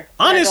on. before.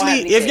 Honestly, I don't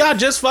have any if kids. y'all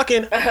just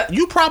fucking,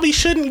 you probably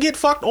shouldn't get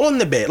fucked on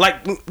the bed. Like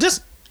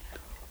just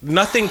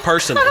nothing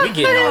personal. We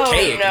getting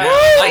archaic no. now.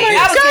 Oh Like my this.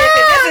 God. I was gonna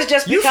say, this is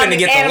just You becoming finna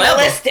get the level.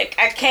 animalistic.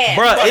 I can't.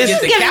 Bruh, Fuck, it's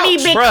get the Giving me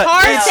couch. big Bruh,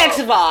 car it's- sex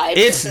vibes.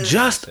 It's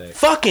just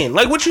fucking.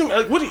 Like what you? What?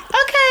 okay in But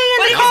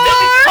the you can still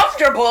be car.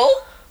 comfortable.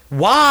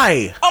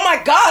 Why? Oh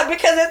my God,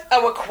 because it's a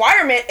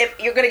requirement if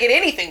you're gonna get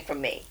anything from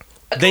me.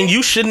 Then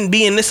you shouldn't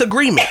be in this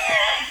agreement.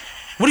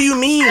 What do you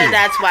mean?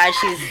 That's why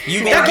she's.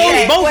 You That gonna goes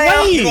get it. both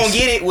ways. You gonna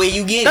get it where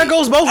you get That it.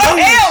 goes both Oh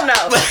ways. hell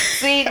no!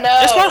 See, no.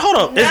 It's what? Hold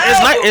on. No.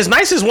 It's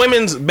nice as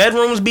women's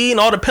bedrooms be and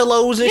all the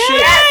pillows and shit.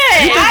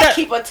 Yes, You think I that-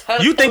 keep a ton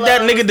of You think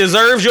that pillows. nigga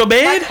deserves your My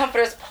bed?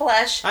 comforter's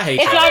plush. I hate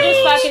If y'all. y'all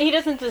just fucking, he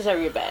doesn't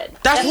deserve your bed.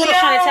 That's That's what what I'm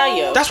trying to tell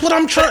you. That's what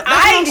I'm trying. I That's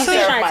what I'm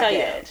deserve trying my to tell you.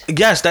 bed.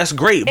 Yes, that's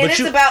great. And But it's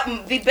you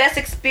about the best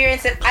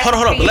experience that I hold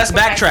on. can But let's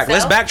create for backtrack.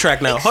 Let's myself.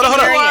 backtrack now. Hold on.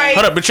 Experience.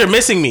 Hold up. But you're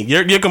missing me.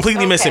 You're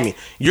completely missing Okay. me.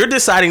 You're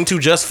deciding to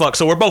just fuck.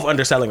 So we're both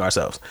underselling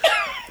ourselves.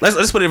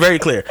 Let's put it very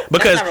clear.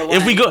 Because number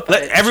if we one, go, let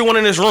but- everyone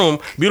in this room,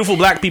 beautiful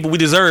black people, we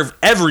deserve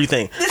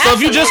everything. So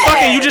if you just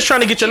fucking, you just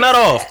trying to get your nut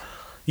off.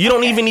 You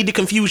don't even need to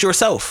confuse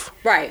yourself.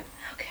 Right.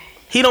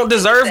 He don't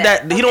deserve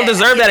that. He don't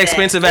deserve that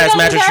expensive ass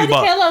mattress you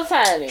bought.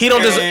 He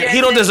don't deserve.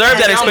 He don't deserve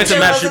that expensive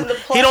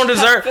mattress. He don't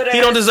deserve. He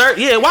don't deserve.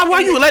 Yeah. Why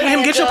you letting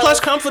him get your plush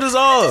comforters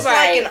off? It's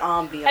like an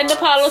ambiance. And the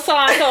Palo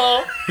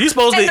Santo. You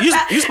supposed to.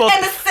 You supposed.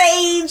 And the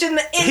sage and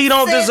the He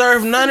don't incense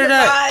deserve none of and the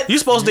that. vibes. You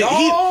supposed to.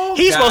 Y'all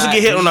He's supposed to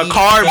get hit on a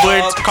got me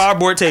fucked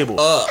cardboard table,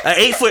 up. an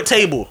 8-foot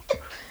table,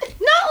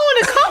 Not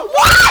on the car.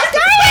 What?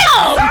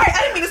 Damn. Sorry,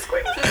 I didn't mean to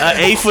scream. an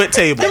 8-foot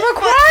table.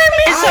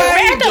 Requirements are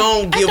I at the-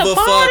 don't at give the a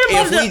fuck bottom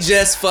if of the- we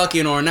just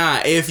fucking or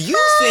not. If you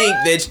think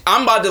that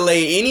I'm about to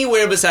lay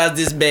anywhere besides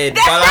this bed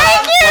while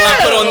I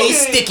put on these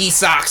sticky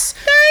socks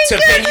to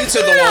pin you to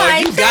the wall,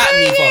 you got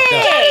me fucked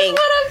up. Dang.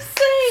 What I'm saying.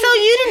 So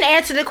you didn't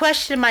answer the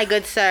question, my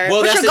good sir.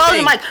 Well, What's that's your the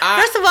golden thing. mic?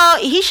 I- First of all,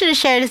 he should have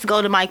shared his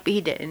golden mic, but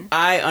he didn't.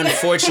 I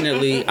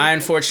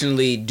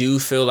unfortunately do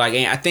feel like,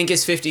 and I think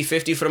it's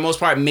 50-50 for the most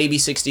part, maybe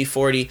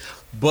 60-40,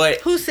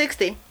 but Who's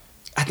 60?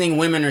 I think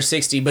women are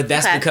 60, but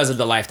that's Okay. because of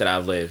the life that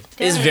I've lived.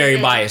 It's very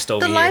biased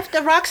over The here. life,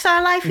 the rock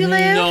star life you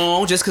live?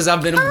 No, just because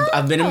I've been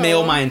a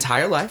male my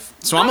entire life,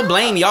 so I'm gonna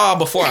blame y'all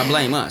before I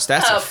blame us.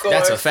 That's Of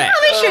that's a course. fact.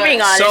 At least you're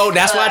being honest. So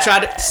that's why I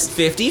tried to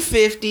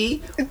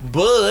 50-50,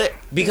 but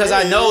because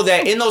I know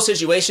that in those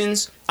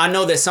situations, I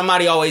know that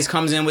somebody always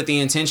comes in with the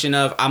intention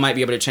of I might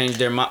be able to change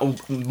their mind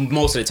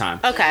most of the time.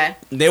 Okay.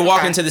 They walk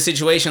Okay. into the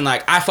situation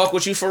like I fuck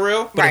with you for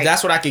real, but Right. if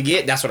that's what I could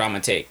get, that's what I'm gonna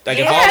take. Like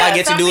if Yeah, all I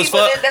get to some do is people,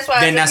 fuck, that's why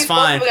I then said that's you both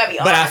fine. gotta be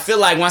But I honest. feel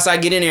like once I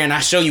get in there and I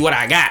show you what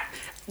I got,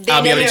 Then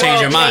I'll be able to you change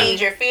will your mind.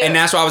 change your feelings. And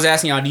that's why I was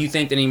asking y'all, do you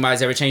think that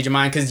anybody's ever changed your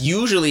mind? Because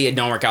usually it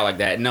don't work out like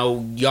that.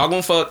 No, y'all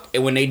gonna fuck,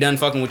 and when they done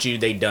fucking with you,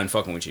 they done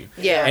fucking with you.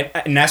 Yeah.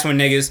 And that's when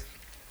niggas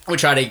would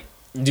try to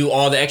do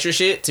all the extra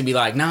shit to be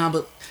like, nah,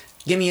 but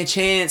give me a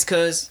chance,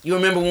 cause you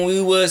remember when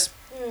we was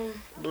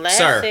Bless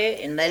Sir. it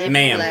and let it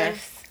Ma'am. be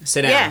blessed.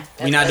 sit down. Yeah.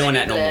 We not doing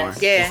that no more.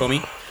 Yeah. You feel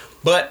me?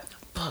 But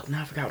fuck,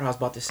 now I forgot what I was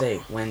about to say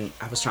when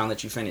I was trying to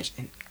let you finish.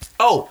 And,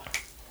 oh,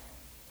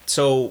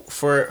 so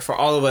for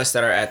all of us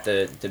that are at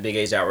the big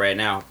age out right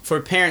now, for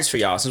parents, for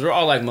y'all, since we're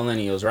all like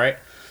millennials, right?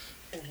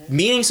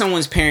 Meeting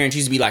someone's parents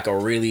used to be like a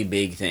really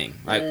big thing.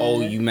 Like,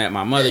 oh, you met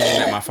my mother, you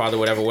met my father,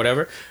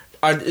 whatever.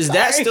 Is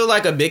that still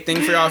like a big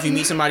thing for y'all if you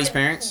meet somebody's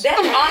parents? That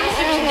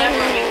honestly was never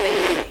a big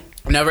thing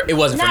for me. Never. It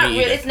wasn't Not for me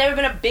really. either. It's never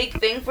been a big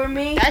thing for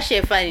me. That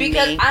shit funny to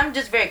Because me. I'm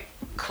just very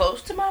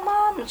close to my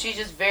mom, and she's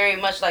just very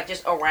much like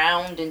just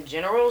around in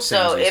general.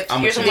 So Same. if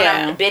I'm you're with you. someone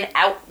Yeah. I've been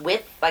out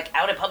with, like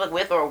out in public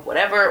with, or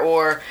whatever,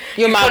 or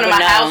Your you mom come to would my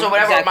know, house or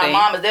whatever, exactly. my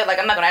mom is there. Like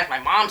I'm not gonna ask my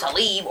mom to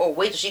leave or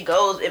wait till she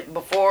goes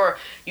before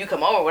you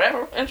come over,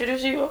 whatever.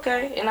 Introduce you,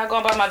 okay, and not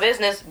going about my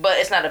business. But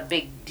it's not a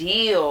big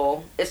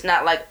deal. It's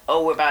not like,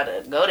 oh, we're about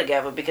to go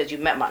together because you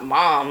met my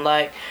mom.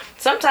 Like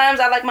sometimes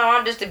I like my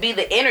mom just to be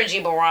the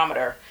energy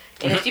barometer.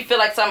 And if you feel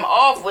like something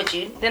off with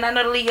you, then I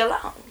know to leave you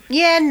alone.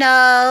 Yeah,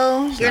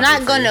 no, you're not not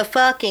good for gonna you.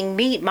 fucking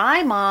meet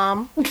my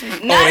mom. They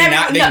not You're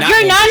not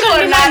People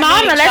gonna are meet not my mom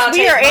meeting unless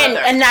we are Shantae's in,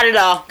 mother. and not at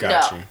all.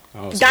 Got No. you.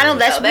 Oh, so Not yeah.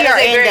 unless So we that are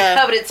is a in very the.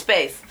 coveted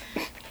space.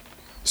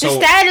 The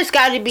status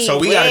got to be. So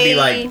we gotta be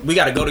way- like, we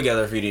gotta go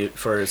together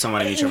for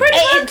someone to meet your Pretty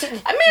mom. much.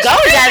 It- I mean, go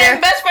she's together.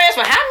 been best friends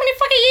for how many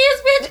fucking years,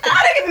 bitch?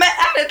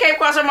 I done came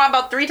across her mom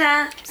about 3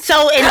 times.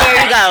 So and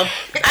there you go.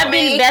 I've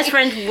mean- been best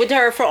friends with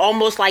her for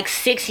almost like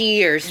 6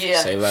 years.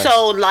 Yeah. Say less.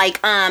 So like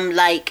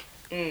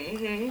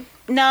Mm-hmm.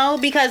 no,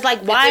 because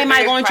like why am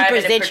I going to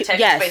present you?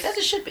 Yes. As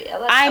it should be.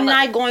 I'm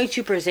not going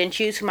to present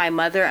you to my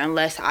mother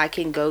unless I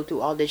can go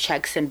through all the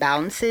checks and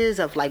balances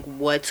of like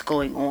what's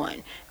going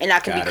on, and I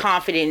can Got be it.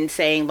 confident in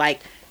saying like,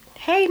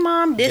 "Hey,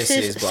 mom, this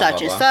is blah, such blah,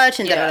 and blah." such,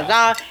 and da da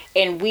da."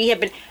 And we have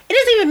been. It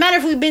doesn't even matter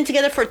if we've been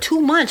together for 2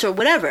 months or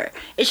whatever.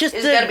 It's just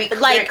It's gotta be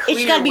like clear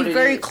it's got to be what it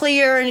very is.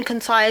 clear and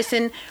concise.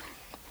 And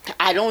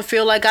I don't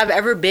feel like I've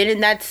ever been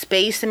in that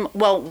space. And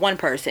well, one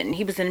person,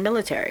 he was in the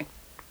military,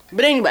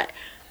 but anyway.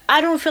 I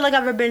don't feel like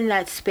I've ever been in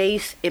that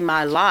space in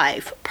my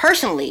life,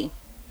 personally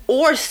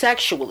or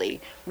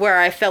sexually, where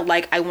I felt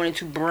like I wanted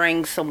to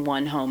bring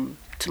someone home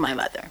to my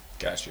mother.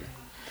 Got you.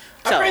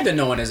 So- I pray that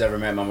no one has ever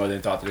met my mother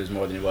and thought that it was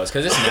more than it was,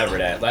 because it's never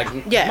that. Like,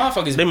 Yeah.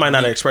 motherfuckers. They might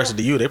not have expressed it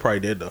to you. They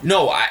probably did though.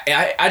 No,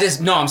 I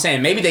just no. I'm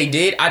saying maybe they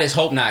did. I just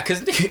hope not,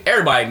 because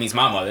everybody meets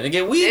my mother.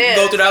 Again, we Yeah.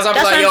 go through the house. I'm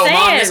That's like, what yo, I'm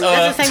mom, saying. this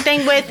That's the same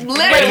thing with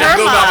Literally. her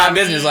go about my mom.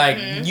 business. Like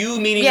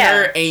you meeting Yeah.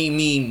 her ain't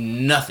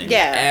mean nothing. Yeah.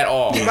 At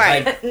all.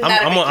 Right.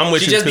 Like, I'm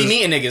with she you. just be 'cause-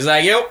 meeting niggas.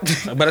 Like yo.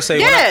 But I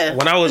say Yeah.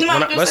 when I was Mom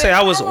when I, just let's say, say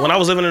I was "Come on." when I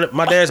was living in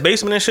my dad's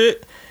basement and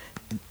shit,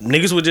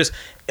 niggas would just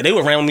they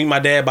would randomly meet my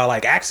dad by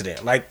like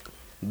accident. Like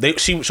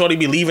shorty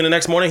be leaving the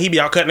next morning, he be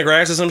out cutting the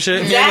grass or some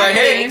shit. Yeah, like,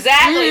 Exactly. hey.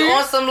 Exactly.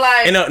 On some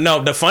like. And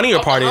no, the funnier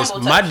part is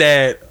humble my type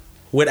dad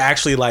would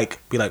actually like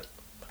be like,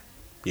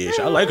 yeah,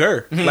 I like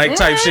her, like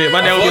type shit. My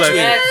dad would be like,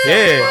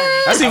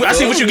 That's so yeah, I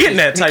see what you getting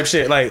at type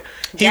shit. Like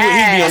he'd be on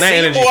that See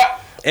you, energy. boy.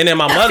 And then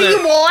my mother,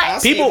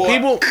 see you, boy.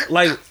 people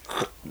like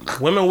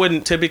women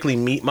wouldn't typically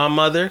meet my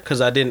mother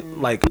because I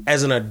didn't like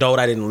as an adult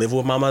I didn't live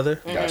with my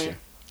mother. Gotcha.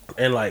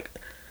 And like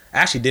I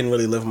actually didn't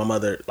really live with my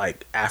mother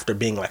like after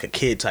being like a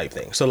kid type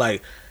thing. So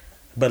like,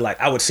 but like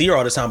I would see her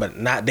all the time, but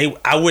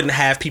I wouldn't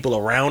have people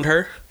around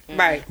her.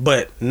 Right.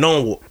 But no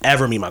one will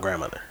ever meet my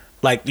grandmother.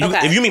 Like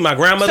Okay. if you meet my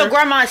grandmother, So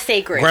grandma's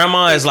sacred.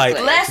 grandma is like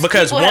basically. Less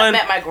because people have one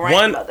met my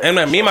grandmother.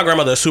 and me and my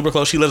grandmother are super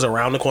close. She lives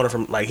around the corner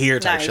from like here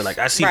type Nice. shit. Like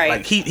I see Right.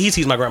 like he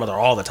sees my grandmother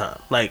all the time.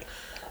 Like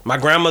my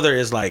grandmother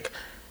is like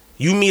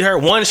you meet her,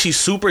 one, she's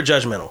super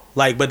judgmental.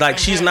 Like but like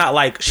she's not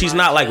like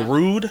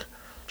rude.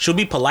 She'll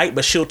be polite,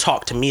 but she'll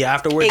talk to me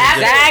afterwards.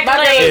 Exactly. My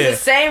grandmother's Yeah. the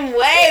same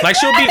way. Like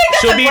I think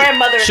that's a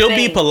grandmother she'll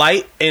be thing.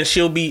 polite and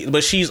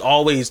but she's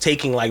always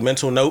taking like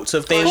mental notes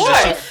of things. Of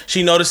that course.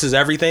 she notices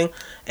everything,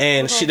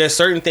 and there's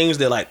certain things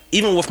that like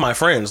even with my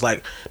friends,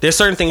 like there's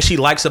certain things she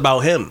likes about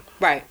him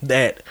Right.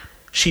 that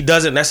she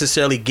doesn't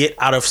necessarily get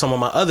out of some of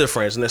my other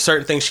friends, and there's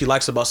certain things she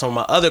likes about some of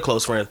my other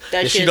close friends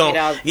That she she doesn't don't.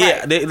 get out- Yeah,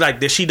 right. like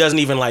that she doesn't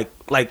even like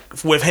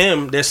with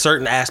him. There's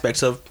certain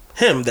aspects of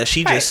him that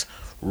she Right. just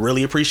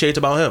really appreciates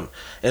about him,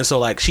 and so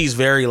like she's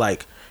very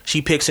like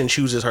she picks and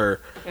chooses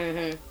her,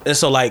 and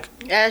so like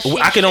As she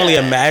I can only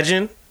should.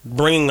 imagine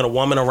bringing a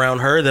woman around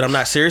her that I'm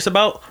not serious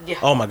about. Yeah.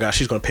 Oh my gosh,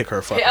 she's gonna pick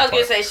her fucking I was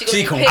gonna apart. say She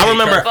she gonna- gonna. I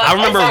remember That's one thing. I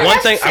remember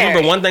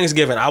necessary. one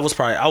Thanksgiving. I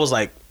was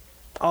like,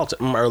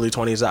 in my early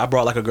 20s. I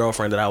brought like a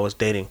girlfriend that I was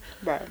dating.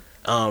 Right.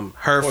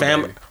 Her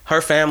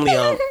family.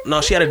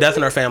 No, she had a death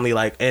in her family.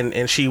 Like,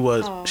 and she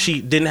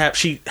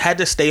had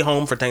to stay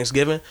home for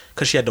Thanksgiving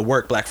because she had to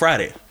work Black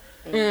Friday.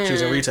 She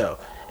was in retail,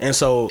 and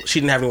so she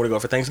didn't have anywhere to go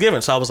for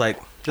Thanksgiving. So I was like,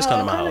 just come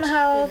to my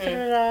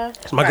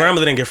house. My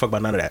grandmother didn't give a fuck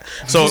about none of that.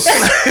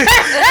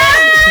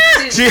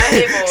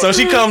 So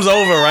she comes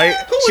over, right?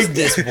 Who is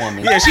this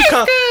woman? Yeah, she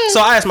comes.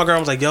 So I asked my grandma,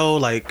 I was like, yo,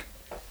 like,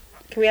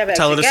 Can we have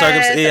tell her the extra gas?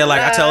 circumstance. Yeah,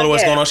 like I tell her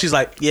what's Yeah. going on. She's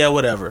like, yeah,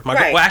 whatever.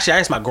 Right. Well, actually, I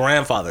asked my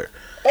grandfather.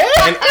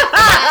 And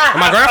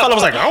my grandfather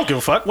was like, I don't give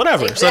a fuck,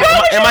 whatever. So and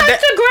my dad,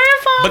 the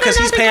grandfather, because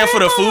he's not the paying for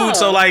the grandma. food.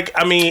 So like,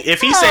 I mean,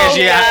 if he says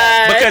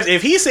yeah, God. because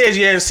if he says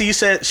yeah and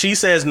she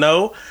says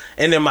no,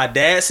 and then my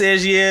dad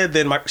says yeah,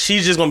 then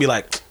she's just gonna be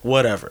like,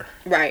 whatever.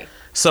 Right.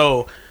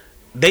 So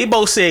they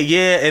both said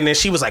yeah, and then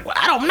she was like, well,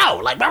 I don't know,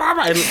 like, blah, blah,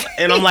 blah.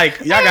 And I'm like,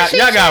 y'all got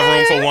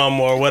room for one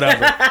more,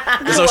 whatever.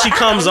 And so she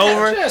comes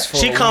over. Just for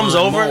She comes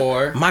one over.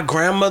 more. My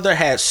grandmother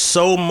had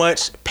so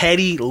much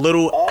petty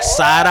little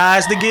side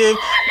eyes to give.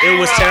 It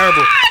was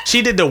terrible.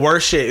 She did the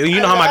worst shit.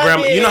 You know how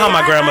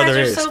my grandmother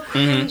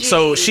is.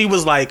 So she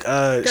was like,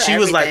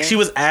 everything. she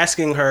was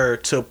asking her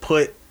to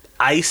put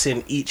ice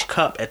in each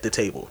cup at the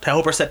table to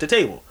help her set the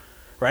table,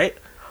 right?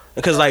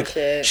 because like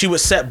shit. she would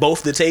set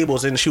both the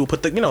tables and she would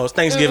put the it's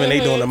Thanksgiving they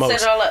doing the Set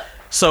most. it all up.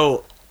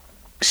 So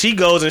she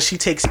goes and she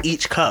takes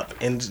each cup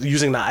and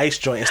using the ice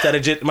joint instead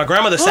of just my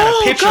grandmother set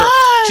a picture.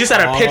 God. She set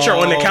a picture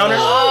on the counter.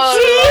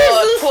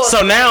 Oh, Lord,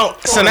 So now,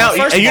 First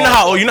and you of know all,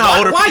 how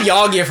older. Why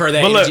y'all give her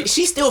that? But look- energy?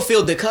 She still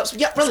filled the cups.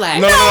 Yeah,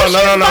 relax. No.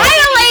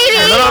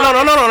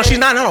 Violating. No. She's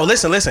not. No.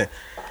 Listen.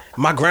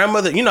 My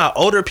grandmother, you know how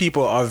older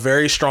people are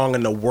very strong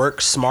in the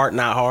work smart,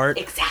 not hard.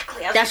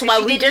 exactly. That's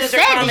why we just said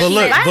But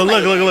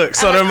look.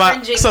 So I'm then my,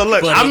 cringing. so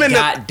look, But I'm it in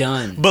got the.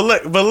 done. But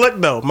look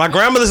though, my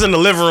grandmother's in the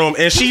living room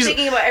and she's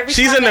thinking about every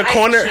she's time in the ice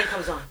corner. machine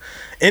comes on.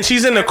 And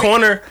she's in the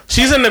corner.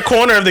 She's in the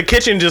corner of the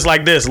kitchen, just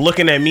like this,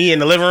 looking at me in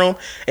the living room,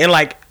 and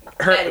like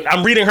her. Ready.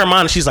 I'm reading her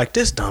mind, and she's like,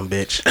 "This dumb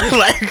bitch."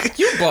 Like,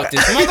 You bought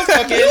this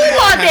motherfucker.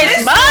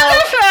 This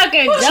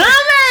motherfucking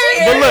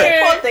dumbass. but look,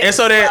 Poor thing. and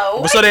so Why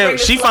you then bring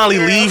she this finally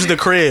little girl? leaves the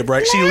crib,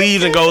 right? She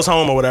leaves and goes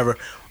home or whatever.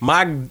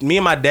 Me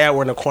and my dad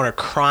were in the corner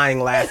crying,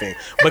 laughing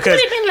because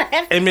What do you mean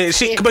laughing? I mean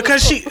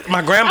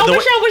my grandma. I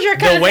wish I was your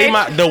cousin.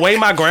 The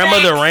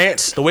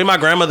way my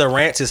grandmother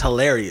rants is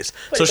hilarious.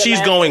 So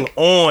she's going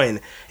on,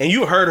 and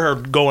you heard her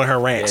go in her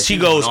rants. Yeah, she she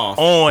goes going off.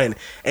 on,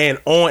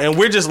 and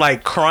we're just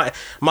like crying.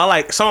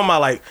 Some of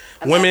my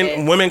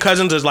women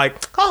cousins is like,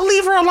 oh,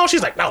 leave her alone.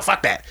 She's like, no,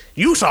 fuck that.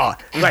 You saw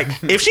it. Like,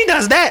 if she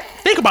does that,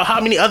 think about how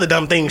many other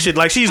dumb things she's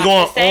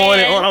going on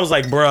and on. I was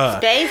like,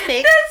 bruh, Basic.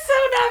 That's so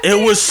not it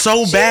fair. was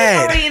so She bad.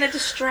 was already in a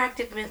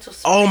distracted mental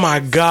space. Oh my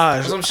gosh.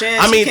 That's what I'm saying.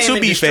 I She mean, came to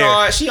in be fair,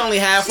 distraught. She only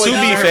halfway. to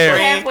done be her fair,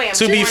 brain. Halfway, I'm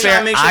to be just fair,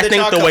 trying to make sure I that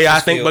think y'all the way I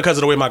couples think feel. because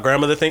of the way my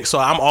grandmother thinks. So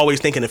I'm always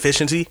thinking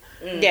efficiency.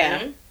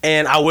 Yeah.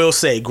 And I will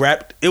say,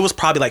 it was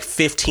probably like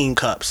 15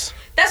 cups.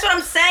 That's what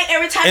I'm saying.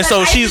 Every time And that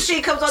so ice she's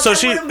machine comes on, so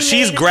that would've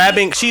she's made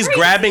grabbing me she's crazy.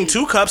 grabbing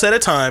 2 cups at a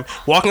time,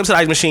 walking up to the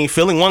ice machine,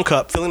 filling 1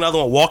 cup, filling another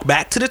one, walk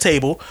back to the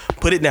table,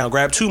 put it down,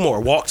 grab 2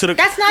 more, walk to the.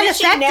 That's not Did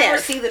she never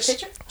effective. see the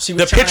picture? She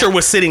The was trying pitcher to-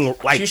 was sitting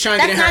like. She was trying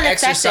to get in That's her not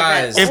effective.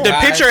 exercise. If the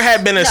guys. pitcher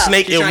had been a No.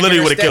 snake, She it trying to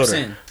literally get her would have killed steps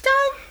her. in.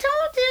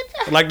 Don't do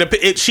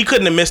that. Like she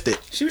couldn't have missed it.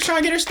 She was trying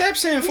to get her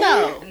steps in. fool.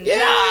 No.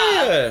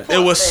 Yeah.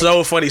 It was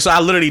so funny. So I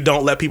literally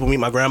don't let people meet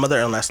my grandmother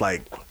unless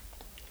like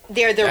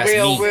They're the That's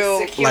real, me.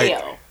 real.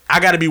 like I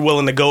gotta be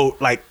willing to go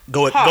Hard,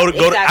 I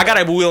exactly.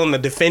 gotta be willing to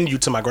defend you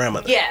to my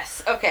grandmother.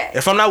 Yes. Okay.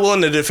 If I'm not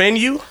willing to defend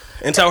you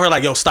and tell her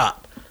like, yo,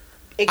 stop.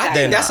 I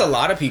Exactly. think that's a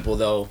lot of people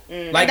though. Like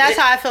And that's it-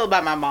 how I feel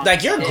about my mom.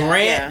 like your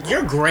Yeah.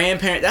 your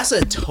grandparent. That's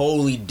a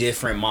totally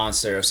different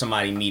monster of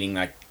somebody meeting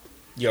like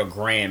your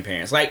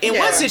grandparents. Like in Yeah.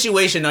 one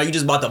situation, though, you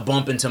just about to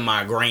bump into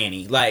my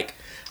granny. Like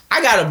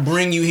I gotta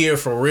bring you here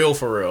for real,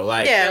 for real.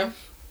 Like Yeah.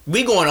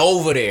 we going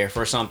over there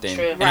for something,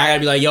 True. and I gotta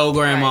be like, yo,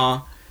 grandma.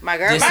 My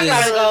girl, This my is-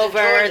 grandma's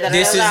over.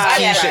 This is I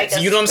gotta Keisha. make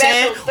a You know what I'm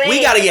saying? special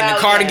We gotta get in the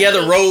thing car about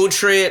together, that. road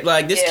trip.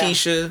 Like this Yeah.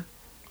 Keisha.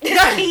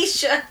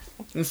 Keisha.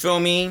 You feel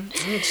me?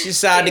 She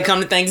decided to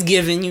come to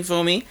Thanksgiving. You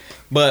feel me?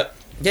 But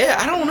yeah,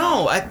 I don't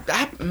know.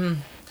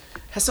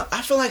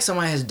 I feel like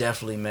somebody has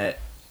definitely met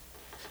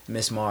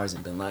Miss Mars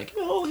and been like,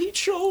 "Yo, he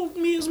showed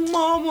me his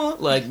mama."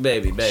 Like,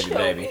 baby. That's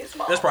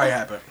probably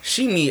happened.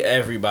 She meet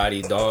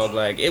everybody, dog.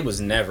 Like, it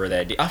was never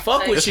that deep. I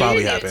fuck with That's you.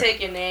 probably You happened.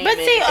 take your name. But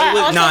see, and- I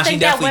was- also nah, she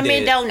think that definitely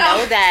women did. don't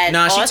know that.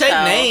 Nah, she also. take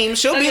names.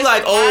 She'll be Listen,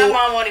 like, my "Oh,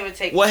 mom won't even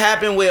take. what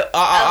happened with?" Unless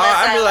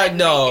I'd be I, like, make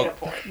 "Dog, it a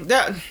point.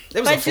 that it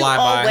was a But do all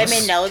flyby."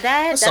 women know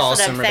that? let's That's all what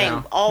I'm simmer saying.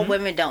 down. All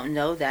women don't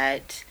know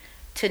that.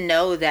 To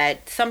know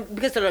that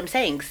because of what I'm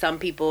saying, some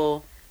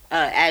people,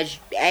 as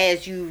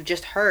you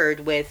just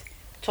heard with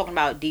talking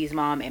about Dee's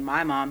mom and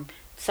my mom,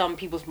 some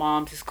people's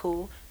moms is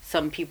cool.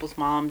 Some people's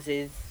moms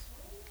is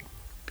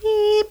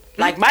beep,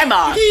 like my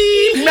mom.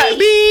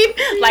 Beep,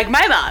 like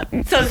my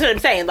mom. So that's what I'm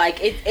saying. Like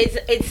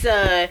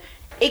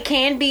it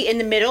can be in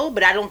the middle,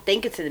 but I don't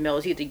think it's in the middle.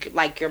 It's either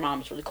like your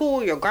mom's really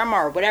cool, your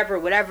grandma or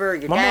whatever,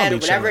 your My mom dad be or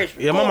whatever. chilling.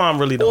 Is Yeah, my mom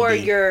really don't Or be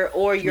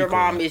your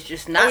mom is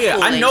just not. Oh yeah,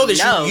 cool I know and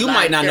that you like,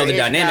 might not know the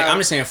there is dynamic. no- I'm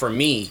just saying for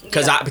me,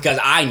 because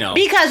I know.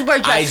 because we're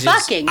just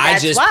fucking. I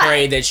That's just why.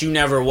 pray that you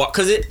never walk,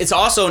 because it's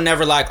also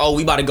never like, oh,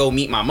 we about to go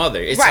meet my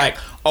mother. It's Right. like,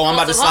 oh, I'm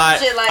about to some slide.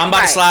 shit like- I'm about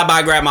Right. to slide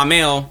by, grab my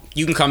mail.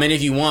 You can come in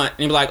if you want,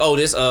 and be like, oh,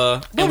 this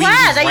But and we why?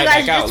 just Like, you right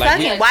guys back out. just Like,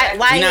 fucking. we, Why? we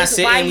not why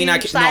sitting. We not.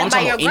 No, sliding I'm by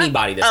talking your about gra-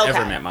 anybody that's ever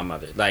Okay. met my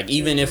mother. Like,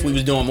 even if we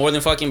was doing more than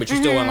fucking, but you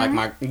still weren't like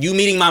my. You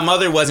meeting my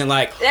mother wasn't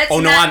like, That's oh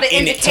no, not I'm the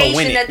in it to indication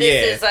win that it.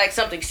 this Yeah. is like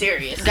something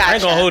serious. Gotcha. I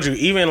ain't gonna hold you.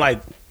 Even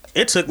like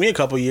it took me a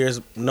couple years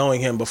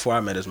knowing him before I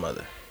met his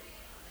mother.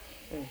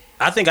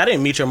 I think I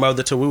didn't meet your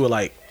mother till we were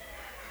like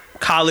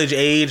college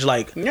age.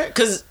 Like Yeah,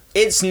 because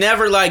it's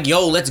never like,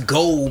 yo, let's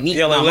go meet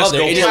Yeah, like, my let's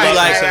mother. go It just play. be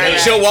like, Right.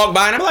 she'll walk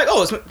by and I'm like,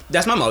 oh,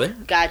 that's my mother.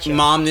 Gotcha.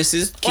 Mom, this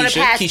is On a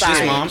Keisha. pass Keisha's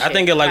by. mom. I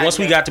think it, like once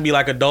we Gotcha. got to be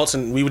like adults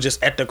and we were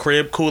just at the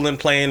crib cooling,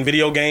 playing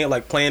video game,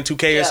 like playing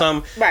 2K or Yeah.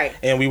 something. Right.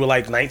 And we were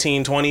like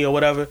 19, 20 or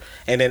whatever.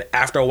 And then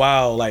after a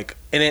while, like,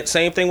 and then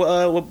same thing with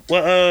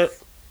her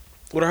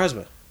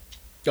husband.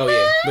 Oh,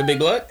 yeah. With Big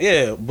Blood?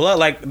 Yeah, blood.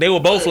 Like they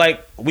were both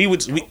like he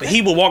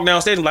would walk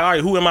downstairs and be like, all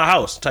right, who in my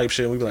house type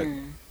shit. We'd be like,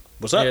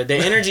 what's up? Yeah, the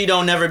energy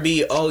don't never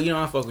be, oh, you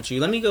know, I fuck with you.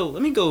 Let me go. He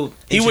would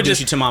introduce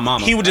just you to my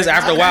mama. He would just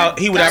after a okay. while.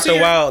 He would That's after a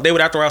it. while. They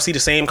would after a while see the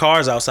same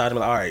cars outside and be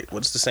like, all right,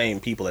 what's the same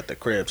people at the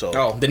crib? So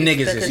Oh, the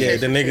niggas is yeah, here.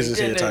 the niggas is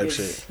here type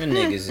shit. The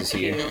niggas is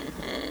here.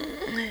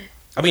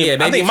 I mean, Yeah, I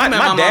baby, think if you met my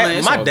mama,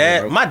 it's all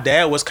good, bro. my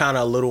dad was kind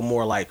of a little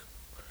more like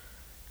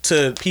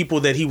to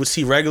people that he would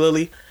see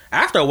regularly.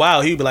 After a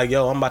while, he'd be like,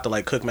 "Yo, I'm about to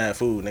like cook mad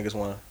food. Niggas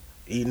want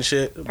to eat and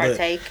shit." But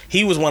Partake.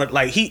 he was one of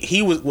like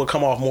he would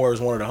come off more as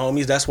one of the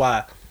homies. That's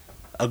why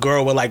a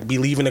girl would like be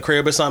leaving the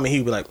crib or something.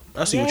 He'd be like,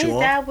 "I see what you on.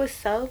 That was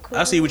so cool.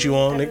 I see what you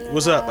on. Nigga.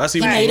 What's up? I see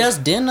what you Made on." us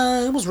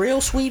dinner. It was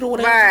real sweet or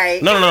whatever.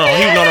 Right. No,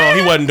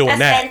 he wasn't doing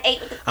that.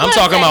 That's I'm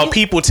talking about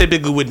people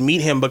typically would meet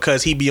him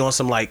because he'd be on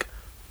some like,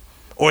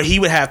 or he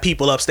would have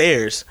people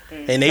upstairs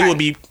and they would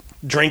be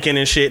drinking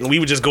and shit, and we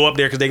would just go up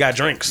there because they got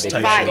drinks. Type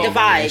shit. The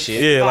vibes.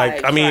 Shit. Yeah,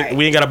 like I mean, right.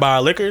 we ain't gotta buy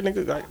our liquor,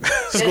 nigga. Like,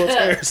 let's go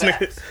upstairs,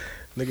 nigga.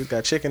 Niggas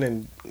got chicken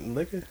and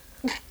liquor.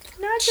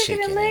 Not chicken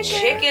and Chicken liquor. and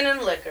Chicken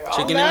and liquor. All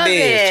Chicken love and biz.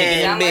 it. Chicken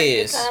and sound like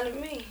good biz. time to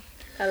me.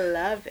 I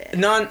love it.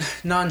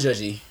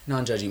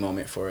 Non-judgy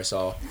moment for us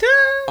all.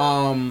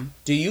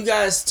 Do you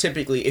guys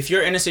typically, if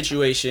you're in a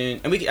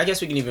situation, and I guess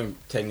we can even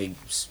technically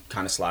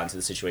kind of slide into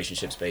the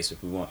situationship space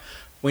if we want.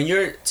 When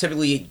you're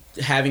typically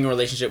having a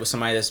relationship with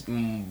somebody that's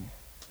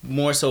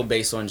more so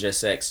based on just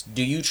sex,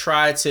 do you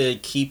try to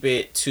keep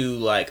it to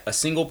like a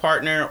single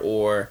partner,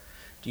 or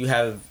do you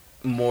have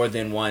more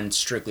than one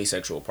strictly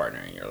sexual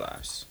partner in your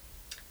lives?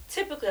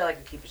 Typically, I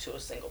like to keep it to a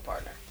single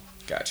partner.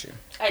 Got you.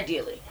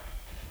 Ideally.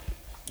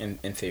 In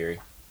theory.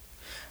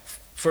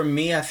 For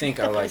me, I think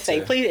I like Say,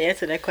 to... please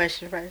answer that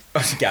question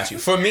first. Got you.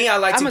 For me, I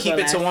like to I'ma keep go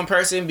it to last. one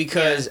person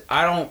because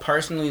I don't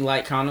personally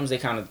like condoms. They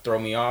kind of throw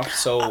me off,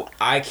 so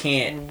I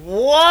can't.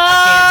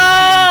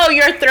 Whoa,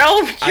 you're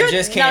throwing. I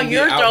just can't. No,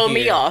 you're be out throwing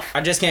me here- off.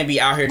 I just can't be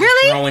out here just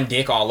Really? throwing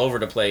dick all over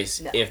the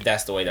place No. if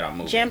that's the way that I'm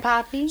moving. Jim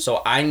Poppy.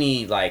 So I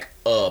need like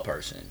a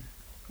person.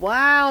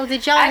 Wow,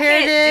 did y'all I hear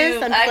can't this?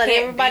 do. I'm I just letting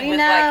can't everybody be with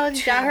know. like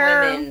Did two y'all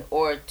heard? women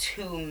or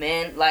two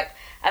men. Like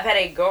I've had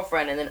a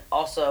girlfriend and then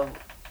also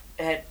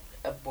had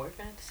a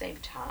boyfriend at the same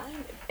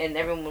time, and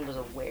everyone was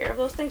aware of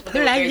those things, but they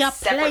were very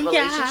separate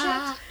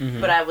relationships.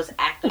 Mhm. But I was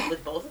active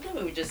with both of them.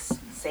 We were just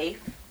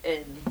safe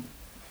and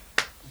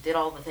did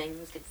all the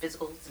things, did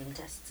physicals and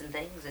tests and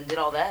things, and did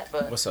all that.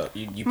 But What's up?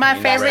 You My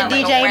putting favorite that right not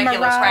like now? DJ a regular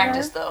Mariah.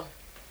 practice though.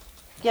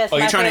 Yes. Oh,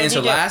 my you trying to favorite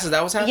answer DJ. last? Is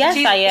that what's happening? Yes,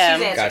 I am.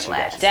 She's answering Gotcha,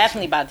 last. gotcha.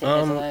 Definitely about to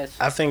answer last.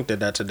 I think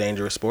that's a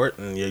dangerous sport,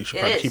 and yeah, you should It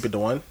probably is. keep it to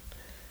one.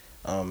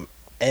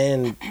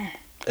 And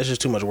it's just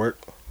too much work.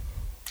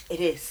 It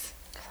is.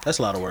 That's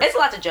a lot of work. It's a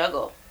lot to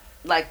juggle,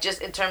 like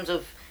just in terms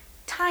of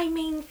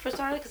timing for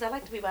starters, because I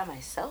like to be by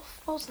myself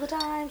most of the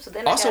time. So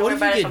then Also, I what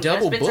if you get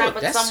double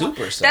booked? That's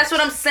super sucks. That's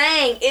what I'm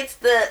saying. It's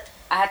the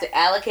I have to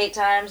allocate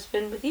time to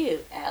spend with you.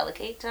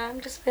 Allocate time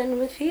to spend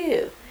with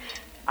you.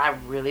 I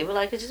really would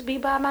like to just be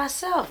by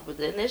myself, but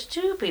then there's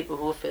two people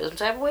who feel some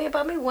type of way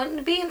about me wanting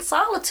to be in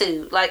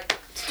solitude. Like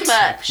it's too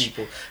much.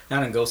 People. Now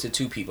done ghosted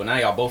two people. Now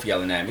y'all both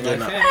yelling at me. Like,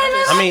 Yeah, fam, no.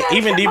 I I mean, Okay,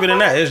 even come deeper than on.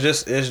 that, it's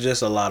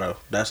just a lot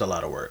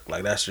of work.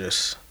 Like that's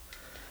just,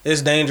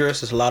 it's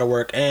dangerous. It's a lot of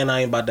work, and I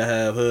ain't about to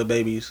have hood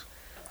babies.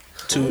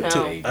 Two, knows?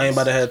 I ain't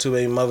about to have two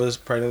baby mothers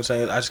pregnant.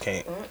 Saying I just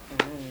can't.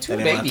 two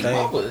That ain't my baby thing.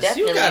 mamas. You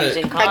Definitely gotta,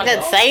 using Like at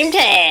the condoms. same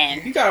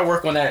time. you gotta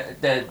work on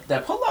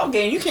that pull-out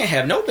game. You can't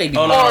have no baby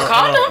Oh no, mamas. Or no,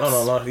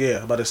 condoms? no, yeah,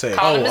 I'm about to say.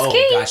 Condom is Oh,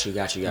 key.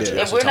 got you. Yeah.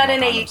 If we're not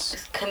in a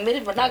condoms.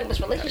 committed monogamous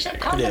relationship,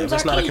 condoms Yeah, if are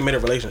it's not a key.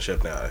 committed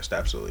relationship now, it's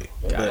absolutely.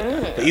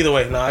 Yeah. But either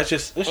way, no, it's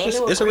Ain't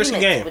no a risky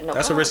agreement game. with no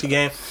That's a condom. risky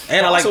game,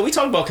 and I like. So we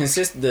talked about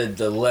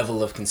the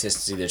level of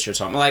consistency that you're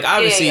talking about. Like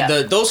obviously Yeah.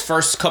 those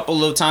first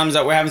couple of times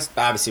that we're having,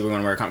 obviously we're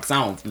gonna wear a condom because I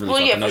don't really Well,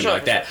 fucking yeah, know for you sure,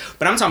 like for that.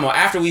 But I'm talking about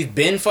after we've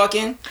been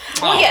fucking.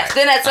 Well, all yes. right,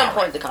 Then at some all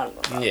point the condom.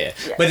 will pop. Yeah.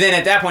 Yes. But then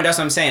at that point, that's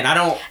what I'm saying. I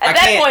At that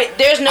can't- point,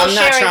 there's no I'm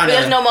not sharing. trying to-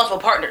 There's no multiple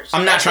partners.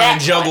 I'm not At trying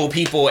that to juggle point.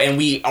 people, and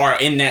we are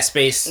in that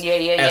space Yeah,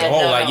 as a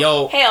whole. no, like, no.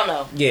 yo, Hell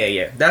no.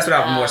 yeah. That's what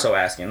I'm No. more so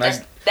asking. Like,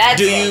 That's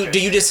do dangerous.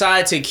 you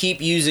decide to keep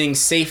using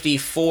safety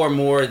for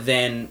more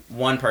than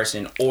one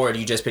person, or do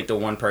you just pick the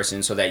one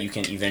person so that you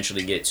can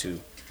eventually get to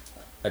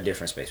a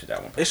different space with that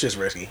one person? It's just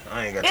risky.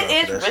 I ain't got It time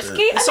is for that risky.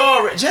 shit. It's I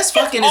mean, all just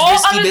fucking is all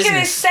risky I'm just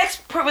getting business. sex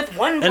with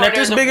one And at partner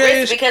this is a big risk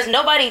age- because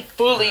nobody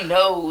fully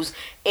knows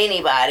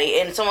anybody,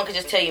 and someone could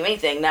just tell you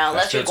anything. Now,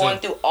 unless That's you're true, going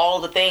too. through all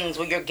the things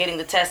where you're getting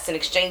the tests and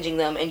exchanging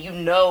them, and you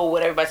know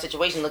what everybody's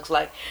situation looks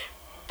like.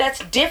 That's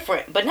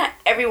different, but not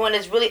everyone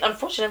is really.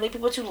 Unfortunately,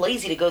 people are too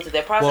lazy to go through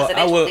that process, Well, and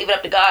they I just will- leave it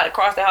up to God, to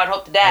cross their heart, and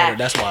hope to die,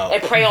 That's wild.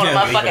 and pray on a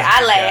Yeah, leave motherfucking it up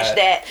to eyelash God.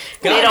 that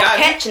God they don't got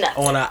me. catch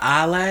nothing. On an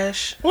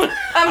eyelash. I'm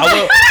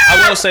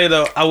I will say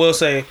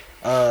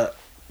though.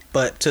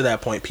 But to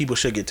that point, people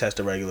should get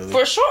tested regularly.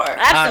 for sure.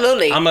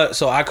 Absolutely.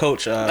 I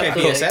coach.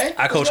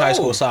 PSA? I coach high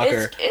school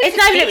soccer. It's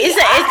not even. It's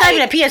not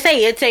even a PSA.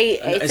 It's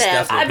It's a.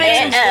 definitely I've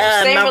been in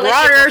PSA. same my relationship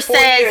brother for 4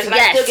 years, says and I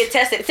yes. still get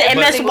tested. It's a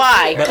every single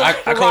MSY. year. But I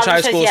My coach high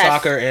brother says school yes.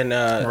 soccer, and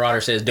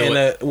Marauder says do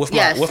it. with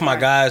Yes. my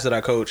guys that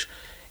I coach,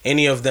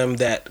 any of them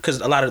that,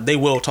 because a lot of, they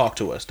will talk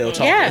to us. They'll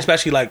talk, Yeah.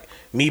 especially like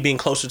me being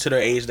closer to their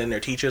age than their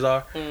teachers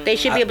are. They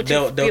should be able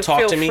to. They'll talk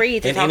feel to me, free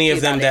to and talk any to of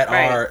you them about that it.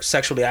 Right. are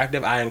sexually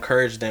active, I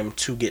encourage them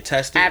to get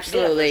tested.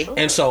 Absolutely. Yeah,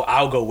 And so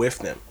I'll go with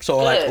them. So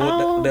like,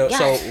 Oh, so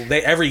yes.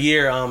 they every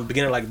year,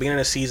 beginning of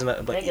the season, like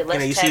Make it beginning of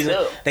less the season,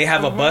 taboo. they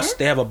have a bus.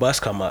 They have a bus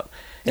come up,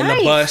 and the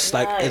Nice. bus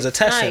like is a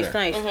test Nice,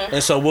 center. nice.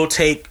 And so we'll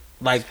take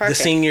like the perfect.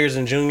 seniors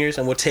and juniors,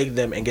 and we'll take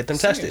them and get them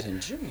tested. And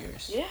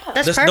juniors. Yeah.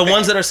 That's The perfect.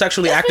 ones that are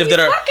sexually active when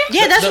that you are fucking-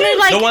 Yeah, that's the, when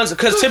like the ones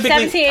because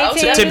typically 17,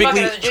 18.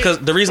 typically fucking because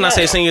the reason I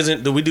say Yeah. seniors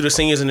and we do the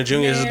seniors and the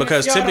juniors is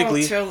because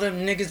typically tell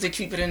them niggas to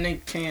keep it in their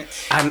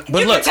pants. but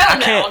You look can tell I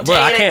them can't now, bro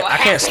Jay, I it can't ain't I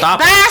gonna can't stop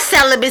it. Bye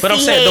celibacy. But I'm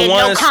saying the head,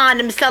 ones- no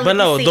condom celibacy. But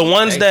no, the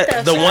ones Hey,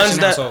 that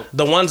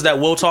the ones that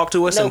will talk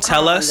to us No and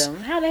tell us,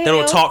 condom. How the that'll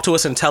hell? talk to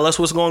us and tell us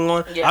what's going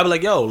on. Yeah. I'll be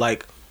like, yo,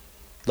 like,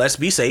 let's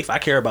be safe. I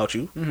care about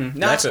you.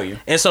 No, I feel you.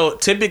 And so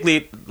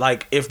typically,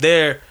 like, if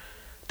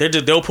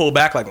they'll pull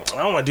back, like,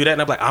 I don't want to do that,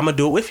 and I'm like, I'm gonna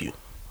do it with you.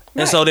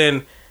 And so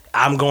then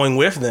I'm going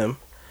with them,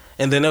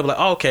 and then they'll be like,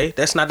 oh, okay,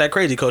 that's not that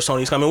crazy. Coach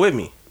Tony's coming with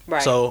me.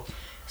 Right. So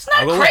It's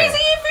not I'll go with crazy them.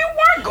 if you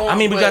weren't going. I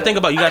mean, we with gotta think it.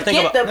 about- you gotta I think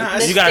get about- the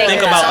Nah, you gotta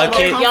think about a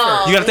kid.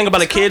 Young. You gotta think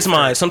about a kid's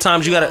mind.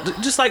 Sometimes you gotta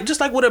just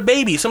like with a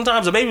baby.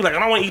 Sometimes a baby like I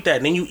don't want to eat that,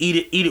 and then you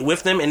eat it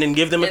with them, and then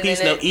give them a And piece,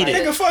 then and they'll eat it.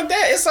 Nigga, fuck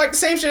that. It's like the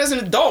same shit as an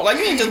adult. Like,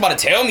 you ain't just about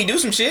to tell me do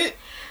some shit.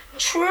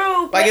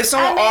 True. Like, if but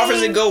someone I offers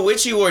to mean, go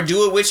with you or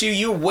do it with you,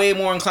 you're way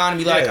more inclined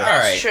to be like, Yeah. all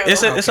right. True.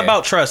 It's Okay.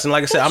 about trust, and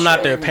like I said, I'm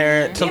not their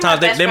parent.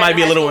 Sometimes my best they might friend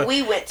be a in high little school,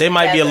 we went they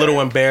might be a little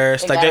together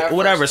embarrassed, and like got they, our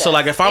whatever. first So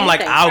like if I'm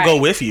like Anything, I'll go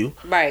right. with you,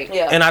 Right.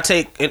 Yeah. and I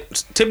take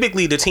it.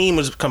 Typically the team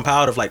is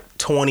compiled of like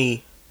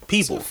 20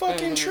 people, It's a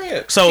fucking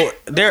trip. so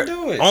there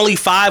do it. only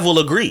 5 will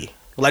agree.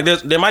 Like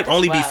there might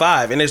only be wild.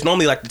 5, and it's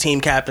normally like the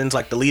team captains,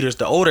 like the leaders,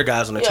 the older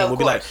guys on the Yeah, team of will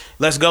be like, course.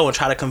 let's go and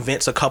try to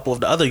convince a couple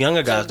of the other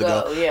younger guys to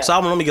go. go, yeah. So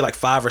I'll normally get like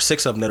 5 or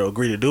 6 of them that'll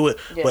agree to do it,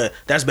 Yeah. but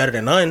that's better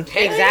than none.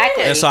 Hell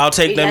Exactly. And so I'll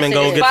take them and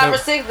Yes, go it is. get 5 them. or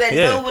 6 that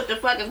Yeah. know what the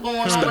fuck is going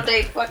on with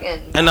they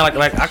fucking. And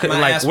like I could My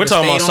like ass we're would've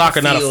talking about stayed on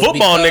soccer the now. The field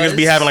football niggas be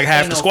because having like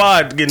half ain't the no-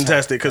 squad getting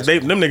tested because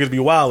them niggas be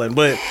wilding.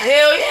 But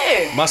Hell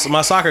yeah.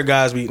 my soccer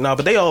guys be no,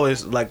 but they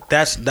always like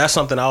that's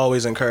something I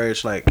always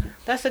encourage. Like,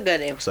 That's a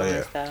good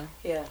influence, yeah. though.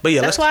 Yeah. but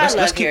yeah, That's why I love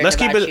let's keep hearing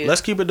about it you.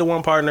 let's keep it to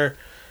one partner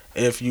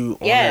if you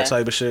on Yeah. that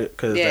type of shit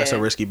because Yeah. that's a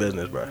risky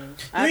business, bro.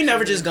 You ain't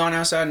never just gone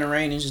outside in the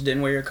rain and just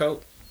didn't wear your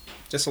coat?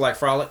 Just to like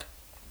frolic?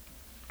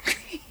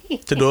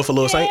 To do it for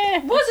Lil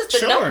Saint. What's this, the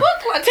Sure. notebook?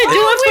 Like, To do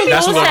it for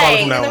That's what Lil we're gonna call it Saint.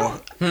 from now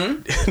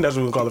on. That's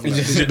what we're call it from now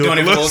on. just Did you do doing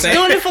it for Lil Saint?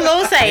 Doing it for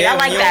Lil Saint. I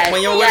like when that.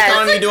 When you're with Yes.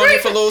 economy doing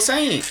it for Lil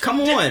Saint. Come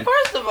on.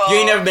 First of all, You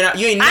ain't never been out.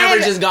 You ain't I never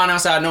haven't- just gone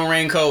outside no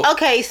raincoat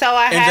Okay, so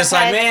I and have just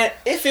like, had, man,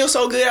 it feels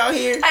so good out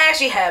here. I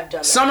actually have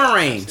done that. Summer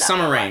rain, It's not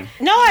summer gonna rain.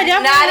 No, I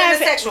definitely Not in a have.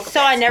 sexual So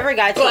I never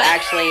got to But-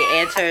 actually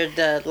answer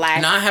the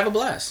last. Nah, I have a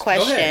blast. Go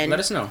ahead, Question. let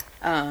us know.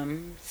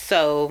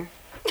 So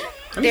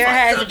Let me there find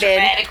has So been.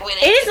 dramatic with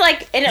It is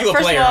like, and You a first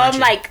of player, all, aren't I'm you?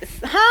 like,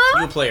 huh?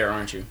 You a player,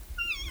 aren't you?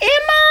 Am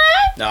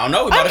I? No,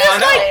 no, we I'm about to just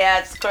find like- out. Yeah,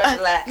 it's crush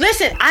a lot.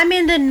 Listen, I'm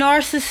in the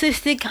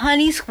narcissistic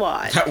honey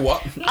squad.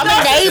 What? I'm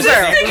a neighbor.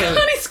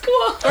 Honey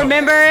school.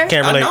 Remember?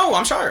 Can't I relate. know,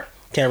 I'm sharp.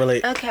 Can't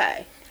relate.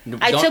 Okay.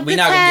 Don't- I took we the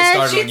not gonna get test.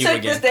 started She on you took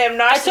again. this damn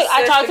narcissistic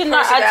I took the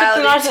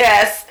personality narciss-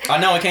 test. I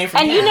know it came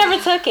from And you. you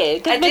never took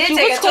it. I Because did you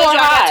take was it. I told scoring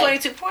you I got high.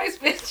 22 points,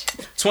 bitch.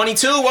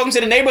 22. Welcome to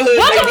the neighborhood.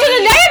 Welcome baby. to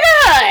the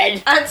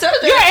neighborhood. I told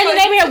you. You're I in the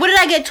got neighborhood. What did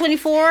I get?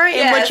 24? And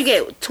Yes. what you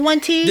get?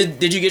 20?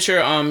 Did you get your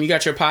you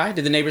got your pie?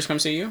 Did the neighbors come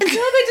see you?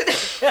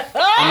 22.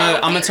 I'm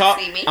gonna talk.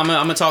 See me. I'm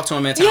gonna talk to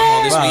him at town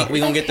hall this Wow. week. We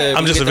gonna get the.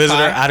 I'm we just a get the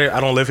visitor. pie. I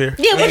don't live here.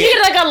 Yeah, would you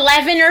get like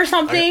 11 or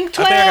something?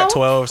 12? I think I got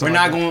 12. Or We're something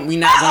not like going. We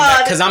not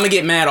going because I'm gonna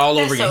get mad all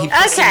over That's again. so- He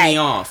pissing Okay. me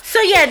off. So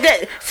yeah,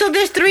 so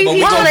there's 3 But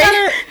people. what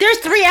That, there's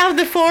 3 out of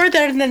the 4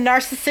 that are in the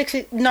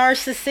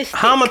narcissistic.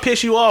 How I'm gonna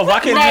piss you off? Why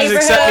can't you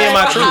just accept me in my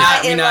Neighborhood. truth?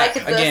 High We in, not- like,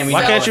 the again, we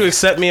Why not- can't you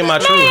accept me in my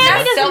truth? Man,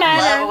 man? it doesn't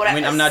matter. Self-love or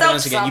whatever. I'm not doing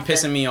this again. You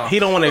Self-something. pissing me off. He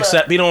don't want to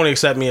accept. He don't want to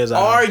accept me as I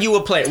Are am. you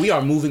a player? We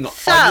are moving on.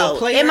 So, Are you a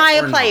player am I or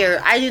a no?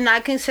 player? I do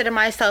not consider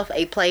myself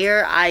a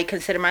player. I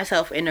consider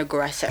myself an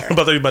aggressor. I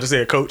thought you were about to say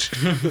a coach.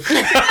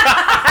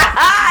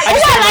 I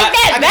consider like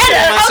that I consider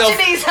better. myself-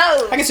 Coaching these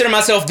hoes. I consider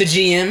myself the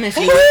GM. If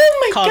you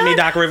Oh my Call God. me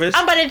Doc Rivers.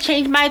 I'm about to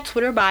change my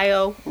Twitter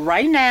bio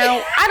right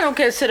now. I don't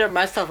consider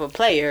myself a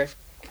player.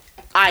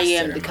 I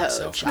am the Consider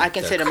myself coach. the I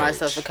consider coach.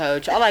 myself a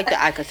coach. I like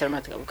that. I consider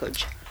myself a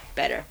coach.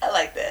 Better. I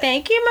like that.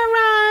 Thank you,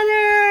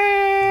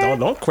 Marauder.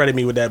 Don't credit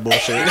me with that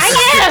bullshit.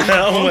 I am. I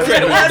don't want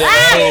that.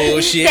 Hey,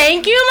 bullshit.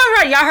 Thank you,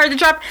 Marauder. Y'all heard the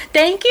drop.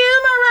 Thank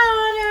you,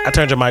 Marauder. I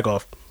turned your mic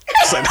off.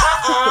 It's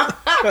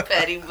like-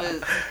 Petty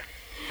boots.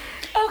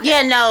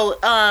 Yeah, no.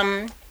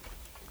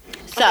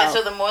 So, Okay,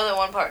 so the more than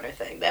one partner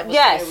thing. That was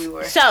yes. where we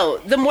were.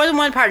 So the more than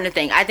one partner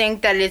thing, I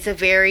think that it's a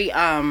very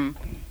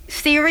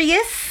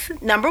serious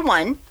number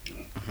one,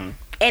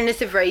 and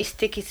it's a very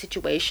sticky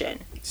situation.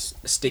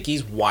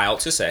 Sticky's wild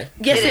to say.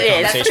 Yes, It it is. is.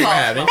 That's Conversation we're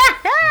false. having.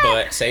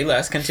 But say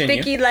less.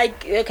 Continue. Sticky,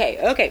 like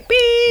okay,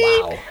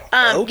 beep. Wow.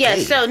 Yeah.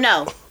 Okay. So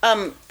no.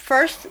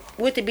 First,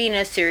 with it being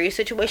a serious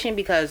situation,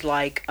 because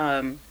like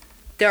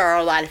there are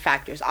a lot of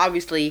factors.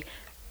 Obviously,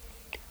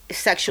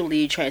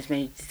 sexually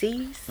transmitted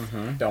disease.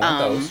 Don't want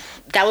those.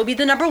 That would be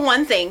the number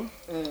one thing.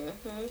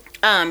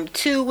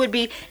 2 would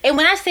be, and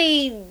when I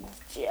say,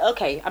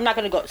 okay, I'm not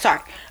gonna go.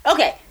 Sorry.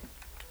 Okay.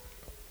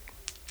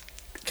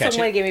 Catch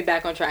Someone it. get me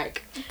back on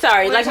track.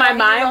 Sorry, We're like my talking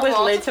mind about was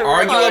multiple-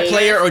 literally. Are you a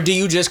player or do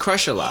you just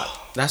crush a lot?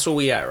 That's where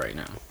we at right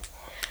now.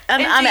 I'm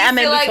Do you in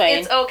feel like between.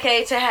 it's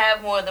okay to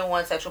have more than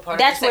one sexual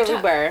partner? That's at where the we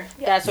same time?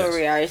 were. That's where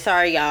we are.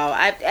 Sorry, y'all.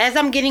 As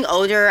I'm getting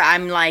older,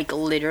 I'm like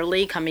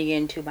literally coming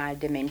into my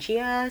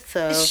dementia.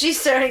 So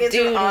She's turning into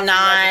do an auntie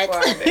not. right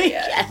before our very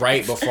eyes.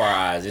 Right before our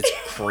eyes. It's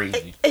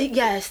crazy.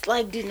 Yes,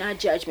 like do not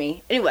judge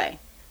me. Anyway,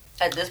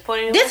 At this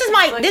point, in this is your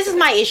my life, it's this is like-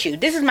 my issue.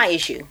 This is my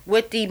issue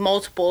with the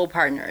multiple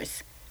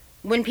partners.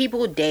 When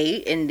people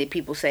date and the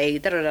people say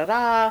da da da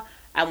da,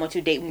 I want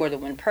to date more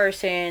than one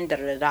person, da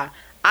da da da.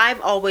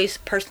 I've always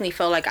personally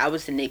felt like I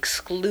was an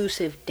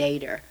exclusive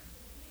dater,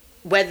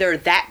 whether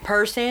that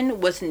person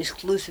was an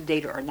exclusive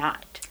dater or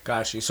not.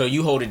 Got you. So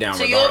you hold it down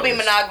So regardless. you'll be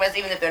monogamous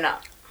even if they're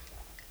not.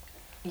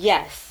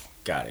 Yes.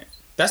 Got it.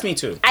 That's me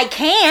too. I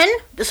can.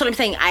 That's what I'm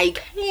saying. I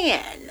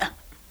can.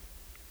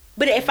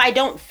 But if I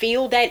don't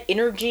feel that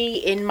energy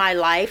in my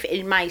life,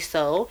 in my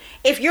soul,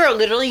 if you're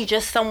literally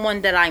just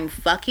someone that I'm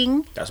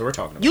fucking, That's what we're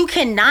talking about. you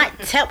cannot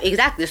tell.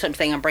 Exactly. That's what I'm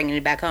saying. I'm bringing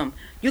it back home.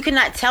 You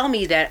cannot tell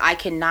me that I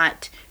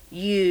cannot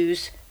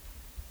use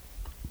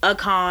a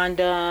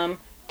condom,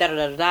 da da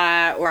da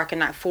da, or I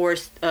cannot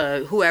force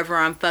whoever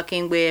I'm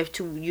fucking with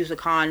to use a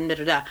condom, da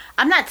da da.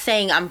 I'm not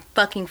saying I'm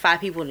fucking 5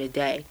 people in a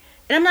day.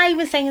 And I'm not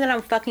even saying that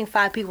I'm fucking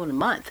 5 people in a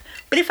month.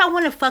 But if I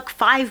want to fuck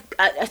 5,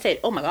 I said,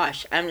 oh my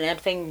gosh, I'm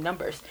saying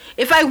numbers.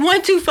 If I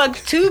want to fuck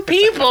 2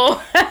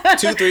 people,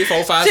 2, 3,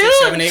 4, 5, 6,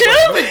 7, 8.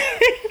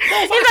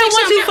 if I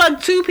want to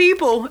fuck 2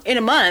 people in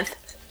a month,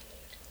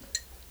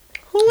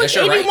 who That's is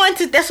your right. anyone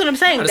to? That's what I'm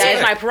saying. No, That that's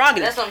is right. my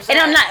prerogative. That's what I'm And saying.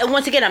 I'm not.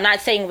 Once again, I'm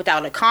not saying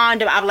without a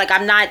condom.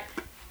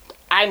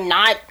 I'm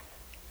not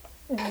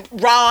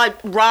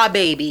raw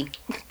baby.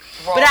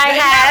 But I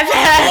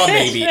have. Raw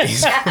baby.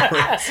 is crazy.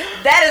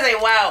 That is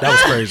a wild. That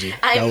was crazy.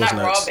 I That am was not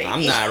nuts. raw baby.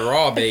 I'm not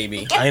raw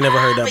baby. I ain't never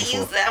heard that But before.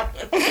 use that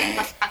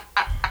one.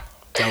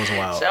 That was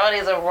wild.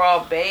 Shawty's a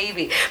raw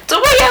baby. So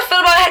what do you feel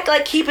about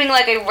like keeping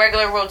like a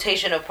regular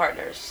rotation of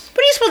partners?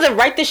 But are you supposed to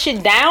write this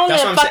shit down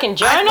That's in a what I'm fucking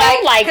saying.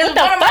 journal? Like, 'cause what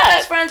the one of my best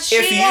fuck? friends,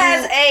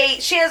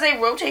 If she has a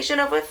rotation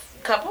of a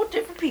couple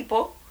different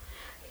people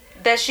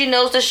that she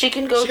knows that she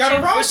can go She got a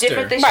to for roster.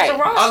 different things. Right. She's a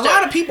roster. A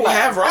lot of people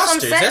have That's what I'm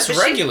rosters. saying, That's but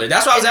she- regular.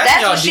 That's why I was asking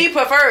That's y'all. what she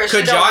prefers.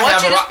 could She y'all don't want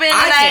have you a to ro- spend the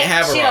I night. can't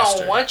have a She roster.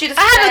 don't want you to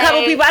I have a stay.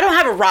 couple people. I don't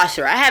have a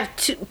roster. I have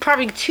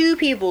probably two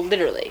people,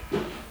 literally,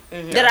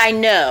 that I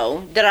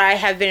know that I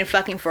have been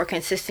fucking for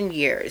consistent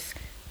years,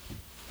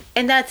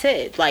 and that's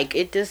it. Like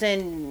it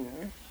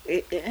doesn't.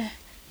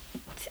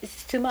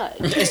 It's too much.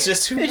 It's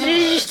just too It's much.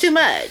 just too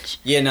much.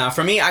 Yeah, nah.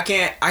 For me, I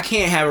can't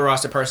have a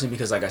roster person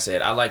because, like I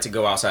said, I like to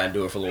go outside and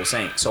do it for Lil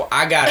Saint. So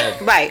I gotta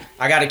Right.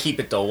 I gotta keep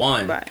it the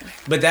one. Right.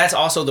 But that's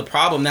also the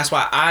problem. That's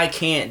why I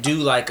can't do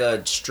like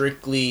a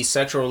strictly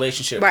sexual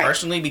relationship Right.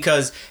 personally,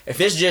 because if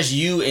it's just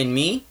you and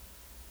me,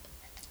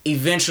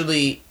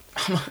 eventually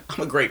I'm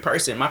a great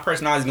person. My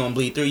personality's gonna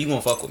bleed through. You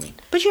gonna fuck with me.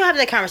 But you have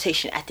that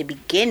conversation at the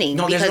beginning.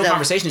 No, there's because no of-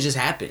 conversation. It just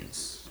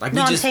happens. Like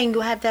No, we I'm just saying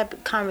you have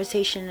that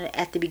conversation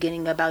at the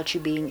beginning about you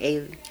being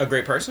a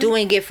great person.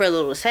 doing it for a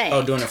Lil Saint.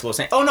 Oh, doing it for Lil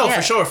Saint. Oh no,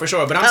 Yeah. for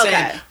sure. But I'm Okay.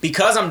 saying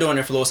because I'm doing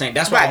it for Lil Saint,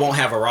 that's why I Right. won't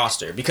have a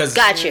roster because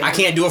Got you. I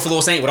can't do it for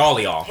Lil Saint with all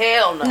of y'all.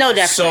 Hell no. No,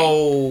 definitely.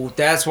 So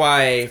that's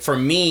why for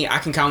me, I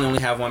can kind of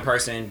only have one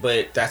person,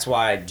 but that's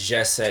why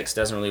just sex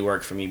doesn't really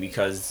work for me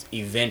because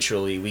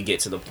eventually we get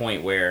to the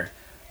point where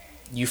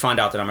you find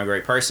out that I'm a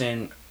great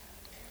person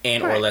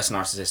and or Right. less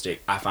narcissistic.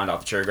 I find out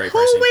that you're a great Who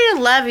person. would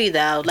love you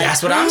though? Like,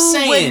 That's what I'm who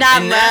saying, would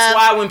not and that's love-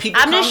 why when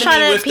people I'm come just to trying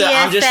me to with the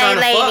 "I'm just PSA, trying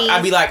to fuck," ladies.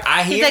 I'd be like,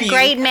 "I hear He's a you.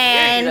 great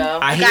man. There you go.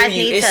 I You hear guys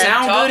you. need It to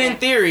sounds good talk. in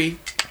theory,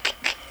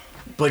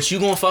 but you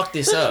gonna fuck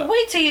this Just up."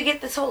 wait till you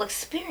get this whole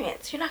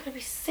experience. You're not gonna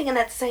be singing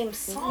that same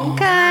song.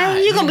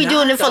 Okay, you're gonna be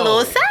doing it for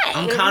Lil Saint.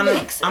 I'm It kind of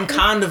makes sense. I'm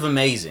kind of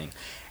amazing,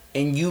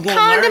 and you gonna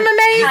Condom learn.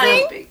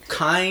 amazing?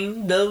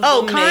 Kind of. Oh,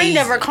 amazing. kind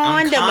of or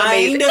condom I'm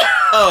amazing.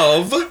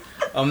 of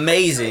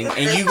amazing,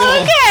 and you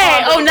gonna.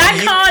 Okay. Oh, not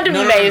you- condom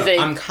no, no, no, no. amazing.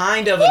 I'm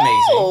kind of Ooh.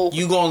 amazing.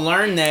 You gonna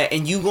learn that,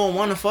 and you gonna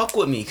want to fuck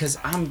with me because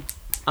I'm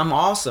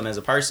awesome as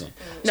a person.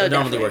 So No, it don't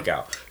really definitely. work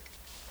out.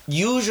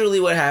 Usually,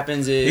 what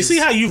happens is You see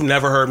how you've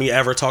never heard me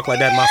ever talk like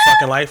that in my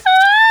fucking life?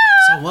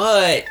 so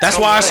what? That's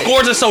So why our what?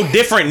 scores are so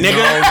different,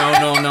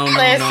 nigga. No.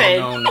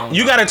 Listen.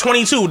 You got a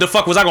 22. The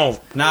fuck was I gonna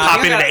Nah, pop I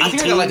in think at I an think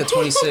I 18? got like a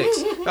 26.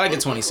 I got like a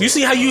 26. You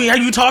see how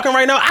you talking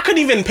right now? I couldn't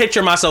even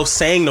picture myself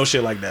saying no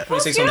shit like that.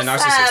 26 on the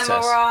narcissist test.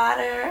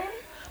 Marauder.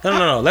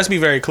 No. Let's be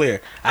very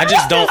clear. I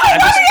just don't. I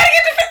just.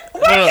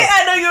 Why No. can't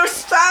I know your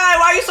sign?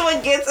 Why are you so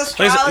against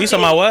astrology? You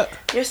talking about what?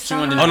 Your sign.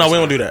 wanted Oh no, we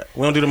don't do that.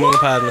 We don't do the moon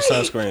pies and the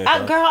sunscreen.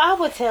 so. Girl, I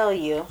will tell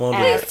you. Won't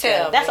do After. that.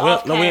 Tell me. That's Well,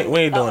 off. no, we ain't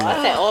doing I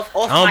that. said off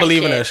I don't my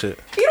believe in shit. that shit.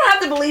 You don't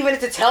have to believe in it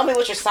to tell me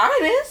what your sign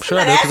is. Sure,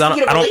 I'm I not do, because asking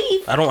you to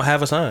believe. I don't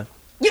have a sign.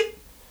 You-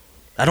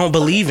 I don't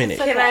believe in it.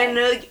 Can I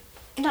know?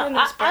 No, On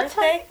his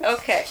birthday?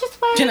 Okay. Just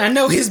wait. Can I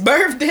know his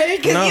birthday?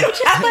 No. You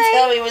trying to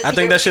tell me it was I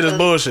think that shit is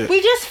bullshit.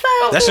 We just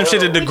fucked. That's some shit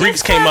that the We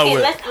Greeks just came up fucking.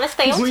 with. Let's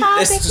stay on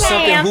topic, It's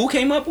something ma'am. who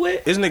came up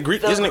with? Isn't it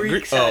Greek? Isn't it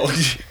Greek? Oh,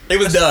 it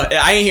was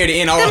I ain't hear the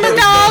end. All The I heard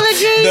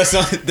was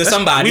mythology. the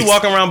somebody. We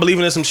walking around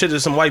believing in some shit that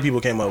some white people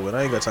came up with.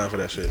 I ain't got time for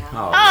that shit.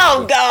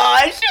 Oh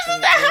gosh, this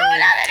is a whole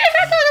nother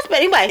different. But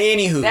anyway,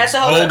 Anywho, That's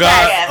a whole Oh other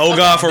God, podcast. oh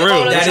God, for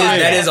real.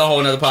 that is a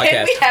whole nother Can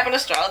podcast. we have an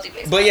astrology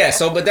based? But yeah,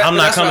 I'm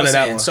not coming to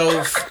that one.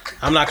 So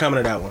I'm not coming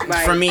to that one.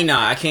 Right. for me,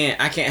 nah, I can't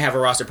have a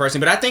roster person.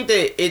 But I think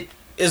that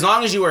as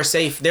long as you are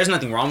safe, there's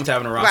nothing wrong with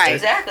having a roster. Right.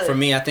 Exactly. For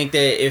me, I think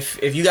that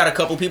if you got a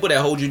couple people that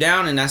hold you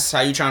down and that's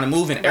how you trying to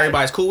move and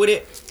everybody's cool with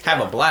it, have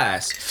a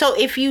blast. so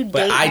if you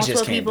But date I just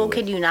multiple can't people, do it.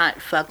 can you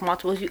not fuck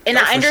multiple people? And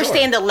Oh, I for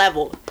understand sure. the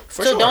level.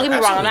 For So sure, don't get me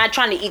wrong. I'm absolutely. not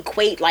trying to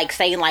equate like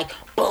saying like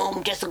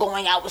boom, just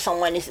going out with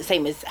someone is the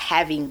same as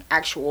having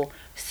actual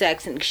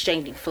sex and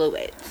exchanging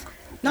fluids.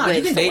 No, with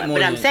you can date someone. more.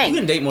 But than, I'm saying you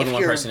can date more than if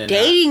one you're person. And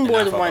dating not, more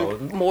and than not fuck all of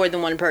them. more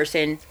than one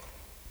person,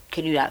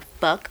 can you not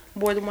fuck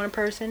more than one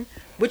person?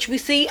 Which we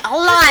see a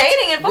lot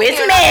Dating and fucking with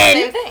are not the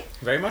same men. thing.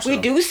 Very much. We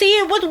so. do see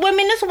it with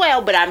women as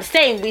well, but I'm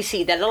saying we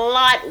see that a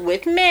lot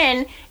with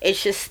men.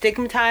 It's just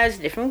stigmatized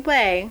a different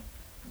way.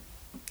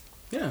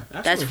 Yeah,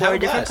 absolutely. That's for Have a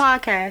different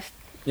blast. podcast.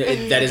 Yeah,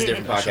 that is a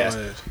different Sure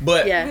podcast. is.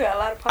 But Yeah. We got a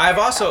lot of podcasts. I've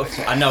also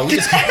I know we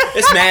just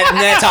it's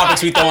mad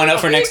topics we throwing up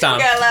for next time.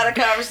 We got a lot of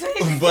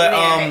conversations. But in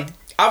there.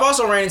 I've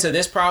also ran into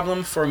this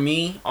problem for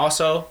me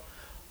also.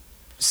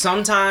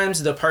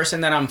 Sometimes the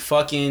person that I'm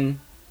fucking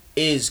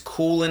is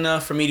cool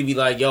enough for me to be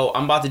like, yo,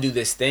 I'm about to do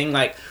this thing.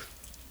 Like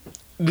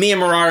me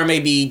and Marara may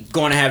be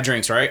going to have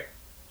drinks, right?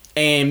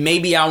 And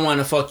maybe I want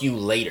to fuck you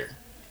later.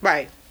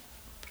 Right.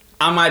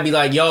 I might be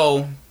like,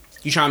 yo,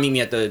 you trying to meet me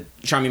at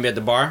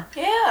the bar?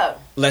 Yeah.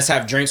 Let's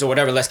have drinks or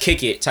whatever, let's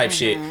kick it type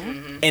shit.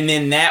 And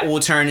then that will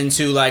turn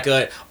into like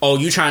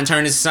you trying to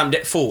turn this into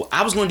something fool,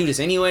 I was gonna do this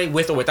anyway,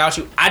 with or without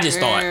you. I just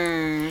thought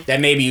that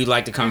maybe you'd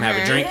like to come have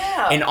a drink.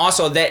 Yeah. And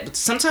also that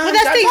sometimes But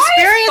that's the that-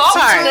 experience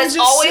part. It's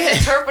Just always say-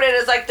 interpreted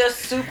as like the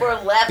super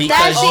left. Because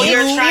That's oh, the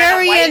you're trying to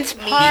experience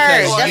wipe me. part.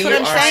 because That's you what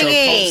I'm are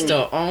saying.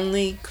 supposed to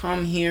only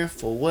come here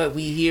for what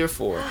we here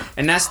for.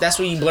 And that's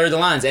when you blur the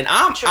lines. And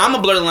I'm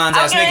a blur the lines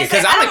ass nigga,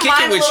 because I'm gonna kick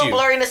it with I you. don't mind a little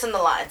blurriness in the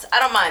lines. I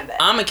don't mind that.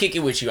 I'm gonna kick it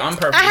with you. I'm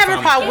perfect. I have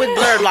a problem with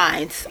blurred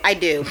lines. I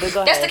do. But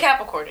go That's the ahead.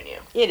 Capricorn in you.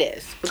 It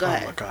is. But go Oh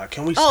ahead. my God,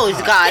 can we? Oh,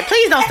 stop? God.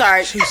 Please don't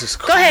start. Jesus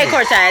Go ahead,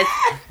 Christ.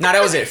 Cortez. No,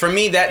 that was it for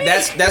me.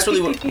 That's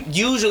really what.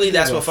 Usually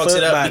that's what fucks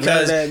it up,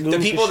 because the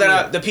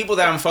people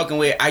that I'm fucking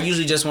with, I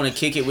usually just want to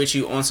kick it with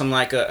you on some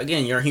like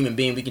again, you're a human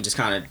being. We can just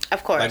kind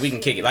Of course. like we can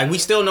kick it. Like we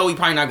still know we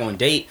probably not going to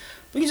date.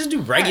 We can just do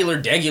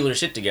regular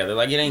shit together.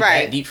 Like it ain't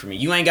Right. that deep for me.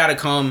 You ain't got to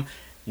come,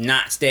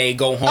 not stay,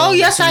 go home. Oh,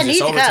 yes, as soon as I it's need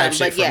to over type come, shit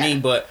but for yeah. me,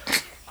 but.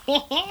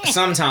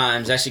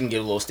 Sometimes that shit can get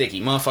a little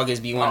sticky.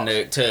 Motherfuckers be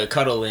wanting to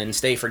cuddle and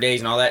stay for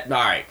days and all that. All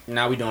right,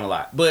 now we doing a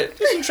lot. But if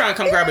you trying to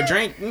come grab a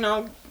drink,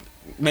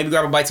 maybe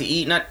grab a bite to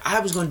eat. I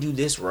was gonna do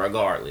this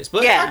regardless.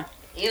 But Yeah.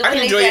 You I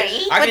can enjoy gotta it.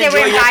 eat. I But can they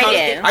enjoy were your company.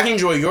 invited. I can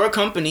enjoy your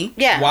company.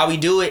 Yeah. While we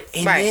do it,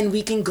 and Right. then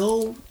we can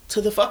go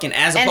to the fucking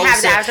as And opposed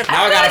have to the after now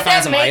I party. gotta feel find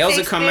like somebody that else to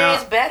makes come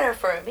experience out. better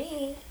for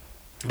me.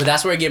 But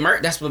that's where it get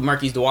murky. That's what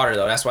murky's the water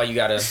though. That's why you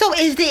gotta. So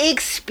is the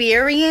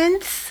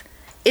experience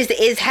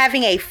is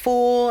having a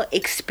full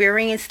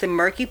experience the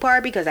murky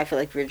part? Because I feel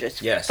like if you're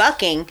just Yes.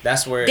 fucking,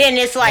 That's where then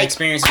it's the like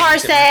experience car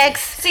makes it murky.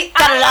 sex. See,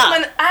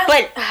 da-da-da.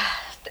 but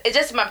it's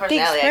just my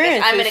personality. I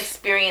guess I'm an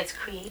experience is-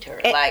 experience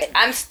creator. Like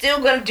I'm still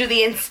gonna do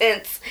the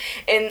incense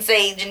and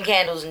sage and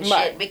candles and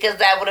Right. shit because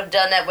I would have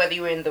done that whether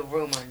you were in the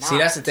room or not. See,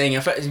 that's the thing.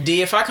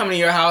 If I come to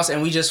your house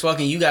and we just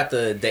fucking, you got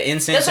the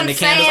incense That's and what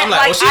the I'm candles. saying. I'm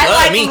like, oh, she I love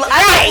like, me. I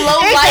like low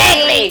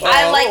lighting. Exactly.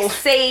 I Oh. like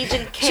sage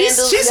and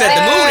candles. She set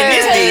the mood in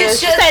this Yes. bitch.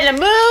 She set the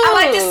mood. I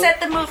like to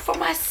set the mood for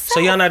myself. So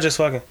y'all not just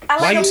fucking. I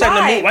like Why you a setting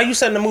the vibe. mood? Why you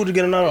setting the mood to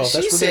get another off?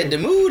 She That's set the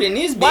mood in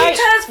this Why- bitch.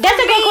 Because for That's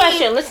a good me,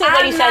 question. Listen to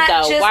what he I'm said not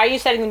though. just- Why are you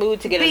setting the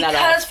mood to get another?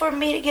 Because for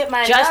me to get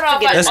my Just nut to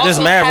off, get I That's There's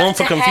also mad have room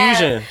for to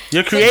confusion. have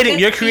You're the creating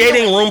good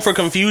room feelings. for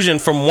confusion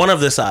from one of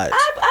the sides.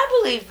 I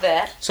believe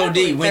that. So I D,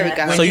 believe when,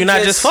 that. when So you you're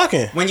not just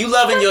fucking. When you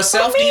loving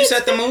yourself, for do me, you it's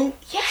set the mood?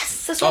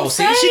 Yes, that's what Oh, I'm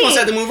see, saying. she gonna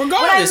set the mood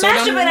regardless. So it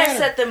When I don't masturbate, I matter.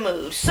 set the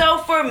mood. So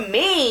for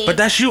me, But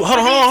that's you. Hold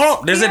for the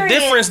on. There's a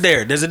experience- difference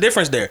there. There's a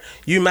difference there.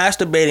 You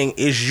masturbating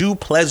is you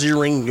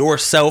pleasuring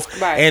yourself,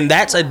 Right. and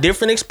that's a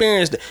different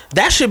experience.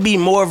 That should be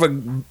more of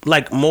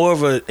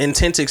a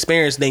intense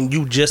experience than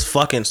you just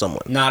fucking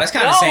someone. Nah, that's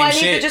kind no, of the same I need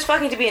shit. to just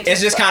fucking to be intense.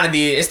 It's just kind of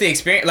the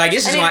experience. Like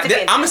it's just I need like, it to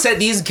be I'm gonna set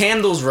these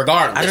candles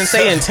regardless. I didn't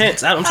say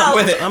intense. I'm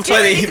talking.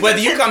 whether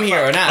you come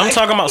here or not. I'm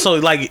talking about so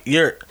like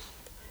you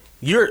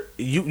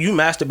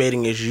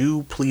masturbating is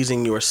you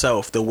pleasing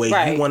yourself the way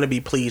Right. you want to be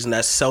pleased, and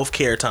that's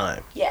self-care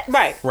time. Yes.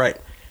 Right. Right.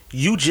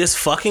 You just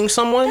fucking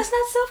someone. That's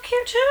not self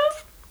care too.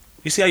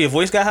 You see how your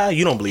voice got high?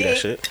 You don't believe that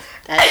shit.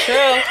 That's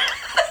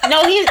true.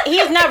 No, he's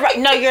not.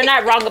 No, you're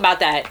not wrong about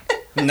that.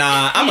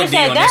 Nah, I'm You a D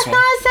said on that's this one.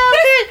 not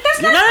self-care.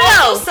 That's not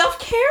No.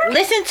 self-care.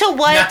 Listen to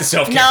what. Not the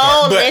self-care No,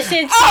 part, but-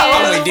 listen to.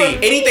 I'm a D. for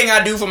me. Anything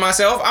I do for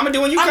myself, I'm gonna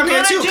do when you I'm come here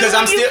gonna too. do Because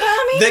I'm when you still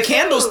come here the too.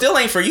 candles still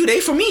ain't for you. They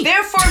for me.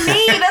 They're for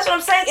me. That's what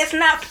I'm saying. It's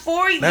not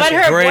for you. That's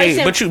But her great.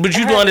 voice But you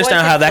do her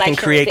understand voice how that can inflection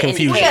create was the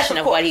confusion. indication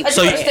of what he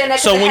So was you- saying. that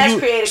So it when has you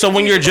created so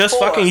when you're confusion just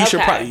before. fucking, you should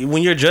Okay. probably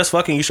when you're just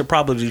fucking, you should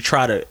probably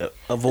try to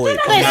avoid.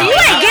 Listen, Nah, you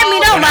ain't give me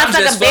no When I'm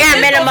motherfucking just bare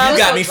fucking, minimum. You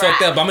got me Dry.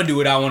 fucked up. I'm gonna do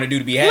what I want to do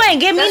to be You happy.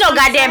 ain't give me That's no what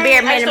I'm goddamn saying.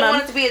 bare I just don't want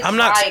minimum. it to be a I'm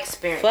not- dry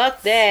experience.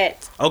 Fuck that.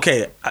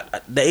 Okay,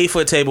 the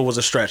 8-foot table was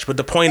a stretch, but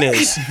the point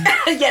is,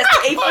 Yes,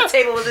 the 8-foot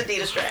table was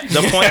indeed a stretch.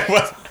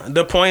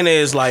 the point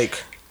is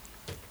like,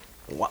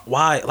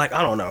 why? Like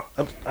I don't know.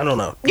 I don't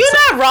know. You're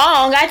not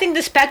wrong. I think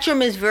the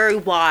spectrum is very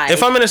wide.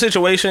 If I'm in a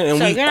situation and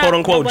So we you're not- quote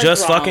unquote nobody's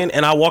just wrong. fucking,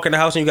 and I walk in the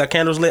house and you got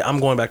candles lit, I'm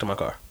going back to my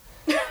car.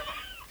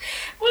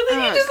 Well,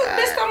 then you just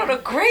missed out on a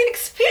great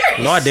experience.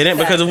 No, I didn't,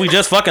 because if we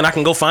just fucking, I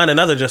can go find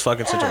another just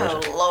fucking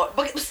situation. Oh, Lord.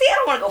 But see, I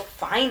don't want to go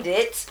find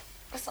it.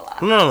 That's a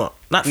lot. No,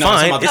 not No, fine.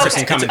 it's about the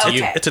person coming to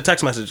you. It's a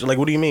text message. Like,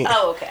 what do you mean?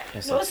 Oh, okay.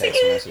 It's Well, a see,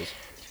 text message.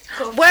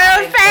 World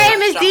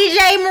famous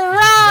DJ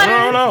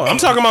Moran. No. I'm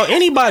talking about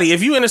anybody.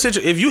 If you in a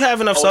if you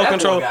have enough self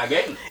control,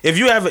 if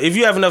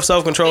you have enough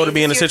self control to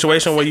be in a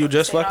situation where you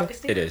just fucking,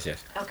 It is,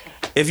 yes. Okay.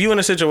 if you in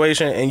a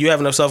situation and you have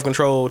enough self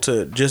control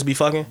to just be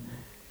fucking,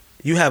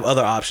 you have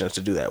other options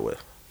to do that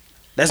with.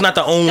 That's not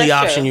the only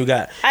That's option true. you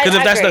got. I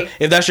Because agree.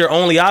 if that's your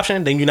only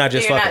option, then you're not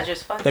just You're not fucking.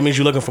 just fucking. That means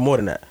you're looking for more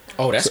than that.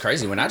 Oh, that's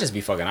crazy. When I just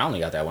be fucking, I only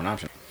got that one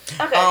option.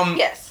 Okay.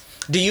 Yes.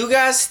 Do you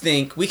guys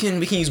think we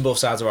can use both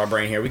sides of our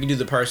brain here? We can do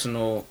the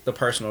personal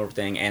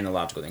thing and the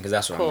logical thing, because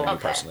that's what Cool. I'm gonna do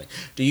Okay. personally.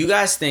 Do you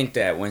guys think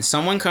that when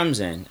someone comes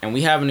in and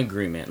we have an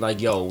agreement,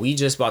 like, yo, we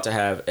just about to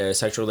have a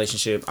sexual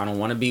relationship, I don't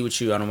want to be with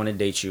you, I don't want to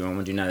date you, I don't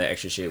want to do none of that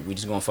extra shit, we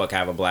just gonna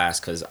have a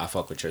blast because I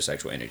fuck with your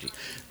sexual energy.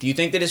 Do you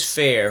think that it's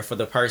fair for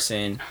the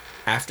person,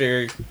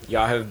 after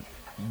y'all have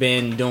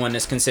been doing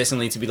this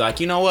consistently, to be like,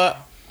 you know what,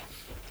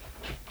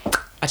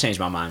 I changed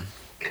my mind?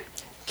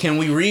 Can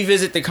we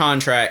revisit the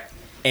contract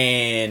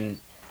and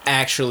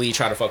actually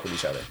try to fuck with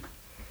each other?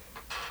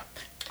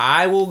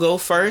 I will go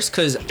first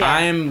because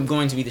I am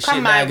going to be the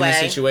Come my shitbag in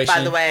this way, situation.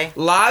 by the way.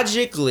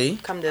 Logically,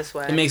 Come this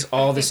way. it makes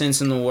all the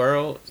sense in the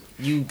world.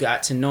 You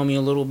got to know me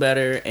a little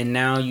better, and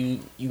now you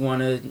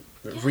want to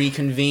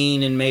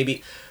reconvene and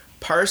maybe.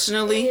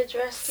 Personally,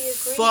 Address the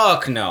agreement.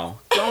 fuck no.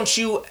 Don't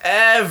you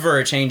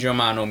ever change your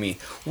mind on me.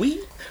 But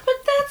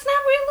that's not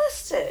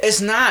realistic.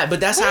 It's not, but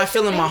that's how I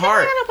feel in my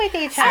heart. Wait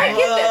their I time.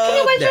 get that. Can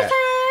you wait your That.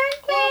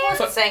 time? Well, I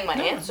wasn't saying my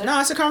answer. No,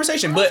 it's a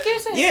conversation. But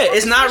Excuse me, yeah,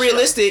 it's not conversation.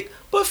 realistic.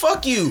 But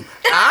fuck you.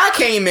 I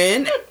came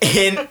in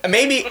and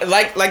maybe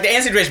like the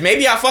answer Rich,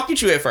 maybe I fucked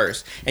with you at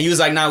first. And you was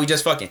like, nah, we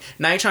just fucking.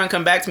 Now you trying to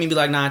come back to me and be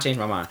like, nah, I changed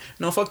my mind.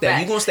 No, fuck that.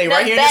 You gonna stay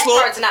right here in this That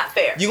little. part's not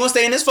fair. You gonna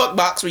stay in this fuck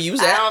box where you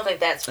was I at. don't think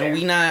that's fair.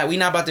 And we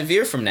not about to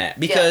veer from that.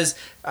 Because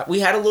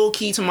we had a little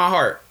key to my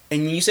heart.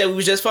 And you said we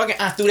was just fucking,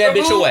 I threw that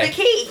bitch Remove away. the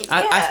key.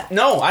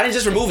 No, I didn't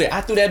just remove it. I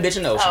threw that bitch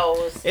in the ocean.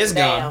 Oh, It's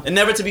damn. gone. And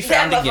never to be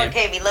found That again. motherfucker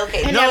can't be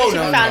located. And never No, to be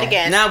no, found no.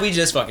 again. Now we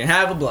just fucking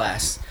have a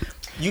blast.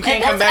 You can't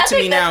And come that's- back to I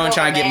me think now and that's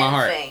try more to get my a man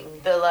heart. thing.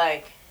 The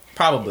like,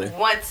 Probably.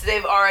 once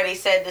they've already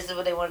said this is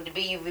what they wanted to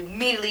be, you've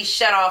immediately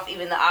shut off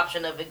even the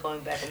option of it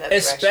going back in that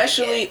direction.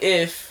 Especially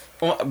again. if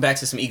back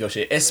to some ego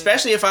shit.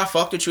 Especially if I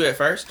fucked with you at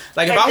first.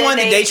 Like if And I then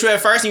wanted to they- date you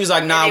at first and you was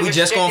like, nah, and they we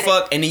just gonna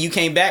restricted fuck, and then you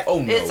came back. Oh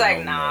no, It's like,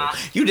 no, nah. no.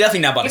 You definitely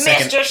not about You the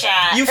second. missed your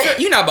shot.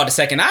 You not about the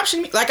second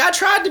option. Like I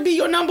tried to be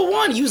your number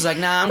one. You was like,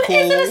 nah, I'm But cool.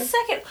 is it a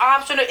second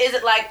option, or is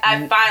it like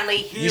I finally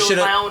healed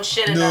should've- my own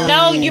shit No. enough?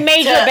 No, you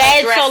made To your bed,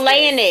 address so this.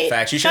 lay in it.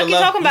 Facts. You Fuck should you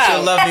have talking loved. You about?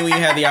 should loved me when you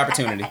had the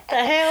opportunity. The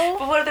hell?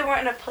 But what if they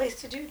weren't in a place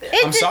to do this?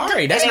 I'm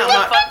sorry. That's And not they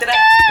my. fucked it up.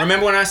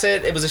 Remember when I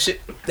said it was a shit?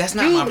 That's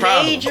not You my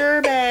problem. made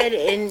your bed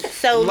and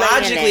so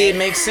Logically, lay it in it.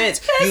 makes sense.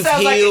 That You've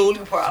sounds like a healed.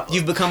 you problem.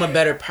 You've become a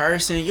better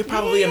person. You're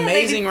probably Yeah,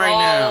 amazing they've right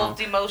now.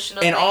 evolved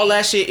emotionally. And all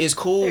that shit is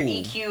cool. Their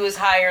EQ is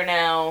higher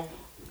now.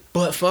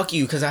 But fuck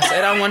you, because I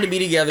said I wanted to be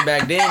together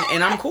back then,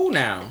 and I'm cool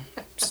now.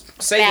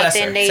 Say Back lesser.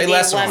 then they Say didn't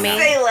lesser want on me. that.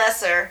 Say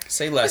lesser.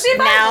 Say But lesser. see, if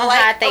I Now like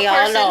hot, they a all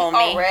person know me.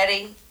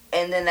 already,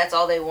 and then that's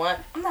all they want,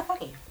 I'm not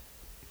fucking you.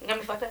 You got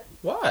me fucked up?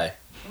 Why?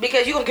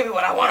 Because you gonna give me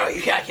what I want, or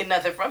you gotta get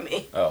nothing from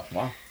me. Oh,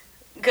 wow.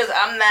 Because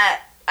I'm not.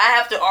 I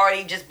have to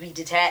already just be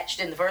detached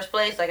in the first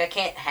place. Like I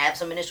can't have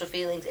some initial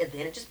feelings and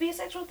then it just be a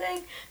sexual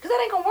thing. Because that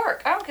ain't gonna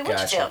work. I don't care what you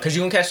Gotcha. tell me. Because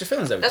you gonna catch the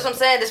feelings every That's what I'm time.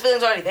 saying. This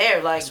feeling's already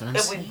there. Like That's what I'm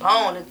if we saying.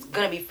 bone, it's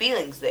gonna be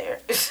feelings there.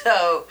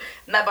 So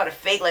I'm not about to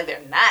fake like they're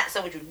not.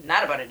 So what you're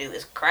not about to do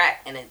is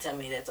crack and then tell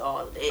me that's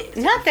all it is.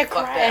 Not the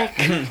Fuck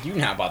crack. You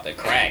not about to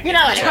crack. You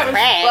know what Trying to-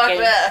 crack.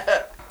 Fucked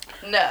up.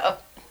 No,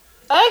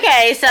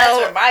 Okay, that's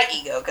where so my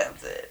ego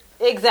comes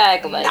in.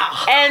 exactly.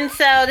 Nah. And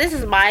so this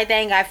is my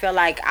thing. I feel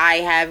like I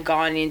have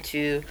gone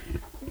into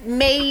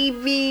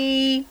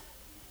maybe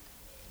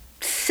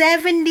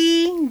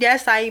 70.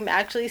 Yes, I am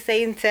actually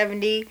saying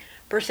 70%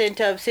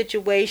 of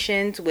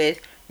situations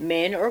with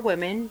men or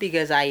women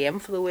because I am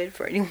fluid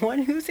for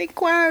anyone who's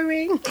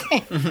inquiring.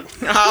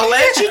 I'll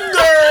let you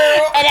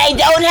go. And I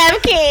don't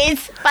have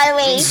kids, by the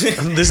way.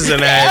 This is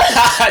an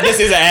ad. This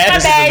is an ad.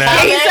 This is bad. an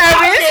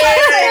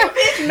ad.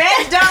 Service.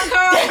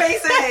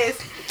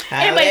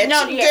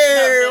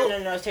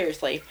 No,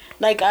 seriously.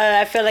 Like,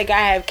 I feel like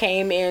I have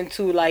came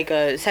into like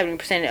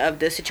 70% of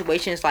the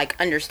situations, like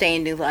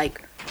understanding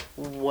like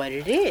what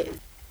it is.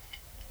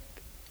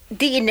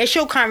 The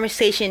initial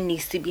conversation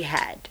needs to be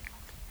had.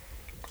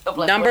 Of,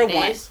 like, Number what it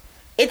one. is.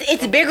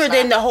 It's bigger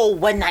than the whole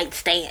one night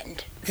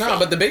stand. No,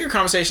 but the bigger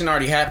conversation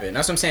already happened.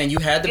 That's what I'm saying. You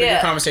had the bigger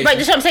conversation. Right,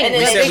 that's what I'm saying. And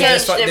then We said they we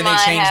just changed then their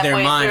they changed their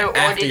halfway mind through, or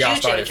after did y'all you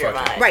started change your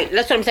fucking. mind? Right,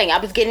 that's what I'm saying. I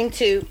was getting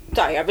to.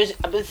 Sorry, I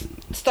was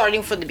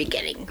starting from the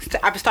beginning.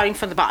 I was starting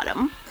from the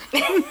bottom.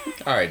 All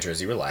right,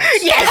 Drizzy, relax.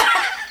 Yes.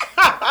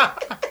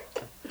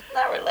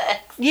 Not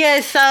relaxed.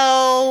 Yeah.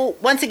 So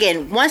once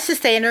again, once the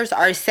standards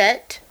are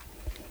set,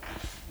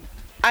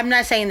 I'm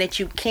not saying that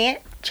you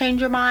can't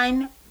change your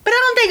mind, but I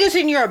don't think it's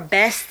in your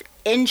best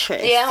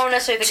interest. Yeah, I don't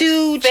necessarily think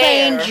to it's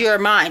fair. change your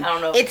mind. I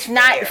don't know if It's it's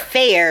not fair.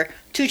 fair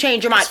to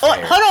change your mind. It's Oh,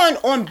 fair. hold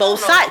on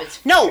both I don't know if sides.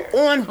 it's No,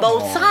 fair. on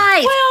both on.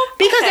 sides. Well,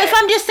 because okay. if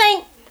I'm just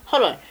saying,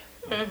 hold on.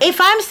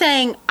 If I'm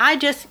saying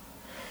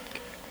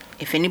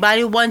if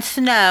anybody wants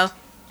to know,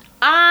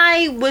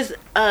 I was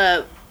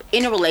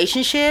in a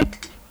relationship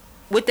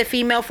with the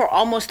female for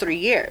almost 3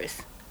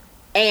 years.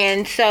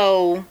 And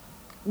so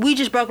we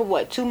just broke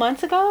up 2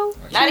 months ago?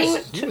 Not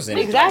even. You was in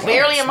Exactly.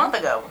 Barely a month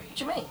ago. What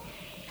you mean?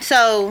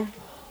 So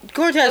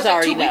Cortez That was like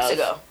already 2 weeks knows.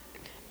 ago.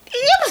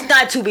 It was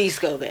not 2 weeks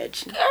ago,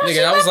 bitch. Nigga,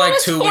 that was like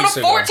 2 weeks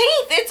ago. On the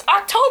 14th. It's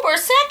October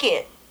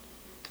 2nd.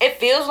 It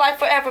feels like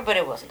forever, but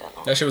it wasn't that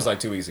long. That shit was like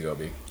 2 weeks ago,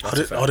 B. That's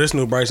a fact. This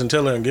new Bryson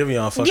Tiller and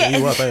Giveon fucking Yeah.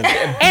 you up, ain't it?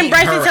 And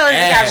Bryson her Tiller is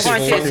ass, Capricorn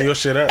fool. Fucking too. your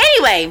shit up.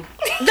 Anyway,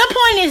 the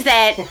point is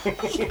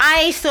that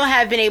I still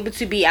have been able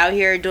to be out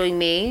here doing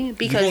me You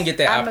because gonna get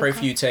that I'm I pray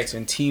for you text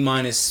in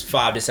T-minus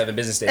 5 to 7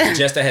 business days.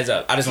 Just a heads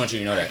up. I just want you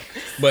to know that.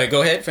 But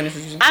go ahead, finish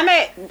what you saying. I'm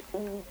a.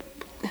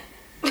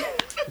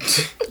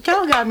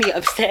 Y'all got me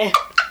upset.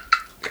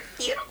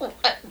 You know what?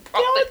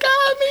 Y'all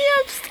got me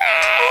upset.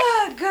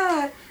 Oh,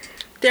 God.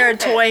 They're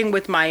Okay. toying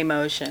with my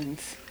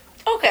emotions.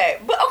 Okay,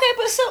 but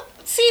so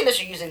seeing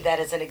that you're using that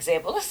as an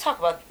example, let's talk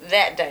about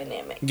that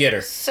dynamic. Get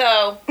her.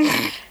 So,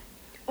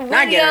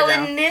 when get her, y'all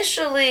though.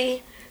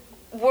 initially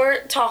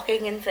were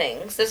talking and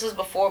things, this was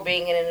before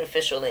being in an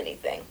official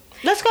anything.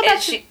 Let's go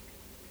back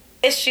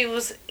And she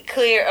was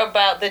clear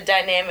about the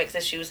dynamics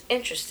that she was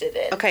interested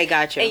in. Okay,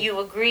 gotcha. And you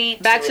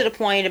agreed. Back to the it.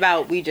 point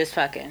about we just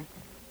fucking.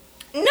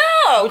 No,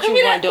 What you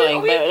we're weren't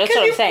doing, but that's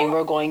what I'm saying. We're,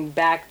 We're going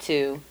back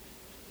to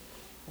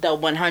the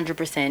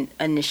 100%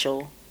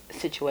 initial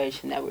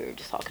situation that we were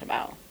just talking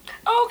about.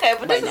 okay,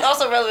 but this Right is now.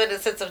 also relevant in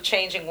the sense of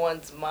changing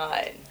one's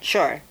mind.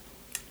 Sure.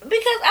 Because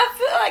I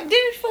feel like, didn't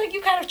you feel like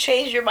you kind of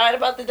changed your mind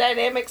about the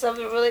dynamics of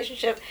the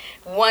relationship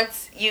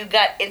once you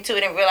got into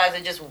it and realized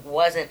it just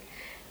wasn't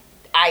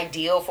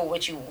ideal for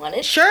what you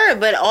wanted? Sure,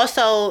 but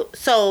also,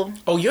 so.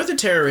 Oh, you're the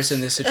terrorist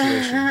in this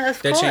situation.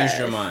 Of That changed course.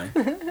 your mind.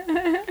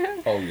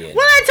 Oh, yeah.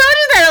 Well, I told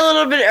you that a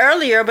little bit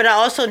earlier, but I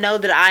also know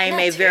that I am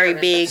Not a very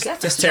big. terrorist. That's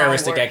a That's strong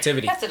terroristic word.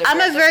 activity. That's an I'm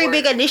a aggressive very word.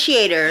 big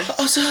initiator,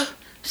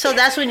 so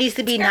that's what needs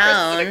to be Terrorist is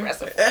an known.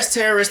 aggressive word. That's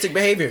terroristic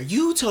behavior.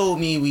 You told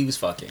me we was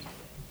fucking.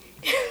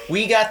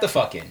 We got the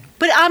fucking.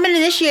 But I'm an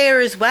initiator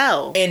as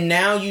well. And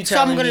now you I'm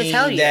telling gonna me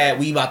tell you. that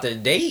we about to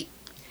date?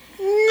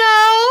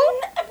 No.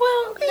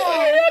 Well, no.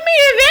 I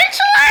mean,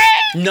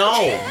 eventually.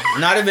 No,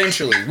 not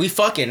eventually. We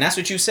fucking. That's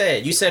what you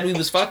said. You said we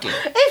was fucking.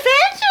 Eventually.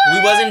 We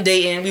wasn't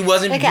dating. We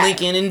wasn't Okay.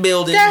 blinking and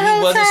building. The We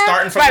whole wasn't time.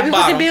 starting from Right, the we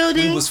wasn't bottom.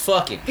 building. We was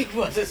fucking. He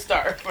wasn't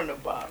starting from the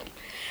bottom.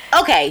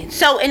 Okay,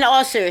 so in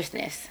all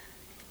seriousness,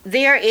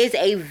 there is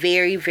a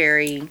very,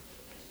 very.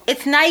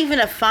 It's not even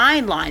a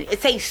fine line.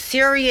 It's a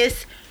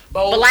serious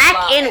Bold black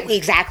line. and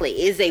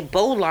exactly is a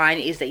bold line.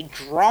 Is a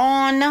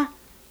drawn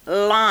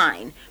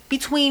line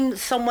between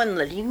someone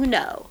letting you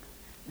know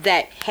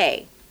that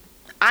hey,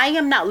 I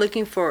am not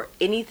looking for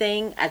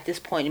anything at this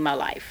point in my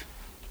life.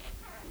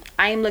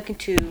 I am looking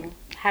to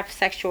have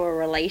sexual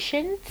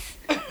relations.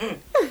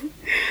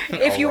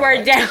 If you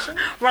are down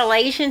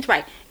relations,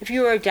 right? If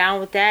you are down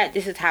with that,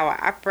 this is how I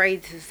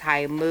operate. This is how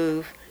I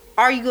move.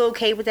 Are you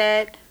okay with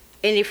that?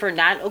 And if you're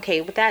not okay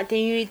with that, then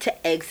you need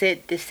to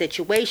exit this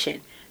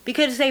situation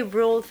because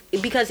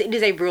it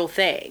is a real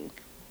thing.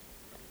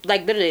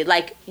 Like literally,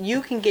 like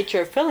you can get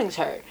your feelings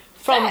hurt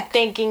from Fact.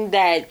 thinking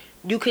that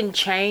you can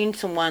change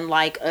someone,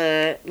 like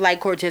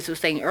Cortez was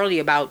saying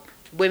earlier about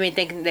women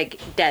thinking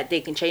that they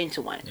can change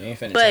someone. You ain't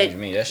finna But change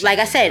me. That shit like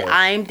I is said, dope.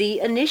 I'm the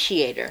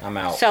initiator. I'm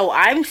out. So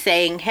I'm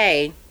saying,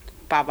 hey,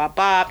 Bob,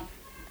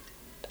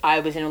 I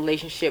was in a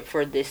relationship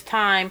for this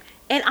time,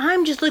 and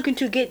I'm just looking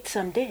to get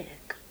some dick.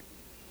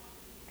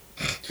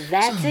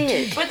 That's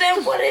it. But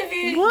then what if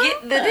you What?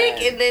 get the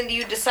dick and then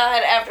you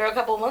decide after a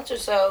couple months or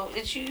so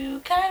that you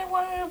kind of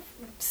want to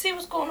see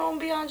what's going on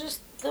beyond just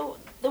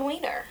the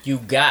wiener? You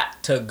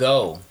got to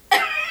go.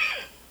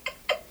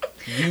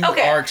 You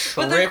Okay, are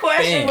but the question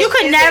tripping. was, You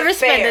could is never it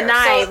spend the fair?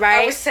 night, So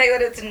right? I would say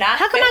that it's not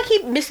How come fair. I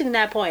keep missing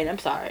that point? I'm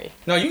sorry.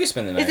 No, you can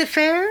spend the night. Is it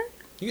fair?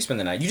 You can spend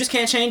the night. You just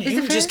can't change. Is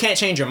You it just fair? can't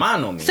change your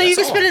mind on me. So you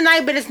That's can spend all. the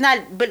night, but it's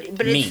not. But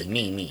it's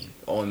me.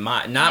 On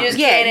my not You just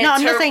Yeah, can't no,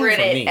 I'm not saying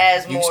interpret for it me.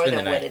 as You more spend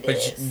than the what night. it But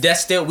is.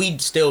 that's still we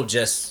still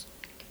just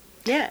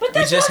Yeah. But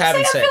that's just what I'm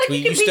having saying. I sex. feel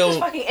like You you still- just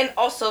fucking and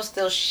also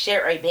still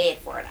share a bed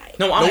for a night.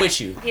 No, I'm with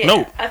you. Yeah,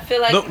 No. I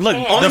feel like Look, you look,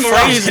 can't. Only the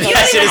Mariah phrase- can You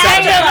that shit is I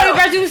out know there.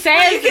 what Brazil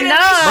says. You can No.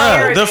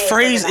 Bruh, the Share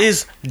phrase it.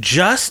 is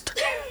just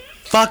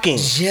fucking.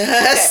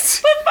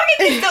 Just. But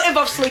fucking still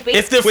involves sleeping.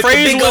 If the With the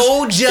phrase big was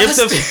old just.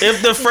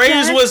 if the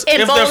phrase was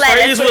in if bold the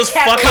letters phrase with was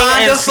capital fucking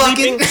Kinda and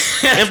sleeping,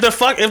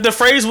 fucking. if the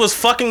phrase was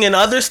fucking and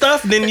other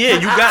stuff, then yeah,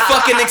 you got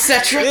Fucking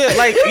etc. yeah,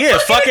 like yeah,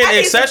 fucking I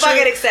need some etc.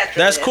 fucking et cetera.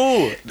 That's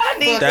cool. I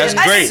need That's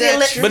I great. need the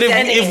lips But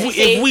and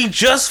if we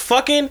just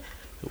fucking,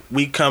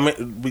 we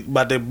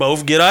about to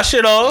both get our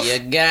shit off, You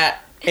got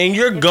and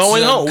you're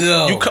going to home.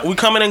 go. We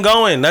coming and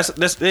going. That's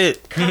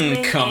it.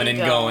 coming and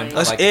going.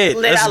 That's I like it.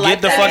 Lit, Let's I get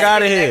like the that. fuck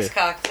out of Next here.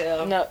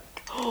 cocktail. No.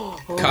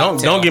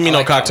 Don't give me I no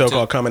like that cocktail one, too.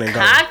 called coming and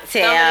going.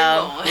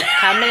 Cocktail. Coming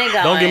Coming and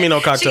going. Don't give me no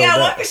She cocktail. got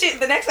That. one.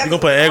 The next You gonna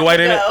put egg white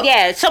in it?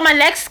 Yeah, so my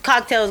next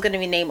cocktail is gonna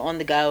be named On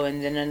the Go,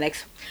 and then the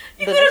next.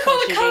 You the better next call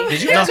one it should coming. be-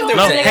 Did you No, guys know no.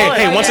 there was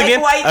Hey, once Egg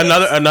again, white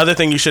another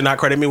thing you should not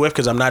credit me with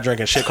because I'm not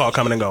drinking shit called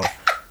coming and going.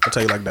 I'll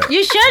tell you like that.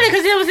 You should,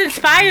 because it was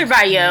inspired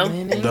by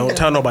you. Don't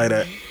tell nobody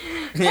that.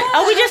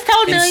 Oh, we just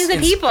told millions of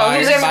people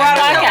who's Inspired in by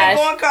our you. podcast.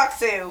 Going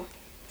cocktail.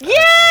 Tell Yeah.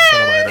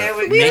 nobody There that.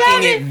 we We go. love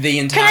Making it. it the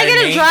entire Can I get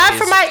a name drop is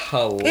for my?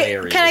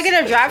 hilarious. Can I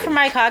get a drop for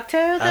my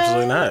cocktail? Though?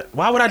 Absolutely not.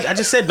 Why would I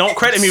just said don't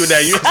credit me with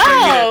that. You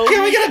Oh.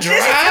 Can we get a This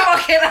is how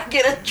can I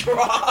get a draw?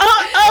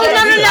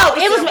 Oh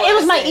no! It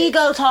was my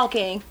ego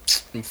talking.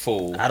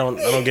 Fool. I don't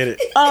get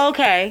it. Oh,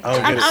 okay. I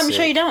don't get it. I'm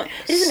sure you don't.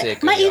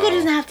 Sick My of ego y'all.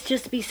 doesn't have to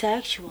just be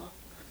sexual.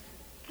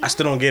 I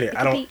still don't get it.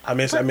 I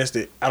missed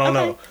it. I don't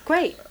know.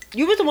 Great.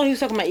 You were the one who was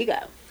talking about ego.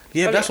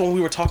 Yeah, but that's when we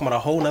were talking about a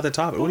whole nother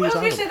topic. What are you Well,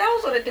 talking we said about? that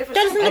was on a different.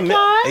 Doesn't I mi-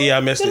 apply. yeah, I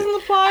missed it. Doesn't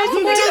apply.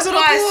 Doesn't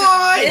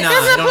apply. Nah,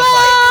 Doesn't it don't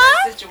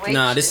apply. Situation.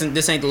 Nah,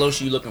 this ain't the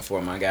lotion you looking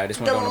for, my guy. This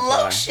one The don't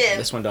apply. lotion.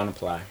 This one don't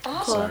apply.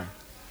 Sorry.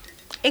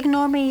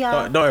 Ignore me,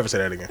 y'all. Don't ever say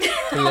that again.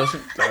 The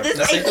lotion.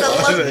 This ain't the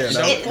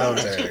Don't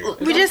say that again.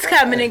 We just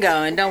coming and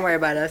going. Don't worry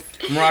about us.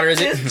 Marauder, is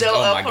it? Just don't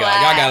Oh my apply.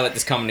 god, y'all gotta let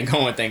this coming and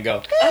going thing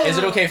go. Is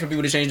it okay for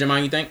people to change their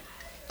mind? You think?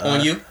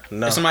 On you?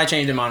 no. If somebody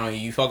changed their mind on you,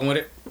 you fucking with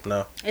it?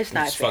 No. It's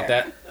not Just fair. fuck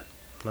that.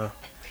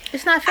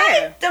 It's not I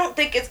fair. don't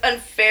think it's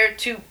unfair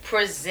to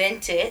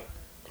present it.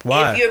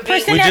 Why? If you're being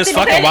Person We has just to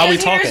be fucking. Why we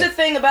Here's the talking?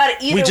 thing about it.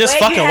 Either We just way,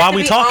 fucking, you have why to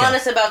we be talking?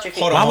 honest about your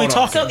Hold feelings. on, Why we hold on.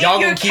 talking? So if Y'all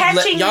you're gonna keep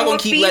catching y'all your gonna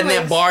keep letting that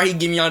feelings- bar he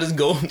giving y'all just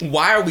go.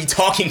 Why are we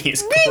talking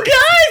his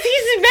Because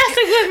he's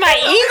messing with my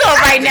ego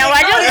right now.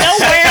 I don't know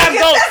where I'm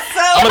going.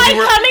 I'm Am gonna I be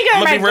real- coming or I'm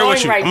am gonna I be real with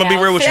going you. right I'm gonna be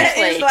now? real with you.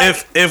 Seriously.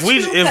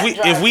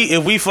 Like-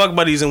 If we fuck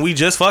buddies and we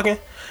just fucking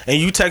and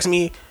you text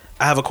me,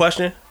 I have a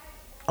question.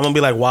 I'm gonna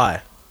be like,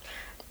 why?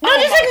 No,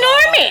 just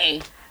ignore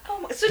me.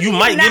 So You do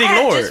might not get have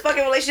ignored. Just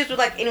fucking relationships with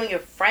like anyone you're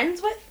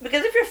friends with,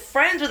 because if you're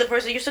friends with a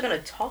person, you're still gonna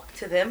talk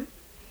to them.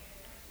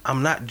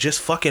 I'm not just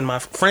fucking my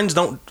friends.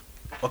 Don't.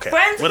 Okay.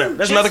 Friends Whatever. can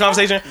That's just another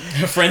conversation.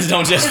 friends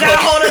don't just Is that a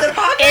whole other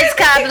podcast? It's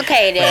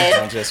complicated.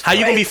 don't just How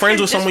you gonna be Right. friends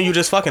with Just- someone you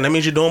just fucking? That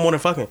means you're doing more than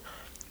fucking.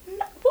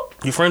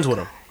 You friends with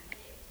them.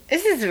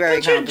 This is very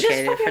But you're just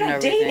complicated for fucking no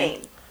not reason.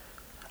 dating.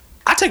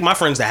 I take my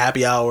friends to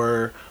happy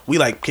hour. We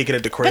like kick it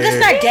at the crib. But that's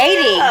not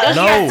dating. Those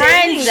No. are your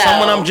friends, though.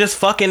 Someone I'm just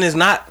fucking is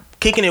not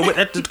kicking it with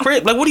at the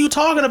crib. Like, what are you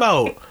talking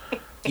about?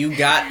 You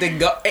got to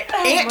go.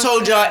 Aunt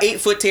told y'all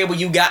 8-foot table.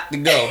 You got to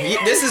go.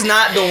 This is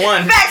not the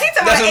one. Facts, he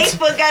talking That's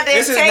about what 8-foot goddamn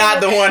This is table.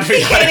 not the one for You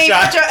y'all can't to even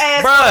try. put your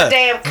ass on Bruh, the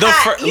damn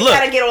cot. You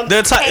gotta get on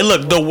the table.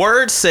 look, the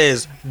word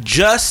says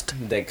just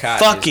The cot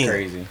fucking. is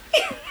crazy.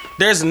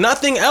 There's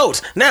nothing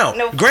else. Now,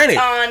 No granted,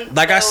 on,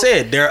 like I no-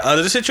 said, there are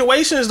other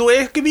situations the way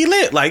it could be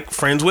lit, like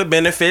friends with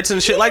benefits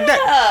and shit like that.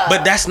 Yeah.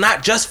 But that's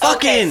not just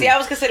fucking. Okay, see, I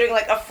was considering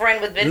like a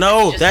friend with benefits.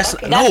 No, just that's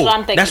fucking. That's no. what I'm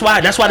thinking That's why.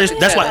 about. That's why.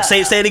 That's why.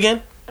 Yeah. Say it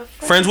again.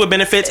 Friends with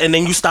benefits, and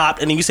then you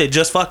stopped, and then you said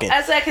just fucking.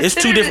 I said I It's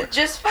two considered different. it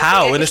just fucking.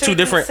 How? I And it's two considered it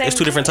the different. It's same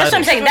two different thing. That's what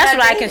I'm titles. saying. That's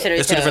what I consider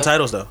It's two different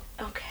titles though.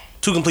 Okay.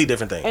 Two complete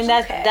different things. And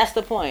that's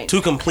the point.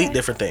 Two complete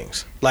different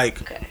things.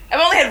 Like Okay. I've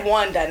only had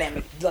one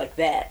dynamic like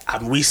that.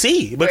 we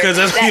see because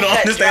that's, That- you don't that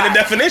understand the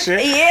drive. definition.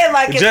 Yeah,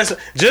 like if Just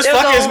there was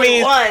fucking only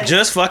means one.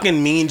 just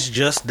fucking means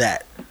just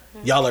that.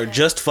 Y'all are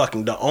just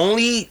fucking. The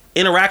only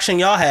interaction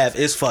y'all have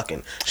is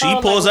fucking. She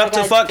Oh, pulls like up to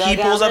I fuck. He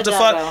dug pulls out up to the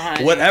fuck. duggo,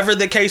 honey. Whatever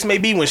the case may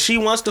be, when she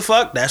wants to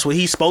fuck, that's what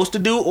he's supposed to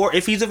do, or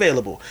if he's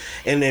available.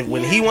 And then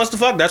when he wants to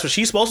fuck, that's what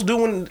she's supposed to do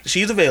when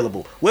she's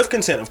available, with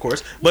consent, of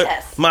course. But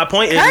Yes. my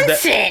point is that.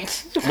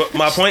 Consent. But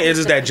my point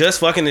is that just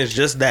fucking is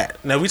just that.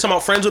 Now we talking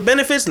about friends with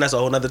benefits, and that's a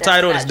whole nother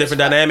title. not It's a different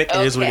just fucking. dynamic.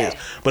 It is what it is. Okay.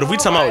 But if we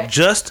talking about Alright.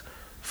 just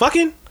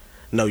fucking,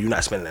 no, you're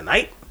not spending the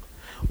night.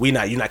 You're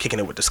not kicking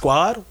it with the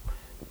squad.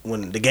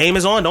 When the game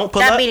is on, don't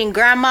pull Not up. meeting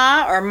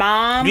grandma or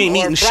mom You ain't or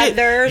meeting shit.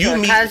 brothers You or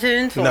meet-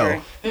 cousins. No,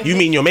 Or... you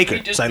mean your maker.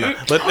 Say no.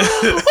 But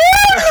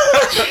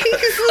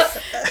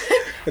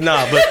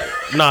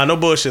no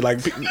bullshit. Like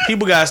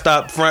people gotta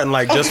stop fronting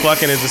like just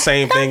fucking is the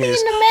same thing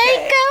as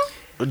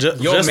Your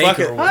just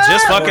maker fucking. was-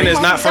 Just fucking is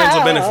not friends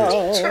with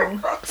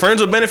benefits.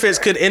 Friends with benefits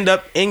could end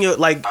up in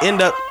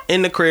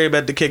the crib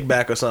at the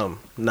kickback or something.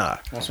 Nah,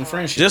 Want some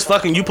friendship? just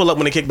fucking. You pull up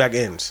when the kickback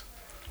ends.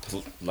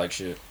 like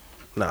shit.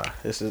 Nah,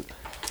 this is.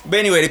 But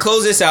anyway, to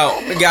close this out,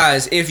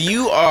 guys, if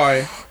you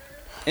are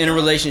in a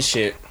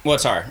relationship, well,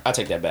 sorry, I'll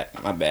take that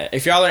back. My bad.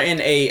 If y'all are in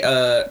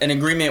an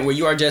agreement where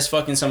you are just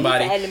fucking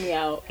somebody, me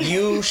out.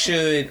 you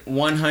should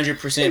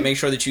 100% make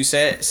sure that you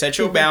set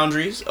your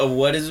boundaries of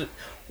what is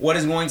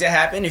going to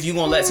happen. If you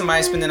gonna let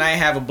somebody spend the night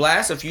and have a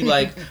blast, if you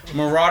like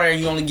Marauder and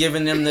you only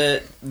giving them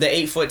the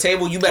 8-foot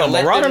table, you better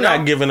let Marauder them know.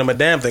 not giving them a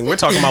damn thing. We're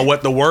talking about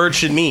what the word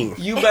should mean.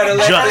 You better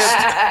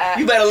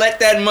let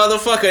that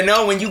motherfucker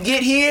know when you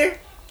get here.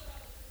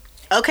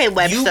 Okay,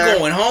 Webster. You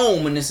going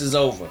home when this is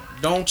over.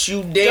 Don't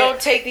you dare. Don't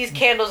take these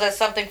candles as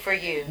something for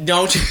you.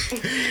 Don't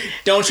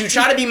you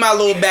try to be my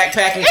little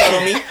backpack and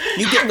cuddle me.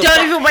 You get the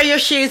Don't even wear your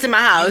shoes in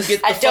my house. Get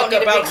the I don't fuck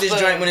up need a out big this spoon.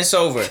 joint when it's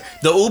over.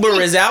 The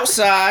Uber is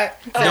outside.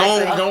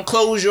 Don't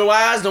close your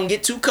eyes. Don't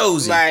get too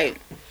cozy. Right.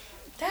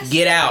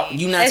 Get out.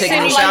 You not As taking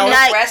soon no as shower.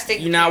 you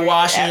resting You not period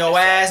washing your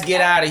after ass.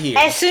 Get out of here.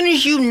 As soon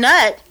as you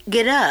nut,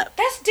 get up.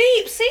 That's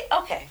deep. See?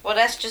 Okay. Well,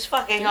 that's just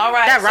fucking all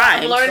right. That So I'm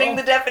rhymes. learning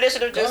the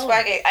definition of just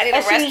fucking. I need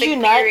As a soon as resting you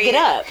nut, period. get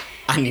up.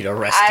 I need a I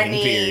resting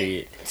need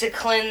period. to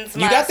cleanse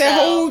You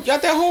myself.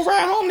 got that whole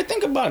ride home to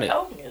think about it.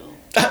 Oh no.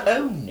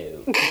 Oh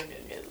no.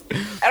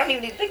 I don't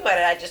even need to think about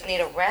it. I just need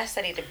a rest.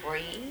 I need to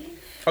breathe.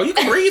 Oh, you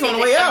can breathe on the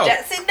way out.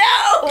 See,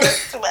 no,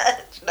 it's too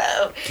much.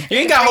 No. You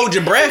ain't got to hold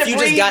your breath. You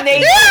just got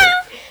to.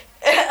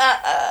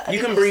 You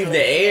can breathe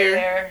the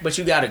air, but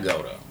you gotta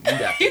go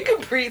though. You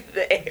can breathe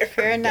the air.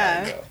 Fair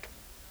enough.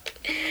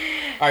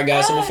 All right,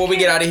 guys. So before we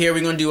get out of here,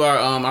 we're gonna do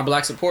our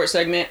Black support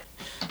segment.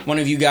 One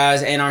of you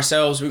guys and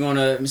ourselves, we're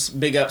gonna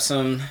big up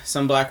some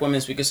Black women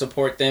so we can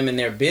support them in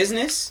their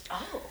business.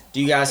 Oh. Do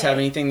you guys have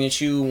anything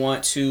that you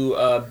want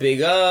to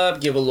big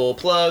up, give a little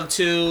plug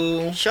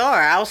to? Sure,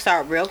 I'll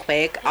start real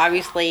quick.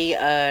 Obviously,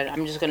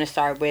 I'm just going to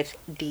start with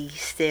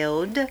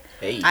Distilled.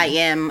 Hey. I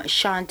am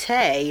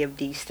Shantae of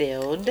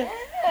Distilled.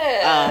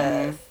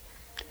 Yeah.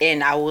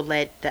 And I will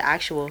let the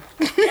actual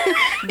Distilled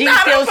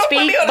don't put speak,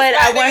 me on the but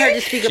I spot, want her nigga.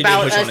 to speak She did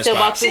about put you on the still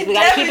spot. boxes. We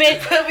got to keep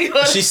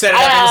it. She set it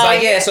up and was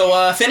like, yeah,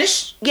 so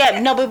finish. Yeah,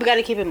 no, but we got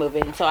to keep it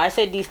moving. So I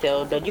said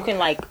Distilled, but you can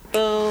like,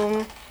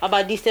 boom,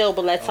 about Distilled,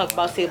 but let's talk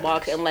about Seal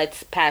Box and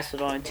let's pass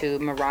it on to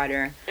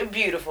Marauder.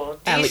 Beautiful.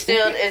 Alec.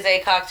 Distilled is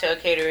a cocktail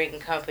catering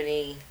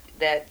company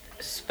that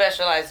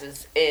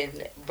specializes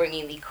in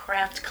bringing the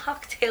craft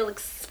cocktail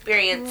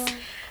experience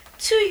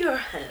to your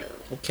home.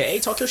 Okay,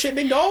 talk your shit,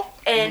 big dog.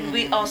 And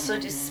we also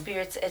do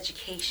spirits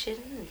education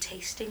and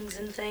tastings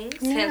and things.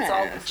 Hence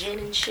all the gin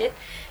and shit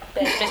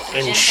that Mr.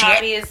 And Gin shit.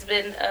 Poppy has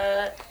been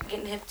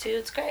getting hip to.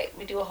 It's great.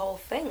 We do a whole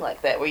thing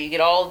like that where you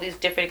get all these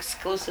different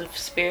exclusive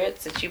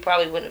spirits that you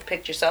probably wouldn't have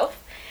picked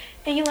yourself,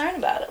 and you learn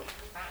about them.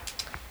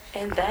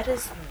 And that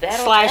is that.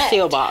 on Slash that.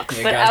 Seal Box.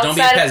 Yeah, But guys, don't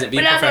be a outside of- peasant. Be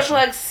we're not gonna professional.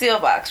 plug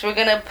Sealbox. We're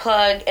gonna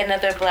plug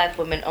another Black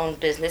woman-owned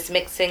business,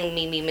 Mixing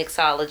Mimi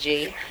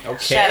Mixology.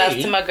 Okay. Shout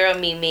outs to my girl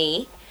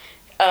Mimi.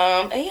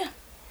 And yeah,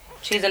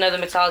 she's another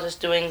mixologist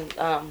doing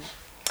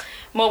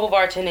mobile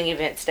bartending,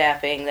 event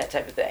staffing, that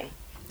type of thing.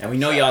 And we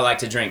know y'all like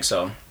to drink,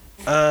 so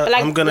like-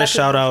 I'm gonna like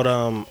shout out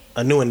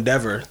a new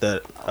endeavor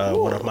that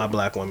one of my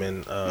Black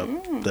women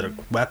that are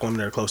Black women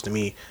that are close to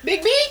me.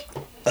 Big B.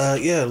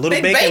 Yeah, Little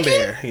Big Bacon Bacon?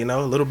 Bear, you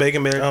know, Little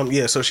Bacon Bear.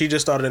 Yeah, so she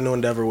just started a new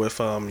endeavor with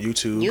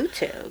YouTube.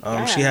 YouTube.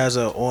 Yeah. She has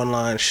an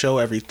online show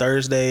every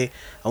Thursday.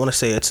 I want to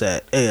say it's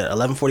at 11:45 Yeah,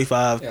 I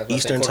was about to say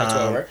Eastern 4 to 12,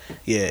 time. right?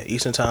 Yeah,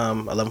 Eastern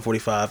time,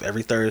 11:45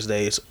 every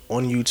Thursday. It's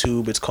on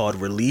YouTube. It's called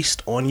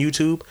Released on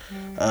YouTube.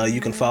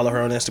 You can follow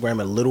her on Instagram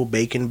at Little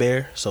Bacon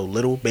Bear. So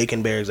Little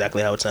Bacon Bear,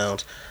 exactly how it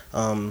sounds.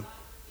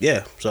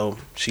 Yeah, so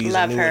she's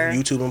Love a new her.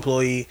 YouTube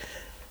employee.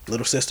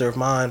 Little sister of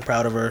mine,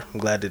 proud of her. I'm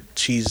glad that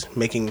she's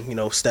making,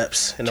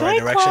 steps in the right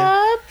Joy direction.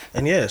 Club.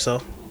 And yeah,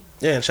 so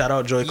and shout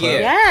out Joy Club.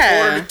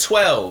 Yeah. 4 to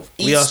 12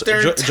 We also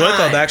Eastern Joy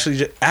Club time.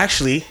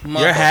 actually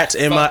your hat's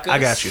in my I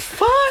got you.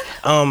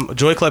 Motherfuckers.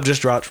 Joy Club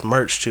just dropped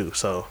merch too,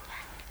 so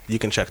you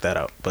can check that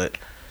out. But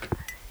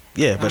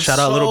yeah, but shout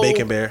out Little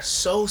Bacon Bear.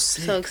 So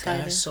sick. So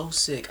excited. Guys, so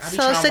sick. I be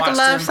So trying to sick of watch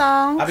love them-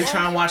 songs. I be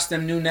trying to watch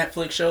them new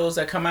Netflix shows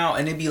that come out,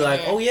 and it be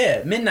like, oh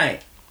yeah,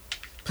 midnight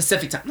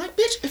Pacific time. I'm like,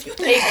 bitch, if you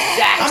think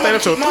Exactly. Stayed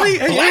up till 3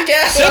 a.m. black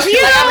ass If you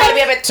I'm gonna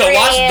be up at to 3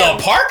 watch a.m.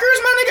 the Parkers,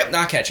 my nigga. Nah,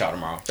 I'll catch y'all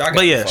tomorrow. Y'all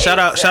But yeah, get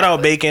shout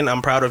out Bacon.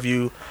 I'm proud of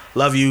you.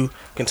 Love you.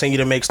 Continue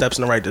to make steps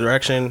in the right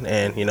direction,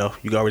 and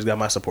you always got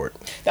my support.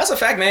 That's a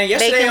fact, man.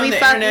 Yesterday Bacon, on we the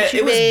fuck internet, with you,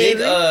 it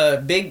was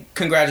baby. big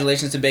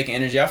congratulations to Bacon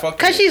Energy. I fucked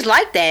Cause with it. she's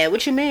like that.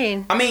 What you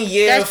mean? I mean,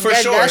 yeah, for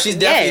sure. that's- She's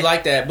definitely yeah.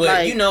 like that. But,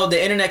 Like-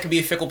 the internet can be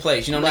a fickle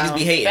place. Niggas Wow.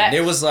 be hating. Facts.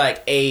 There was,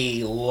 like,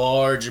 a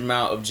large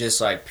amount of just,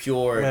 like,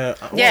 pure Man,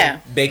 Yeah.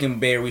 Bacon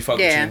Bear, we fuck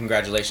with Yeah. you,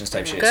 congratulations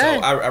type shit. Good. So,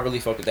 I really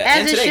fucked with that. As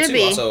and it today, should too,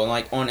 be. also.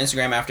 Like, on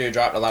Instagram after it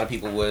dropped, a lot of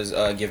people was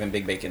giving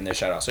Big Bacon their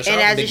shout out. So, shout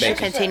And out as to it Big should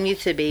Bacon. continue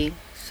to be.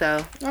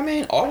 So I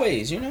mean,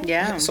 always,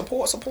 Yeah.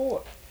 Support.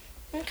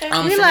 Okay. We For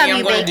love me, you,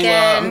 I'm gonna do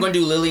Bacon. I'm gonna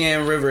do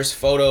Lillian Rivers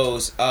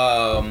photos.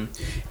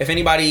 If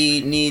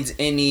anybody needs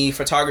any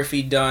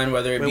photography done,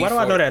 whether it Wait, be why do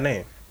I know that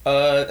name?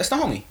 That's the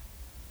homie.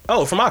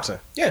 Oh, from Oxen.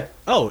 Yeah.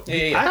 Oh,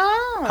 Yeah.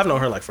 Oh. I've known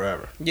her like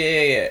forever.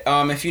 Yeah.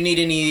 If you need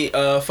any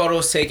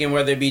photos taken,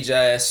 whether it be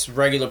just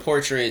regular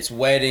portraits,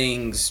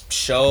 weddings,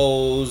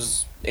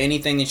 shows,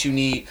 anything that you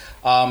need.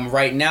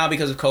 Right now,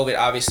 because of COVID,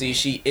 obviously,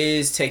 she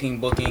is taking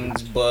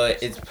bookings,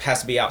 but it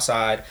has to be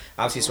outside,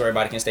 obviously, so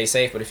everybody can stay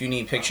safe. But if you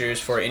need pictures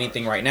for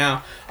anything right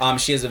now,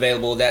 she is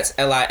available. That's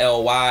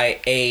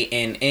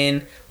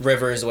LILYANN,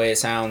 Rivers, the way it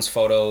sounds,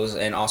 photos,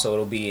 and also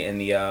it'll be in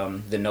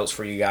the notes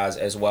for you guys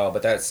as well.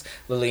 But that's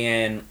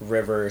Lillian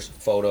Rivers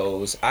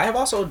photos. I have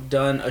also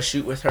done a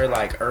shoot with her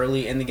like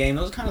early in the game.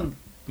 Those are kind of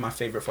my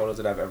favorite photos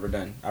that I've ever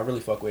done. I really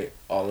fuck with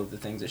all of the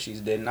things that she's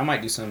did, and I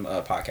might do some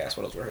podcast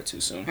photos with her too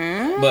soon.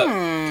 But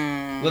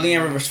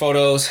Lillian Rivers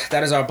photos,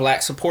 that is our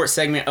Black support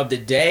segment of the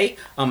day.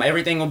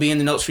 Everything will be in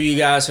the notes for you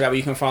guys, so that way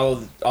you can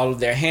follow all of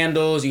their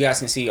handles. You guys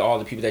can see all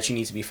the people that you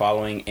need to be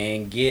following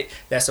and get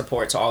that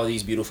support to all of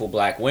these beautiful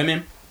Black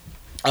women.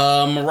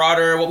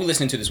 Marauder, what we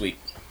listening to this week?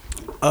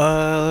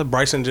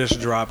 Bryson just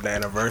dropped the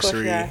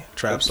anniversary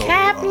trap song.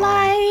 Cap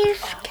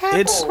life, Cap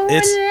It's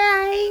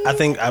I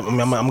think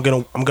I'm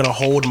gonna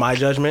hold my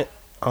judgment.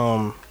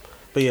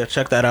 But yeah,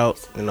 check that out.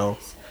 You know,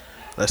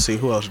 let's see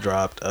who else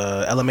dropped.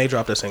 LMA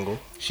dropped a single.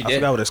 She I did.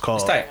 forgot what it's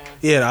called. It's tight.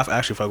 Yeah, I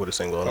actually fuck with the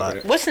single a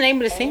lot. What's the name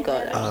of the single?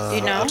 Though?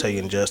 You know, I'll tell you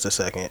in just a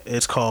second.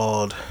 It's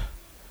called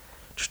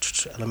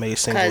LMA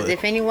single. because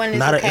if anyone is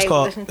Not a- okay it's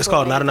called- with listening it's to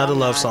called it, Not Another I'm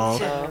Love not, Song.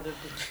 so.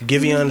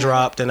 Giveon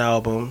dropped an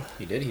album.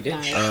 He did.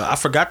 I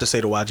forgot to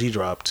say the YG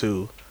dropped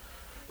too.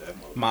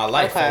 My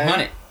Life,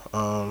 Okay.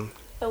 400.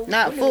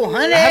 Not full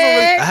 100. I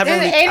haven't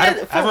really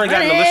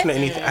gotten to listen to 400.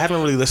 anything. I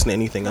haven't really listened to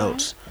anything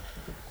else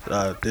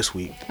this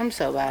week. I'm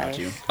so bad.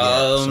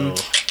 So-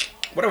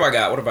 What have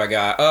I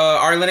got?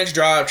 Ari Lennox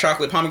dropped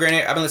Chocolate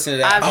Pomegranate. I've been listening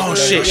to that. Oh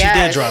Obviously, shit, she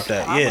yes. did drop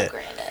that. Yeah.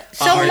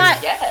 So Alright. my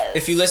Yes.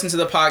 If you listened to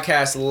the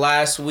podcast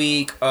last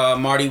week,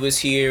 Marty was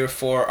here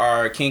for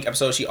our Kink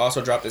episode. She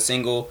also dropped a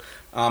single,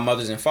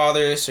 Mothers and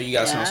Fathers, so you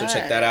guys can also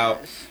check that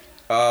out.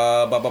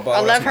 I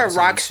love her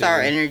rock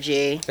star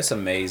energy. energy. It's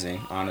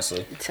amazing,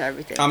 honestly. It's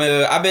everything.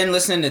 I've been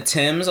listening to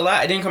Tim's a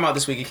lot. It didn't come out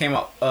this week. It came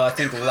out, I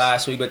think,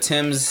 last week. But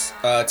Tim's,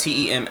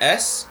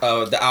 TEMS,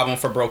 the album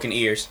for Broken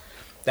Ears.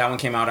 That one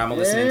came out. I'm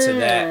listening to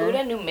that. Ooh,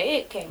 that new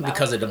Meg came out.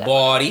 Because of the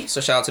body.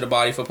 So shout out to the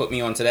body for putting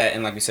me onto that.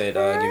 And like we said,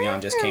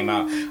 Giveon just came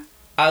out.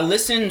 I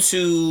listened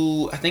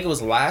to, I think it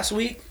was last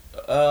week,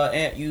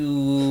 and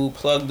you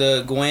plugged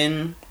the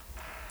Gwen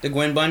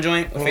Bun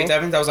joint with Faith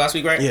Evans. That was last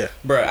week, right? Yeah.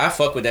 Bruh, I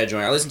fuck with that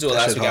joint. I listened to it That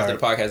last shit's week after the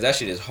podcast. That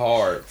shit is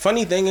hard.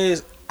 Funny thing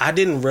is, I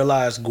didn't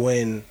realize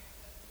Gwen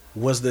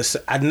was this.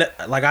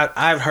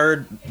 I've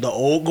heard the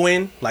old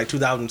Gwen, like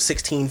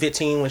 2016,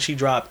 15 when she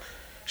dropped.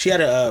 She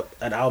had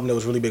an album that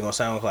was really big on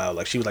SoundCloud.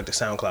 Like she was like the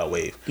SoundCloud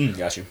wave.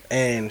 Got you.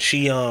 And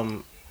she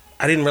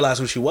I didn't realize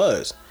who she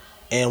was.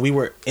 And we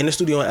were in the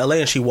studio in LA,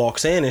 and she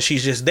walks in, and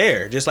she's just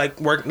there, just like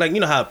work, like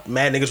you know how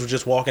mad niggas were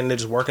just walking, they're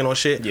just working on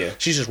shit. Yeah.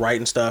 She's just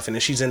writing stuff, and then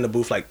she's in the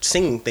booth like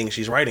singing things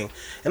she's writing,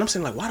 and I'm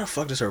saying like, why the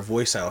fuck does her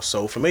voice sound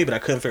so familiar? But I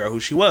couldn't figure out who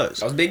she was.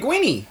 That was Big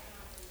Gwenny.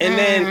 And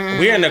then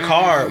we're in the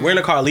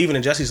car leaving,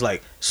 and Jesse's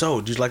like, "So,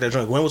 did you like that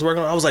joint Gwen was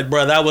working on?" I was like,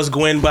 "Bro, that was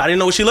Gwen," but I didn't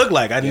know what she looked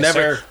like. I Yes,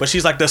 never, sir. but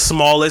she's like the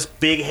smallest,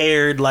 big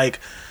haired, like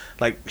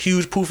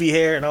huge poofy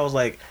hair, and I was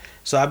like,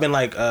 so I've been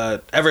like,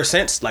 ever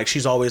since, like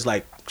she's always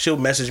like, she'll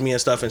message me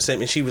and stuff and send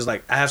me. She was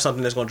like, "I have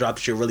something that's gonna drop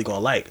that you're really gonna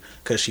like,"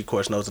 because she of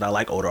course knows that I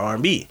like older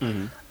R&B.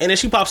 And then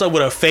she pops up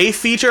with a Faith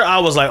feature. I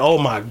was like, "Oh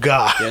my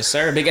god!" Yes,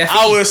 sir. Big F.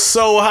 I was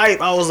so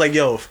hyped. I was like,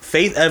 "Yo,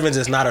 Faith Evans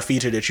is not a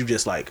feature that you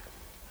just like."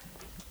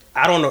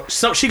 I don't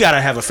know. She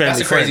gotta have a family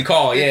That's a crazy friend.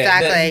 call. Yeah.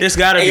 Exactly. It's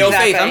gotta Hey, be. yo,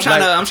 Exactly. Faith, I'm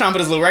trying to put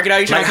this little record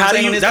out. You trying Like, to how come do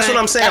sing on you? this That's thing?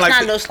 what I'm saying. That's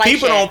Like, not no slight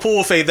people shit. don't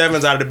pull Faith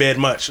Evans out of the bed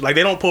much. Like,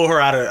 they don't pull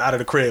her out of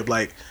the crib.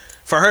 Like,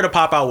 for her to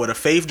pop out with a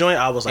Faith joint,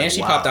 I was like, And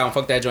she wow. popped out and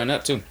fucked that joint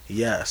up too.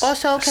 Yes.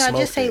 Also, can I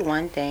Smoked just say it.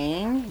 one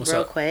thing What's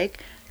real up? quick?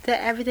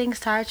 That everything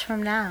starts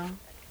from now.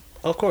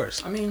 Of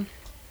course. I mean,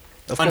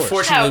 Of course.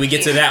 unfortunately, we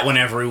get to that one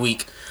every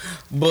week.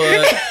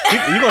 But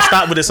You gonna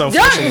stop with this Don't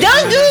unfortunately.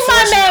 do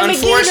my man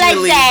McGee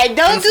like that.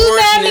 Don't do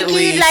man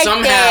unfortunately, McGee like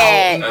somehow-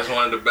 that. That's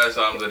one of the best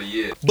albums of the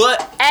year.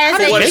 but As How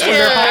they did Bacon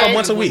Bear pop up should.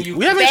 once a week.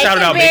 We haven't Bacon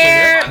shouted out Bacon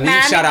Bear, yet. we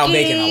Mama shout out Key.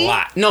 Bacon a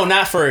lot. No,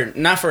 not for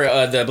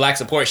the Black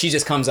support. She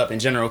just comes up in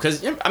general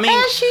because I mean,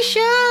 As she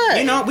should.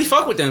 you know, we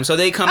fuck with them, so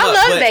they come I up.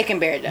 love but Bacon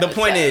Bear though. The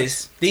point so.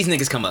 is, these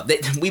niggas come up.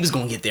 We was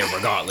gonna get there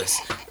regardless,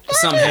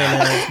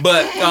 somehow.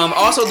 But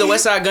also, the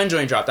West Side Gun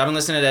joint dropped. I've been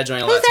listening to that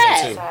joint a lot Who's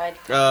today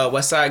that? too.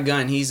 West Side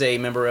Gun. He's a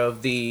member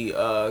of the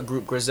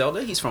group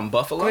Griselda. He's from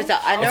Buffalo.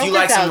 I know If you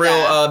like some real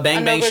Griselda. I bang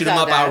know bang shoot 'em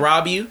up, Griselda. I'll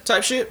rob you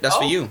type shit, that's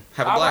for Oh, you.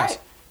 Have a all blast. right.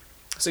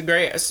 It's a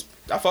great.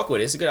 I fuck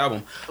with it. It's a good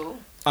album. Cool.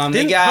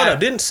 They got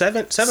Didn't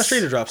Seven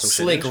Street drop some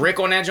shit? Slick didn't she? Rick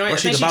on that joint. Or I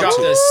think she's she about dropped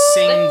to. a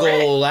Slick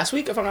single last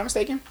week, if I'm not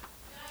mistaken.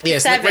 Yeah,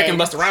 Slick Rick and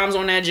Seven. Busta Rhymes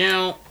on that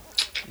joint.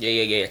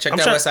 Yeah. Check I'm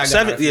that trying. West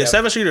Side Gun.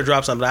 Seven Street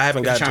dropped something. I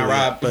haven't If you're got to trying to it.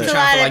 rob- Yet, but if It's a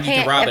trying to lot feel of like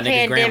you can rob a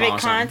nigga's grandma pandemic or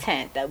something.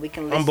 content that we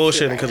can listen I'm to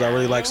bullshitting right because I now.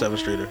 really like Seven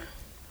Streeter.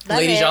 Love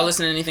Ladies, it. y'all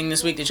listening to anything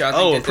this week that y'all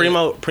think Oh,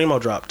 that Primo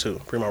dropped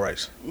too. Primo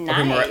Rice.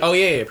 Nice. Oh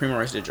yeah, Primo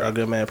Rice did A drop.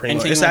 good man, Primo.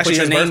 Anything It's you wanna actually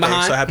put his your name birthday,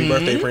 behind? so happy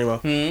birthday, Mhm.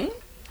 Primo.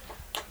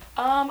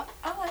 I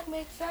like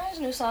Meg Thig's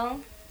new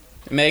song.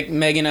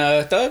 Megan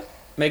Thug?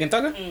 Megan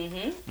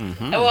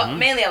Thugger? Well,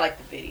 mainly I like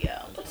the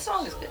video, but the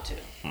song is good too.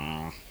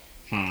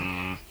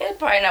 It's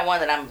probably not one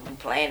that I'm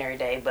playing every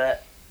day,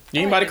 but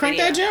Anybody crank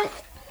that jump?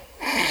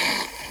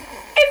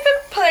 if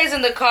it plays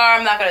in the car,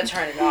 I'm not gonna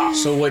turn it off.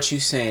 So what you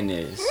saying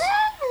is,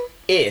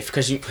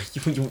 because you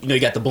know you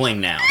got the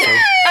bling now,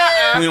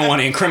 so we don't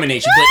want to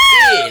incriminate you,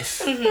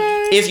 but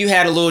if you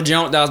had a little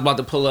jump that was about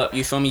to pull up,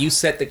 you feel me? You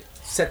set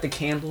the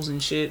candles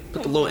and shit,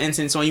 put the little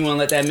incense on. You want to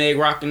let that Meg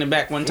rock in the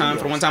back one time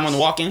on the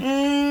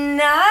walk-in?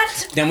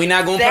 Not. Then we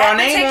not gonna put our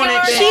name on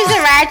it. Then. She's a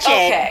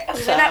ratchet.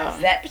 Okay, So.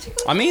 not that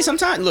particular. I mean,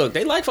 sometimes look,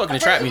 they like fucking the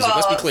trap music.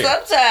 Let's be clear.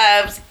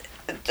 Sometimes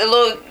a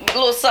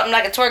little something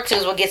like a twerk to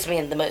is what gets me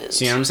in the mood.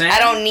 See what I'm saying? I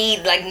don't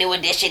need like New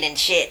Edition and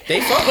shit.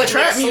 They fuck with Put me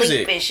trap to sleep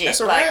music. and shit. That's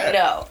a like rap.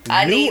 no,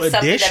 I New need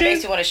something Edition? that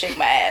makes me want to shake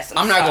my ass.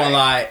 I'm not gonna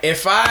lie.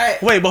 If I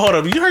Wait, but hold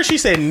up. You heard she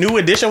said New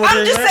Edition?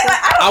 I'm just saying,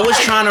 like, I was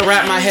trying to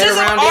wrap my head just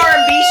around some it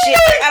R&B shit.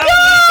 Like, I don't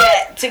need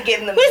that to get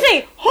in the mood. We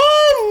say,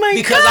 oh my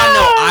because god. I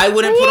know I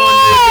wouldn't put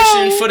on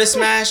New Edition for the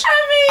smash. I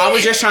mean- I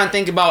was just trying to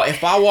think about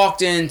if I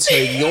walked into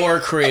your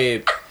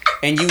crib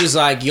and you was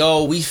like,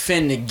 "Yo, we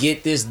finna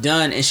get this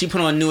done," and she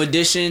put on New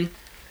Edition.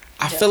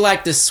 I feel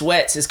like the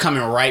sweats is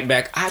coming right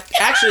back.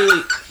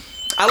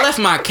 I left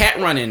my cat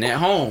running at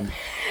home.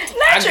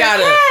 Not your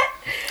cat.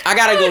 I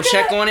gotta go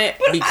check on it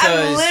But I've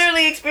because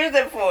literally experienced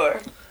that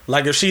before.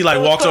 Like if she like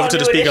Put walks on over to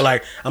the New speaker Edition.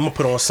 like, I'm gonna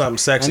put on something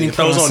sexy. Let me And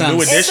throws put on on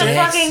New something It's a Edition.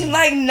 sexy. fucking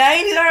like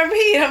 90s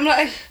R&B. I'm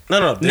like,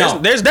 No.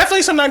 There's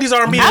definitely some 90s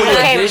R&B. I'm with it.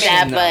 okay with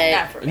that, No. but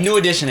not for me. New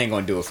Edition ain't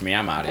gonna do it for me.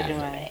 I'm out of here.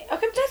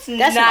 Okay, That's that's some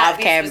not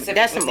off-cam- specific.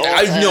 that's some old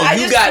I know I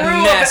you just got threw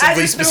I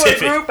massively just specific.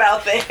 threw a group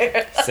out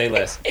there. Say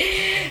less.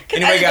 Anyway,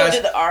 Anyway, guys,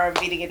 do the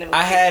R&B to get in the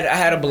I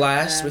had a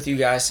blast with you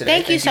guys today.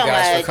 Thank you so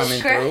guys much. for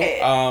coming Great.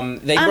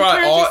 through. They I'm brought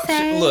trying to all.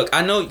 say- Look,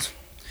 I know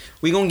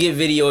we gonna get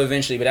video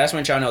eventually, but I just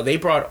want y'all to know they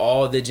brought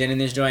all the gin in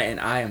this joint, and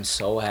I am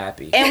so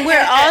happy. and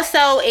we're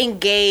also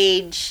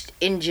engaged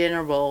in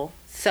general.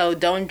 So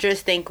don't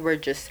just think we're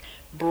just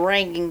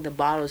bringing the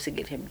bottles to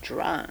get him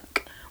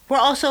drunk. We're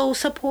also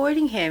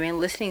supporting him and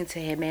listening to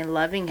him and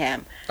loving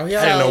him. Oh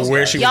yeah, I didn't know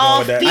where she was Y'all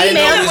going with that. I didn't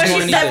know females, this When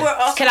going she said either. we're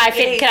also Can I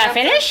engaged,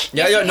 finish?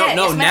 Yeah, Yes, no, you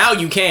no. can. Now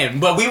you can,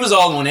 but we was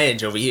all on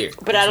edge over here.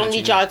 But I don't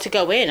need y'all to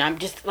go in. I'm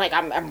just like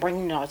I'm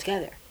bringing it all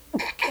together.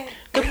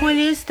 The point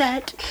is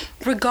that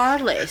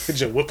regardless,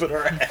 Just whooping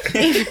her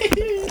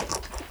ass.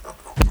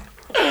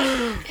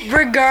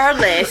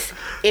 regardless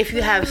if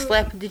you have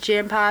slept with the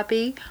gin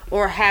poppy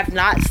or have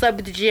not slept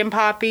with the gin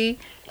poppy,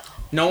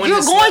 No one. you're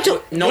has going slept to.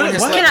 with- No one has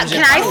What? slept Can I, with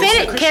can Jim I Powell.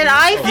 finish? Can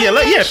I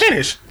finish? Yeah,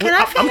 finish. Can I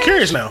I'm finish?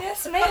 curious now.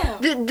 Yes, ma'am.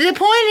 The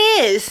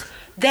point is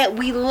that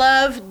we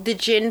love the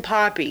gin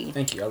poppy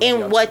Thank you. I love y'all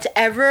in too.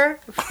 whatever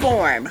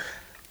form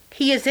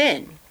he is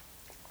in.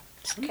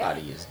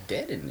 Somebody is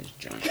dead in this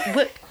joint.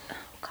 But, oh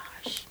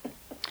gosh.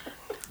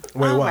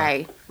 Wait, All why?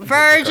 right. I'm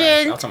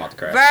Virgin. talking about the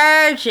crash.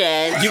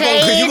 Virgin. You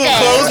gonna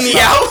close me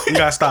out? You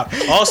gotta stop.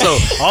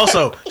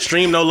 Also,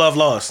 stream No Love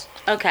Lost.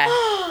 Okay.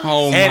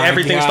 Oh And my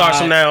everything God. starts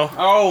from now.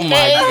 Oh my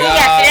Yes,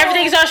 god. and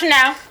everything starts from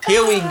now.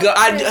 Here we go.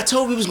 I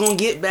told we was gonna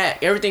get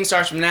back. Everything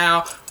starts from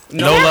now.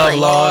 No Love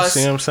Lost.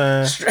 You know what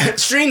I'm saying?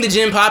 Stream the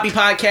Jim Poppy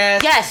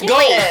podcast. Yes, Go.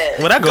 please.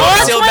 Well, that All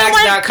goes.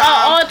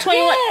 Steelbacks.com. all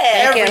 21.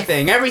 Thank you.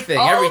 Everything.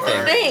 All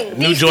the things.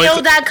 New Joy.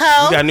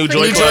 Steel.co. We got New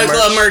Joy New Club Joy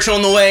Club merch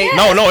on the way.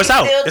 No, it's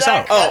out. It's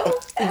out. Oh.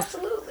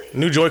 Absolutely.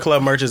 New Joy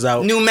Club merch is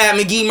out. New Matt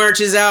McGee merch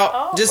is out.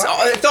 Oh, Just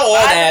right. throw all the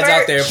Buy the ads out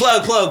merch. there.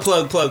 Plug.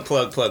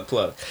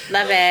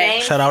 Love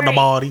it. Shout out to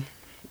Baldy.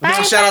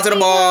 Shout out to the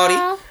body.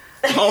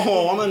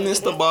 Oh, I'm gonna miss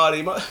the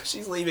body.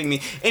 She's leaving me.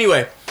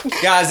 Anyway,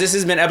 guys, this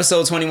has been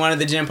episode 21 of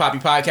the Jim Poppy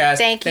podcast.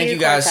 Thank you, you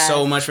guys Cortez.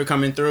 so much for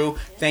coming through.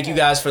 Thank you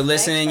guys for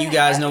listening. You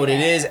guys know what it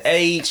is.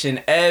 Each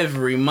and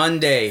every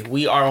Monday,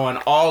 we are on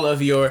all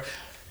of your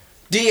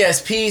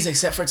DSPs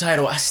except for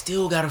Tidal. I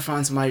still gotta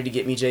find somebody to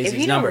get me If Jay-Z's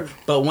you number. don't-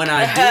 But when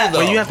I do,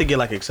 though, But you have to get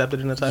like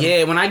accepted in the title.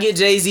 yeah, when I get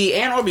Jay-Z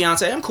and or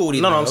Beyonce, I'm cool with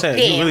either. No, I'm though. saying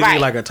Yeah, you really right.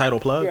 need like a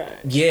title plug.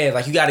 Yeah,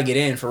 like you got to get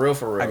in for real.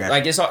 I got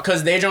Like it's all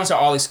because their joints are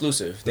all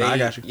exclusive. No, I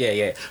got you.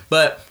 Yeah.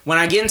 But when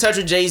I get in touch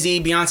with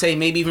Jay-Z, Beyonce,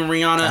 maybe even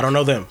Rihanna, I don't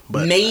know them,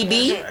 but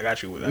maybe I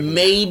got you.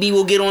 maybe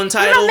we'll get on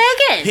Tidal.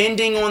 Megan.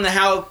 Pending on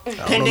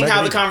pending Megan how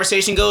the either.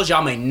 conversation goes,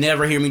 y'all may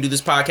never hear me do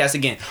this podcast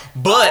again.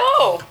 But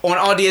Oh. on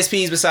all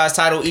DSPs besides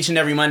Tidal, each and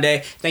every Monday.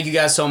 Thank you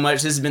guys so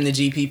much. This has been the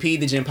GPP,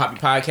 the Jim Poppy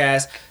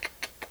podcast.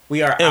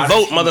 We are And out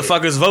vote, of here.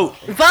 motherfuckers, vote.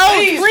 Vote.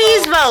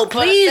 Please vote.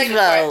 But Please second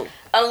part, vote.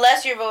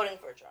 Unless you're voting